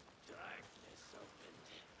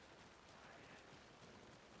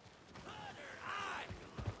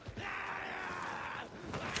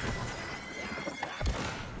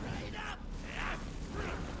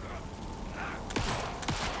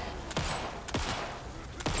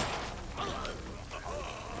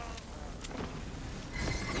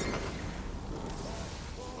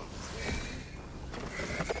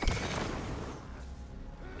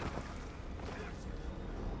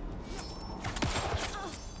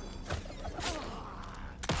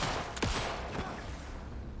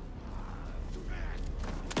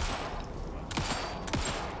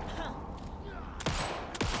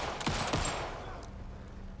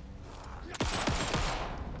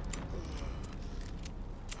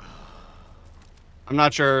 I'm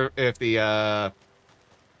not sure if the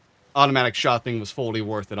automatic shot thing was fully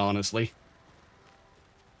worth it, honestly.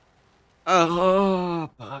 Oh,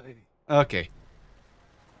 buddy. Okay.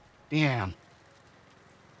 Damn.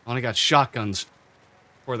 Only got shotguns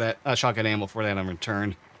for that, shotgun ammo for that in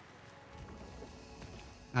return.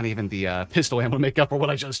 Not even the pistol ammo to make up for what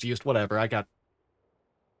I just used. Whatever, I got...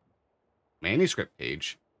 manuscript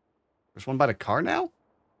page. There's one by the car now?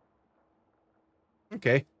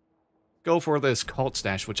 Okay. Go for this cult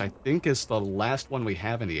stash, which I think is the last one we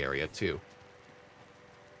have in the area, too.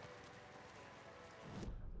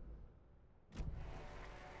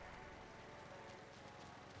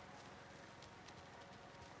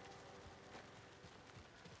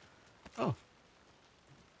 Oh.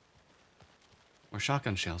 More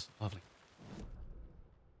shotgun shells. Lovely.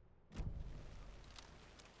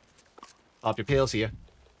 Pop your pills here.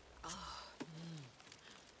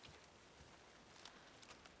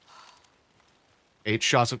 8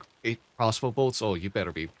 shots of 8 crossbow bolts? Oh, you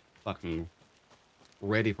better be fucking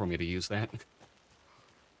ready for me to use that.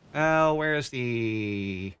 Oh, where's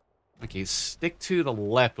the... Okay, stick to the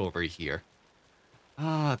left over here.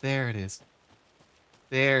 Ah, there it is.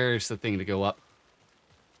 There's the thing to go up.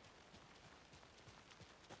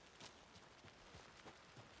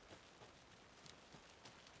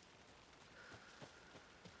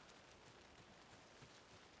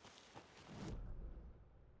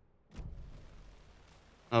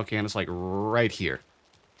 Okay, and it's like right here.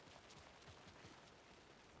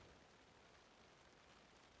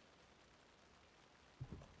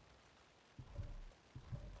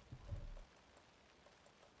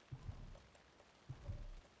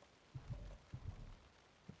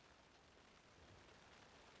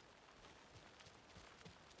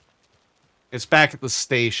 It's back at the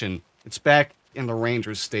station. It's back in the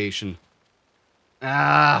ranger's station.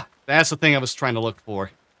 Ah, that's the thing I was trying to look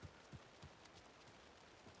for.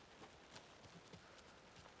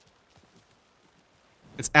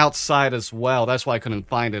 It's outside as well. That's why I couldn't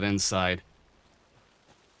find it inside.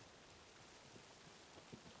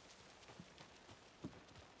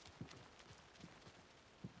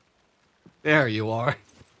 There you are.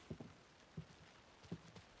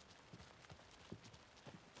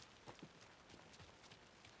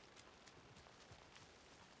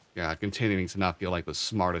 Yeah, continuing to not feel like the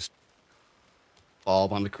smartest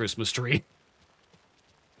bulb on the Christmas tree.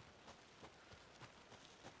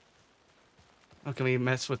 Oh, can we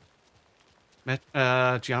mess with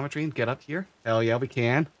geometry and get up here? Hell yeah, we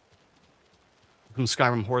can. Some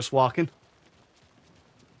Skyrim horse walking.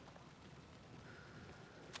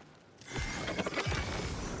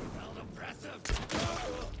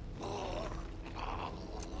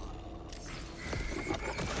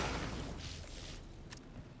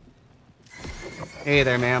 Hey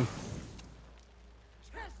there, ma'am.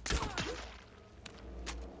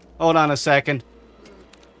 Hold on a second.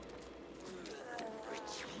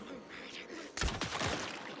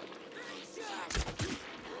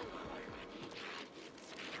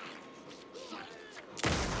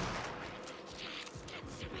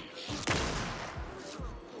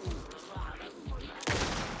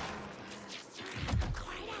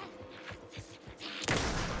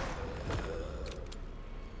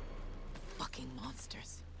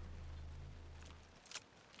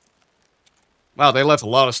 Wow, they left a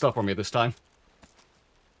lot of stuff for me this time.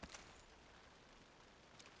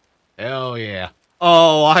 Hell yeah.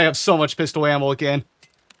 Oh, I have so much pistol ammo again.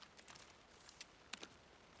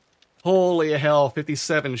 Holy hell,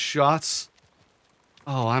 57 shots.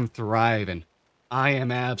 Oh, I'm thriving. I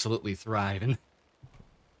am absolutely thriving.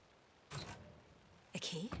 A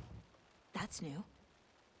key? That's new.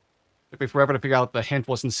 Took me forever to figure out the hint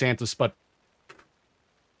wasn't Santa's, but...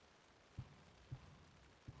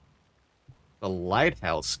 The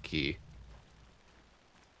lighthouse key.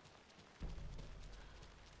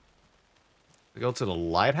 We go to the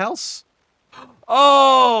lighthouse?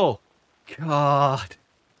 Oh! God.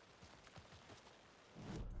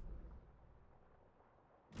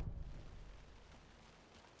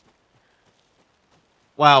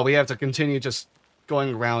 Wow, we have to continue just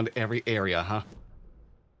going around every area, huh?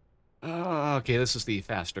 Okay, this is the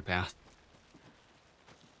faster path.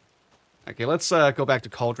 Okay, let's go back to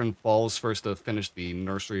Cauldron Falls first to finish the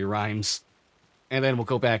nursery rhymes. And then we'll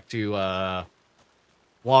go back to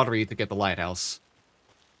Watery to get the lighthouse.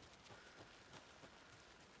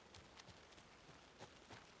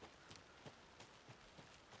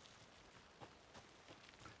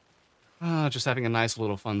 Just having a nice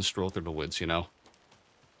little fun stroll through the woods, you know.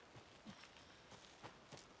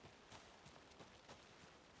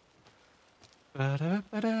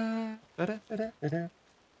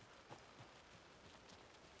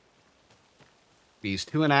 These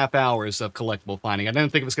 2.5 hours of collectible finding. I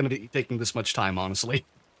didn't think it was going to be taking this much time, honestly.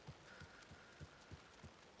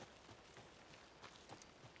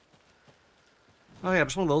 Oh yeah,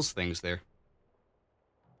 there's one of those things there.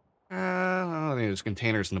 I think there's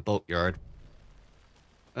containers in the boatyard.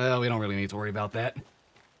 We don't really need to worry about that.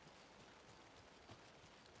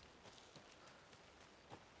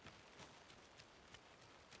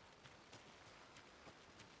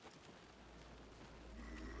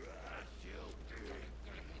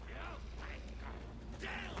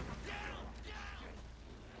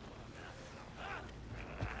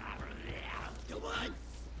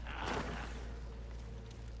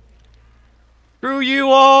 Screw you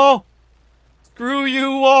all! Screw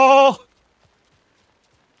you all!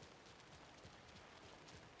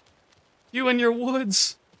 You and your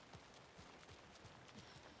woods!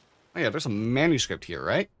 Oh yeah, there's a manuscript here,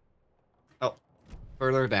 right? Oh,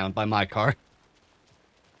 further down by my car.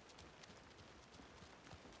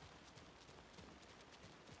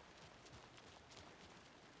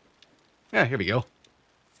 Yeah, here we go.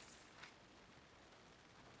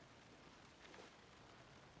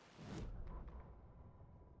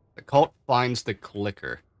 The cult finds the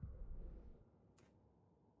clicker.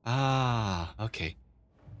 Ah, okay.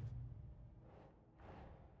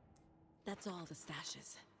 That's all the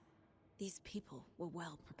stashes. These people were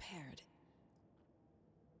well prepared.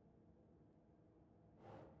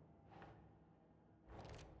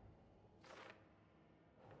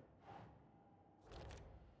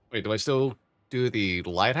 Wait, do I still do the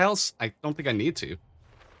lighthouse? I don't think I need to.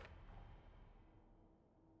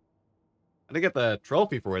 I did get the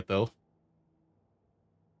trophy for it, though.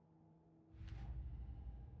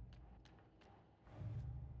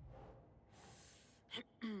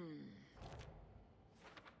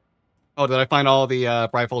 Oh, did I find all the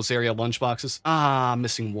Bright Falls area lunchboxes? Ah,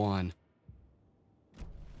 missing one.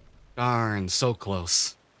 Darn, so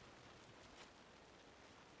close.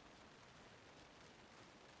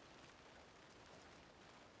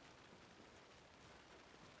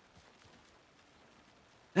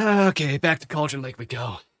 Okay, back to Cauldron Lake we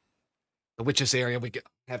go. The witches area we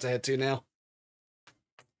have to head to now.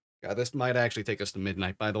 God, this might actually take us to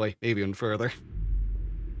midnight, by the way. Maybe even further.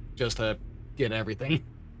 Just to get everything.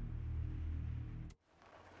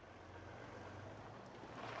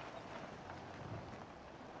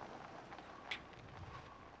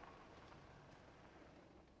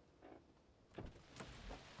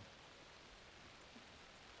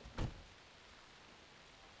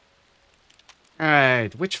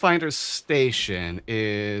 Alright, Witchfinder's Station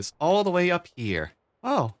is all the way up here.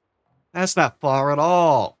 Oh, that's not far at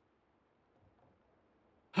all.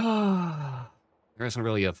 There isn't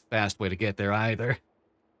really a fast way to get there either.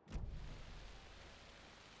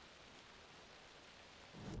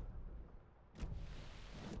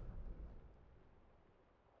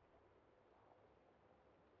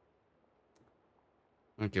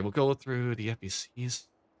 Okay, we'll go through the FBC's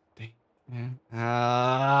station.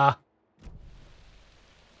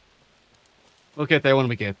 We'll get there when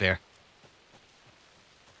we get there.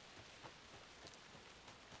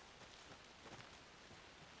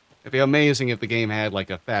 It'd be amazing if the game had like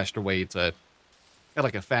a faster way to, had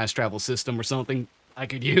like a fast travel system or something I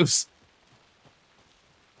could use.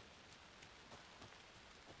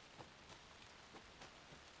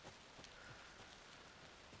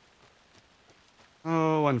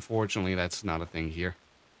 Oh, unfortunately, that's not a thing here.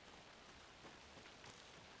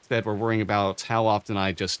 Instead, we're worrying about how often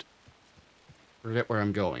I just forget where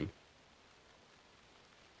I'm going.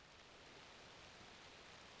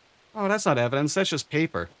 Oh, that's not evidence. That's just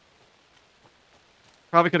paper.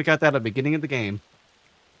 Probably could have got that at the beginning of the game.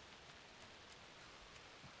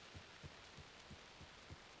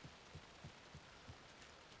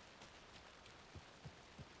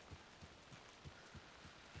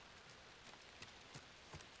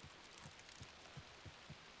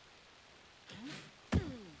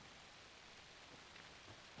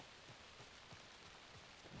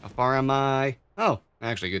 How far am I? Oh,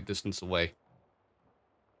 actually a good distance away.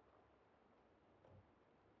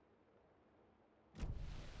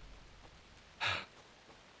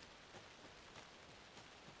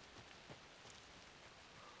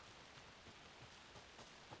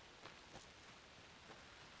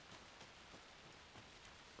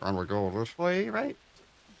 And we go this way, right?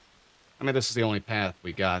 I mean, this is the only path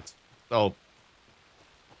we got. So,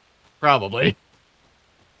 probably.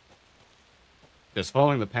 Just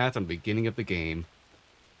following the path in the beginning of the game.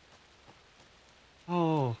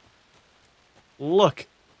 Oh. Look.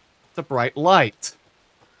 It's a bright light.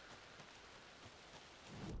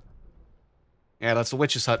 Yeah, that's the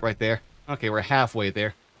witch's hut right there. Okay, we're halfway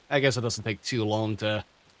there. I guess it doesn't take too long to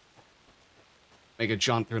make a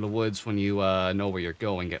jaunt through the woods when you know where you're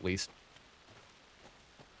going, at least.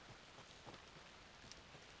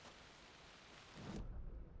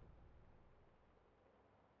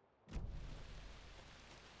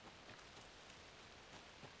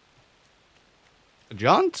 A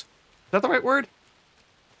jaunt? Is that the right word?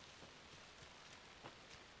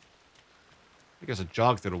 I guess a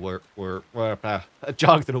jog through the a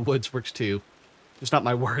jog through the woods works too. Just not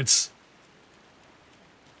my words.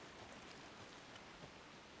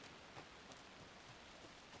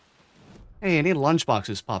 Hey, any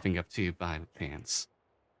lunchboxes popping up too by the pants?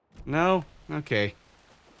 No? Okay.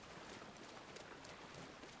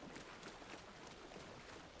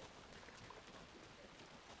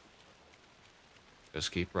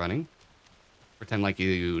 Just keep running. Pretend like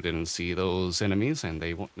you didn't see those enemies and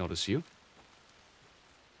they won't notice you.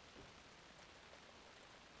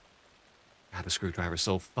 God, the screwdriver's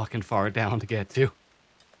so fucking far down to get to.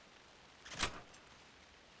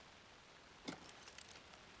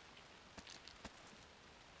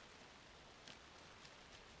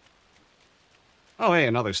 Oh, hey,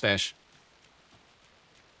 another stash.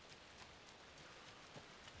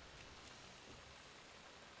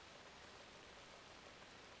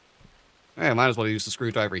 Hey, I might as well use the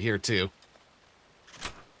screwdriver here, too.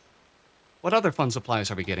 What other fun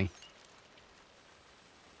supplies are we getting?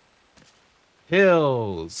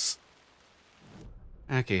 Hills.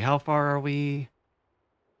 Okay, how far are we?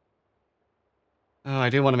 Oh, I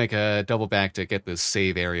do want to make a double back to get this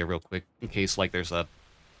save area real quick, in case, like, there's a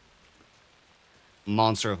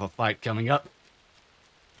monster of a fight coming up.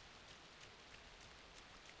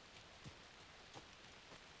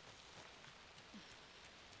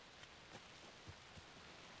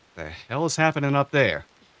 The hell is happening up there?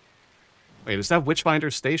 Wait, is that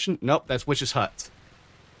Witchfinder's station? Nope, that's Witch's hut.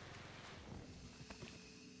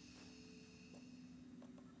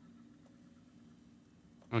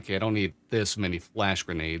 Okay, I don't need this many flash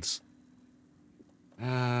grenades. Oh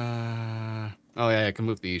yeah, I can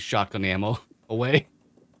move the shotgun ammo away.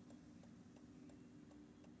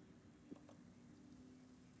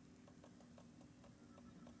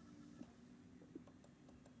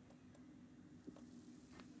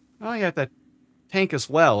 Oh yeah, that tank as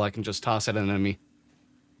well. I can just toss at an enemy.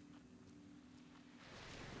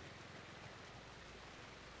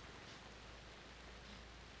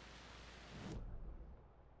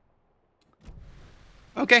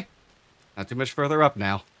 Okay. Not too much further up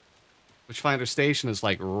now. Witchfinder Station is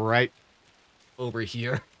like right over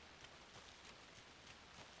here.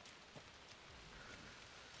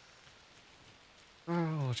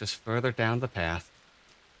 Oh, just further down the path.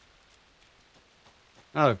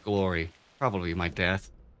 Oh, glory. Probably my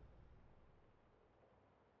death.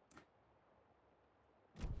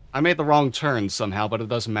 I made the wrong turn somehow, but it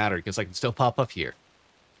doesn't matter because I can still pop up here.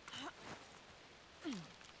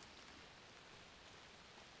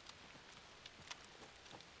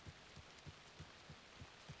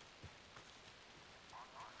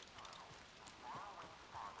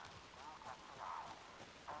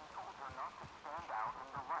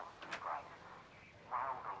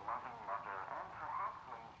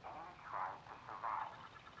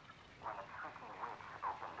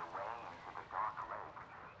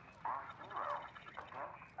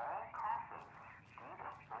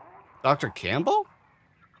 Dr. Campbell?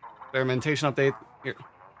 Experimentation update. Here.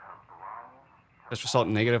 Test result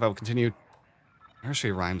negative. I will continue.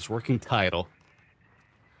 Nursery Rhymes working title.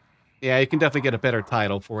 Yeah, you can definitely get a better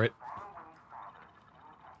title for it.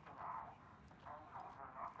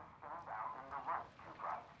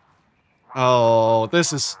 Oh,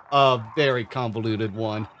 this is a very convoluted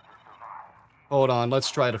one. Hold on, let's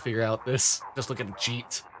try to figure out this. Just look at the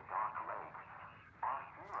cheat.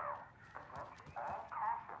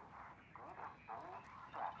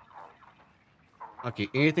 Okay,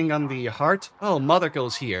 anything on the heart? Oh, Mother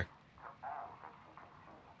goes here.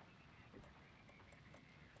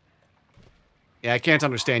 Yeah, I can't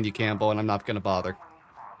understand you, Campbell, and I'm not gonna bother.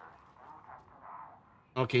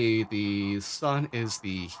 Okay, the son is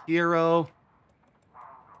the hero.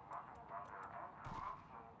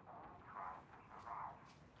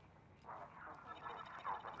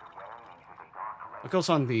 What goes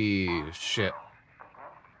on the ship?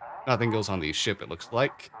 Nothing goes on the ship, it looks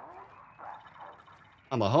like.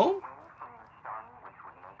 On the home?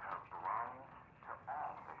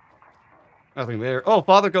 Nothing there. Oh,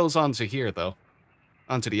 father goes on to here, though.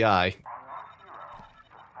 Onto the eye.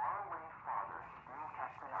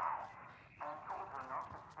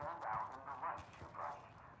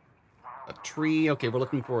 A tree. Okay, we're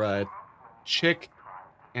looking for a chick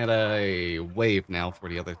and a wave now for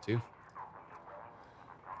the other two.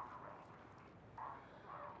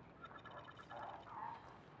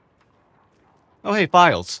 Oh, hey,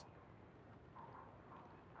 files.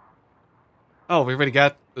 Oh, we already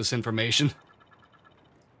got this information.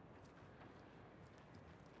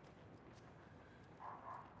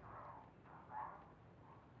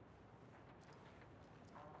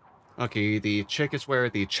 Okay, the chick is where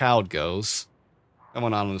the child goes. That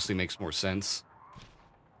one honestly makes more sense.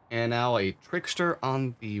 And now a trickster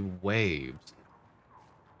on the waves.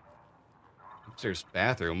 Upstairs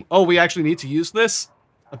bathroom. Oh, we actually need to use this?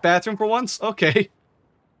 A bathroom for once? Okay.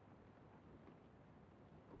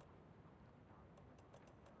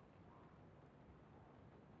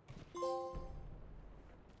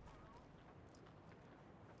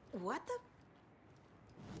 What the?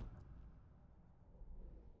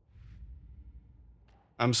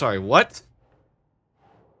 I'm sorry, what?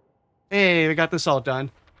 Hey, we got this all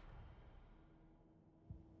done.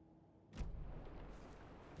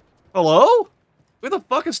 Hello? Who the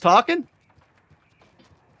fuck is talking?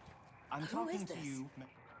 I'm Who talking is to this? you.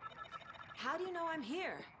 How do you know I'm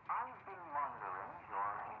here? I've been monitoring your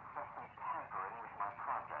incessant tampering with my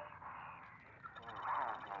project. You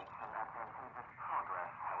have made some advantageous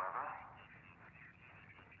progress, however.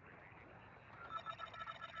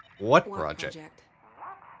 What What project? What project?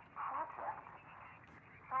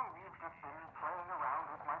 So you've just been playing around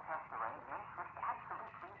with my test arrangements with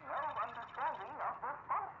absolutely no understanding of their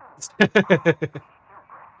function.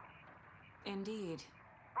 Indeed.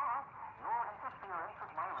 But your interference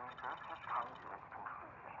with my research has come to its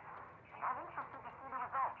conclusion. And I'm interested to see the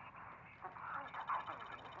results. The trick, I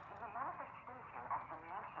believe, is in the manifestation of the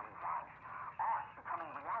nursery rhymes. Art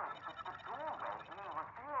becoming reality, but the doorway being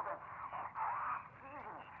revealed and, oh, perhaps even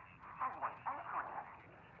someone entering it.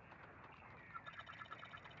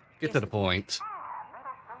 Get to the point.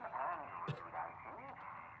 Medicine and rude, I see.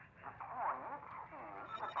 The point is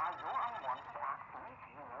that by your unwanted actions,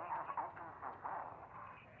 you may have opened the way.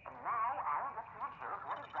 And now I'll get to observe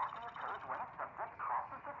what exactly occurs when a subject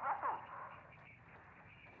crosses the threshold.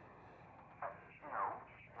 No,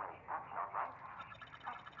 wait, that's not right.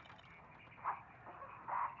 What is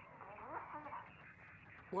that? Do you see it?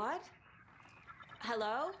 What?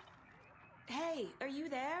 Hello? Hey, are you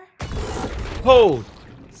there? Oh,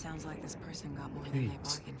 Sounds like this person got more than they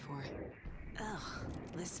Jeez. bargained for. Ugh,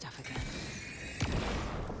 this stuff again.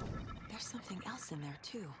 There's something else in there,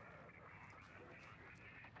 too.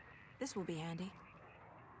 This will be handy.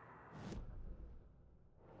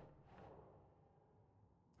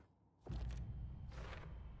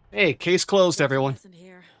 hey, case closed, everyone. Lesson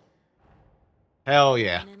here. Hell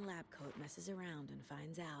yeah. Man in lab coat messes around and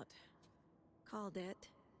finds out. Called it.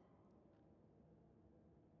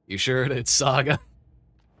 You sure it's Saga?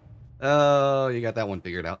 Oh, you got that one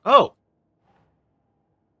figured out. Oh!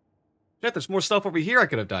 Shit, there's more stuff over here I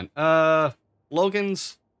could have done.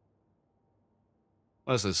 Logan's...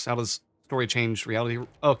 What is this? How does story change reality?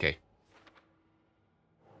 Okay.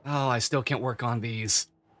 Oh, I still can't work on these.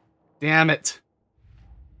 Damn it.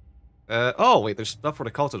 Oh, wait, there's stuff for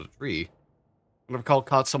the call to the tree. Whenever call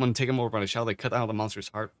caught someone taking him over on a shell, they cut out the monster's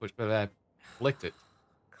heart, which flicked it.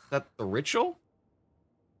 Is that the ritual?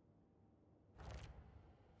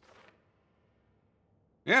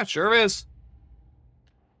 Yeah, sure is.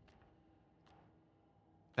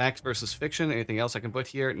 Facts versus fiction. Anything else I can put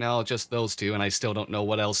here? No, just those two, and I still don't know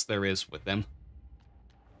what else there is with them.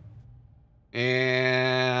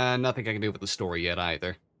 And nothing I can do with the story yet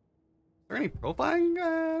either. Is there any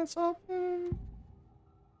profiling stuff?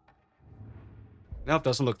 Nope,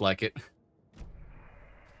 doesn't look like it.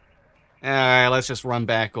 Alright, let's just run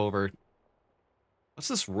back over. What's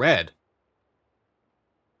this red?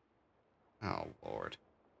 Oh, Lord.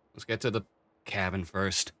 Let's get to the cabin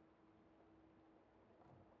first.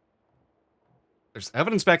 There's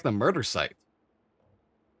evidence back at the murder site.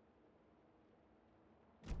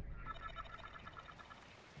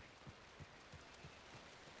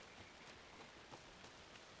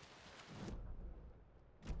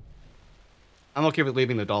 I'm okay with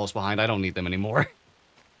leaving the dolls behind. I don't need them anymore.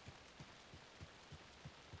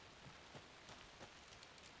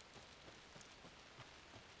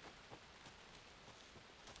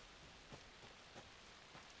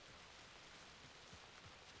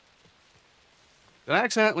 Did I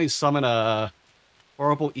accidentally summon a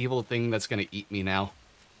horrible evil thing that's gonna eat me now?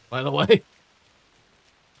 by the way.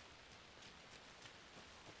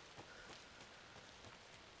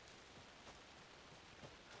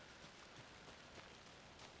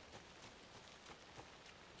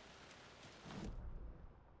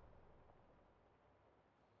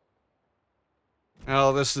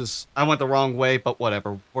 Oh, this is... I went the wrong way, but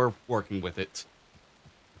whatever. We're working with it.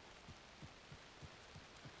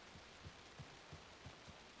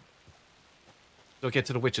 Don't get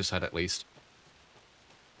to the witch's hut, at least.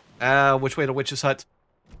 Which way to witch's hut?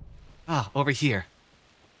 Ah, over here.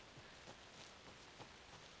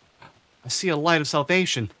 I see a light of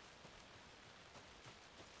salvation.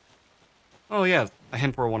 Oh, yeah. A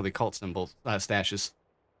hint for one of the cult symbols, stashes.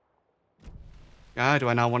 God, do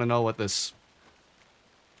I not want to know what this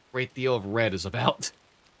great deal of red is about?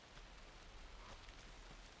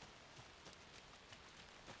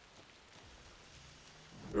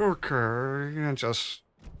 Okay, just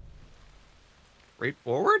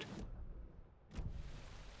straightforward.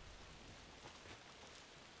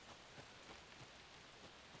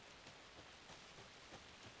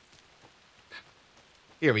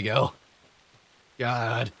 Here we go.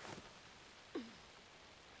 God.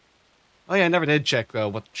 Oh yeah, I never did check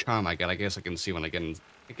what charm I got. I guess I can see when I get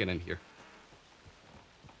in here.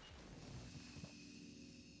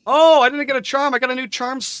 Oh, I didn't get a charm. I got a new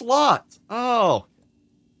charm slot. Oh.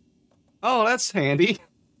 Oh, that's handy.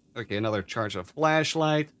 Okay, another charge of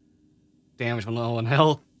flashlight. Damage when low on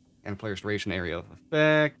health. And player's duration area of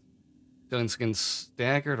effect. Killing skin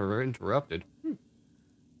staggered or interrupted.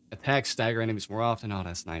 Attack stagger enemies more often. Oh,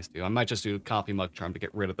 that's nice, too. I might just do copy mug charm to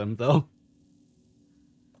get rid of them, though.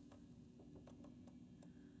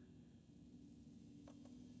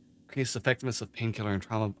 Increase effectiveness of painkiller and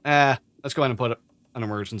trauma. Let's go ahead and put an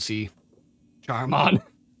emergency charm on.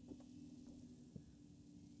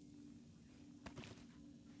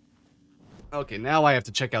 Okay, now I have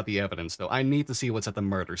to check out the evidence, though. I need to see what's at the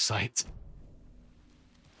murder site.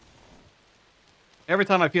 Every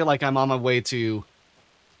time I feel like I'm on my way to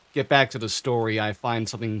get back to the story, I find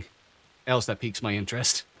something else that piques my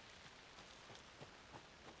interest.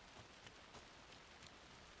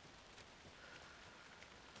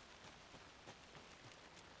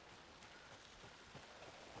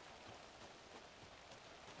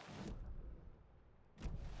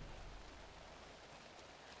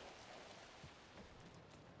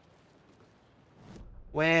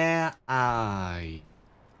 Where I?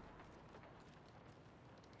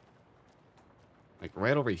 Like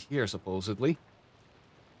right over here, supposedly.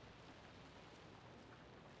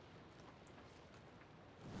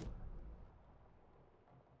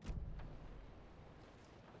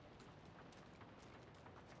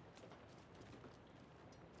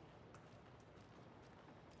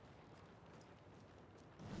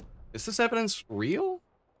 Is this evidence real?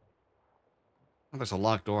 Oh, there's a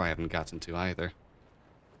locked door I haven't gotten to either.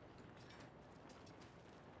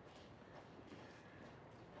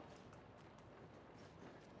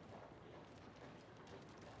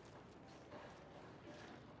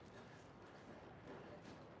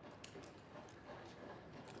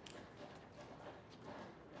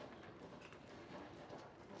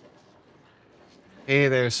 Hey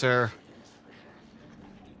there, sir.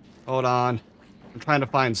 Hold on. I'm trying to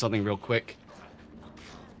find something real quick.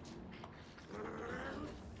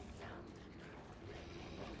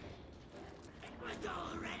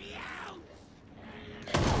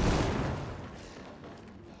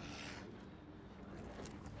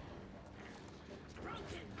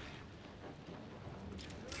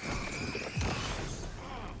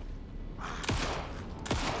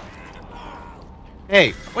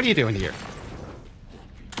 Hey, what are you doing here?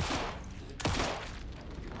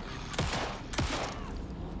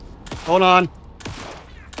 Hold on.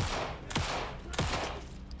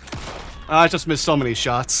 I just missed so many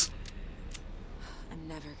shots. I'm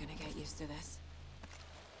never gonna get used to this.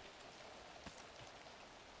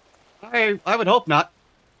 I would hope not.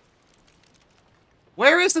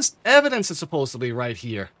 Where is this evidence? Is supposedly right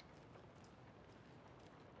here.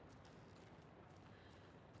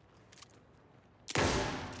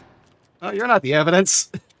 Oh, you're not the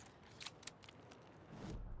evidence.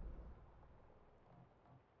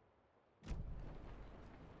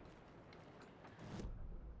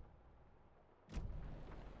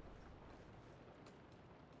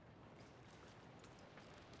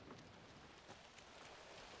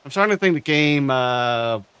 I'm starting to think the game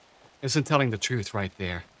isn't telling the truth right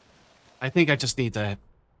there. I think I just need to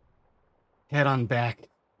head on back.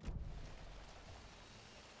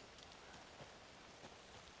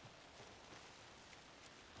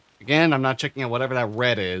 Again, I'm not checking out whatever that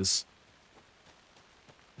red is.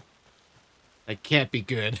 That can't be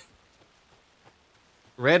good.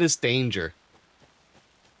 Red is danger.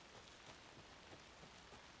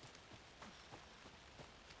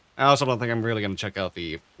 I also don't think I'm really going to check out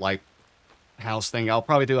the lighthouse thing. I'll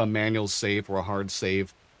probably do a manual save or a hard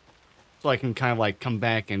save. So I can kind of like come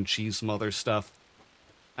back and cheese some other stuff.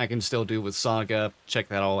 I can still do with Saga, check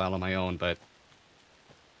that all out on my own, but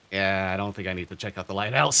yeah, I don't think I need to check out the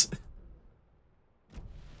lighthouse.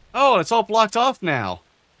 Oh, it's all blocked off now.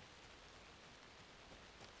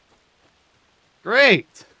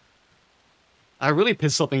 Great. I really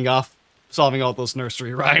pissed something off solving all those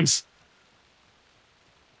nursery rhymes.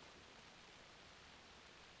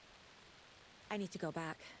 I need to go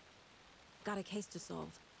back. Got a case to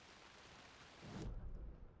solve.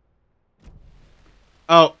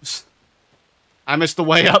 Oh, I missed the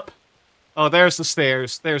way up. Oh, there's the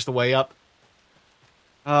stairs. There's the way up.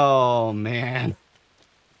 Oh, man.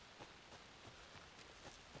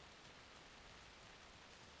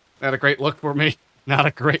 Not a great look for me. Not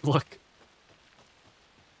a great look.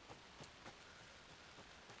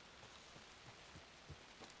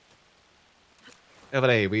 Yeah, but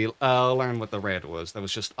hey, we learned what the red was. That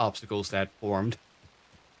was just obstacles that formed.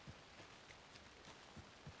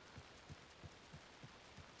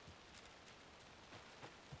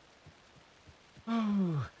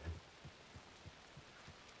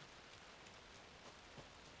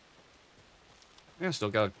 Yeah, still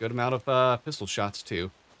got a good amount of pistol shots,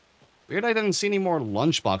 too. Weird I didn't see any more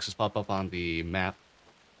lunchboxes pop up on the map.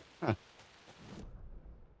 Huh.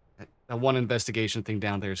 That one investigation thing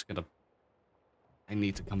down there is gonna... I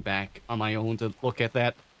need to come back on my own to look at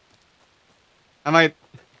that. It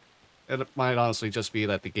might honestly just be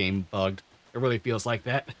that the game bugged. It really feels like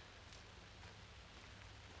that.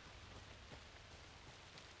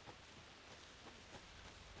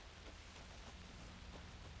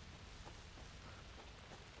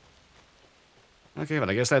 Okay, but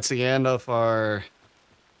I guess that's the end of our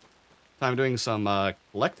time doing some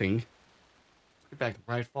collecting. Let's get back to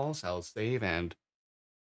Bright Falls. I'll save and...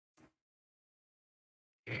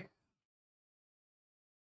 Yeah.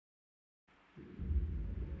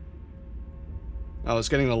 I was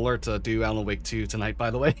getting an alert to do Alan Wake 2 tonight,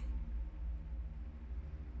 by the way.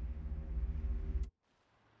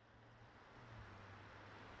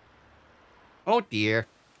 Oh dear.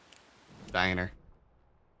 Diner.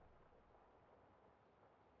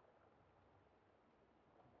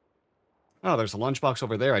 Oh, there's a lunchbox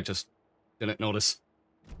over there I just didn't notice.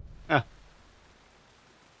 Huh.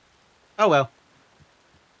 Oh well.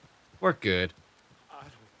 We're good. I don't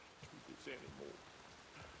do this anymore.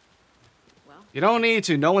 Well, You don't need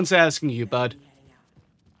to. No one's asking you, bud.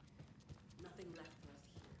 nothing left for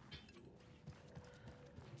us here.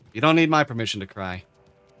 You don't need my permission to cry.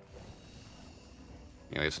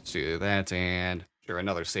 Anyways, let's do that and sure,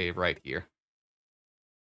 another save right here.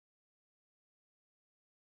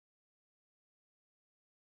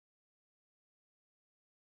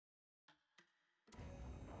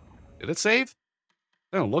 Did it save?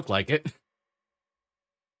 It don't look like it.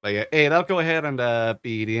 But yeah, hey, that'll go ahead and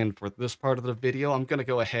be the end for this part of the video. I'm gonna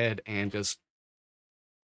go ahead and just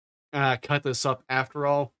cut this up after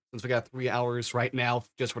all, since we got 3 hours right now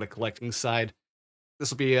just for the collecting side. This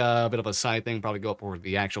will be a bit of a side thing, probably go up for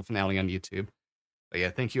the actual finale on YouTube. But yeah,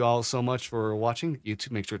 thank you all so much for watching. YouTube,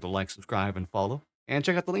 make sure to like, subscribe, and follow. And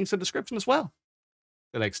check out the links in the description as well.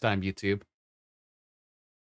 Till next time, YouTube.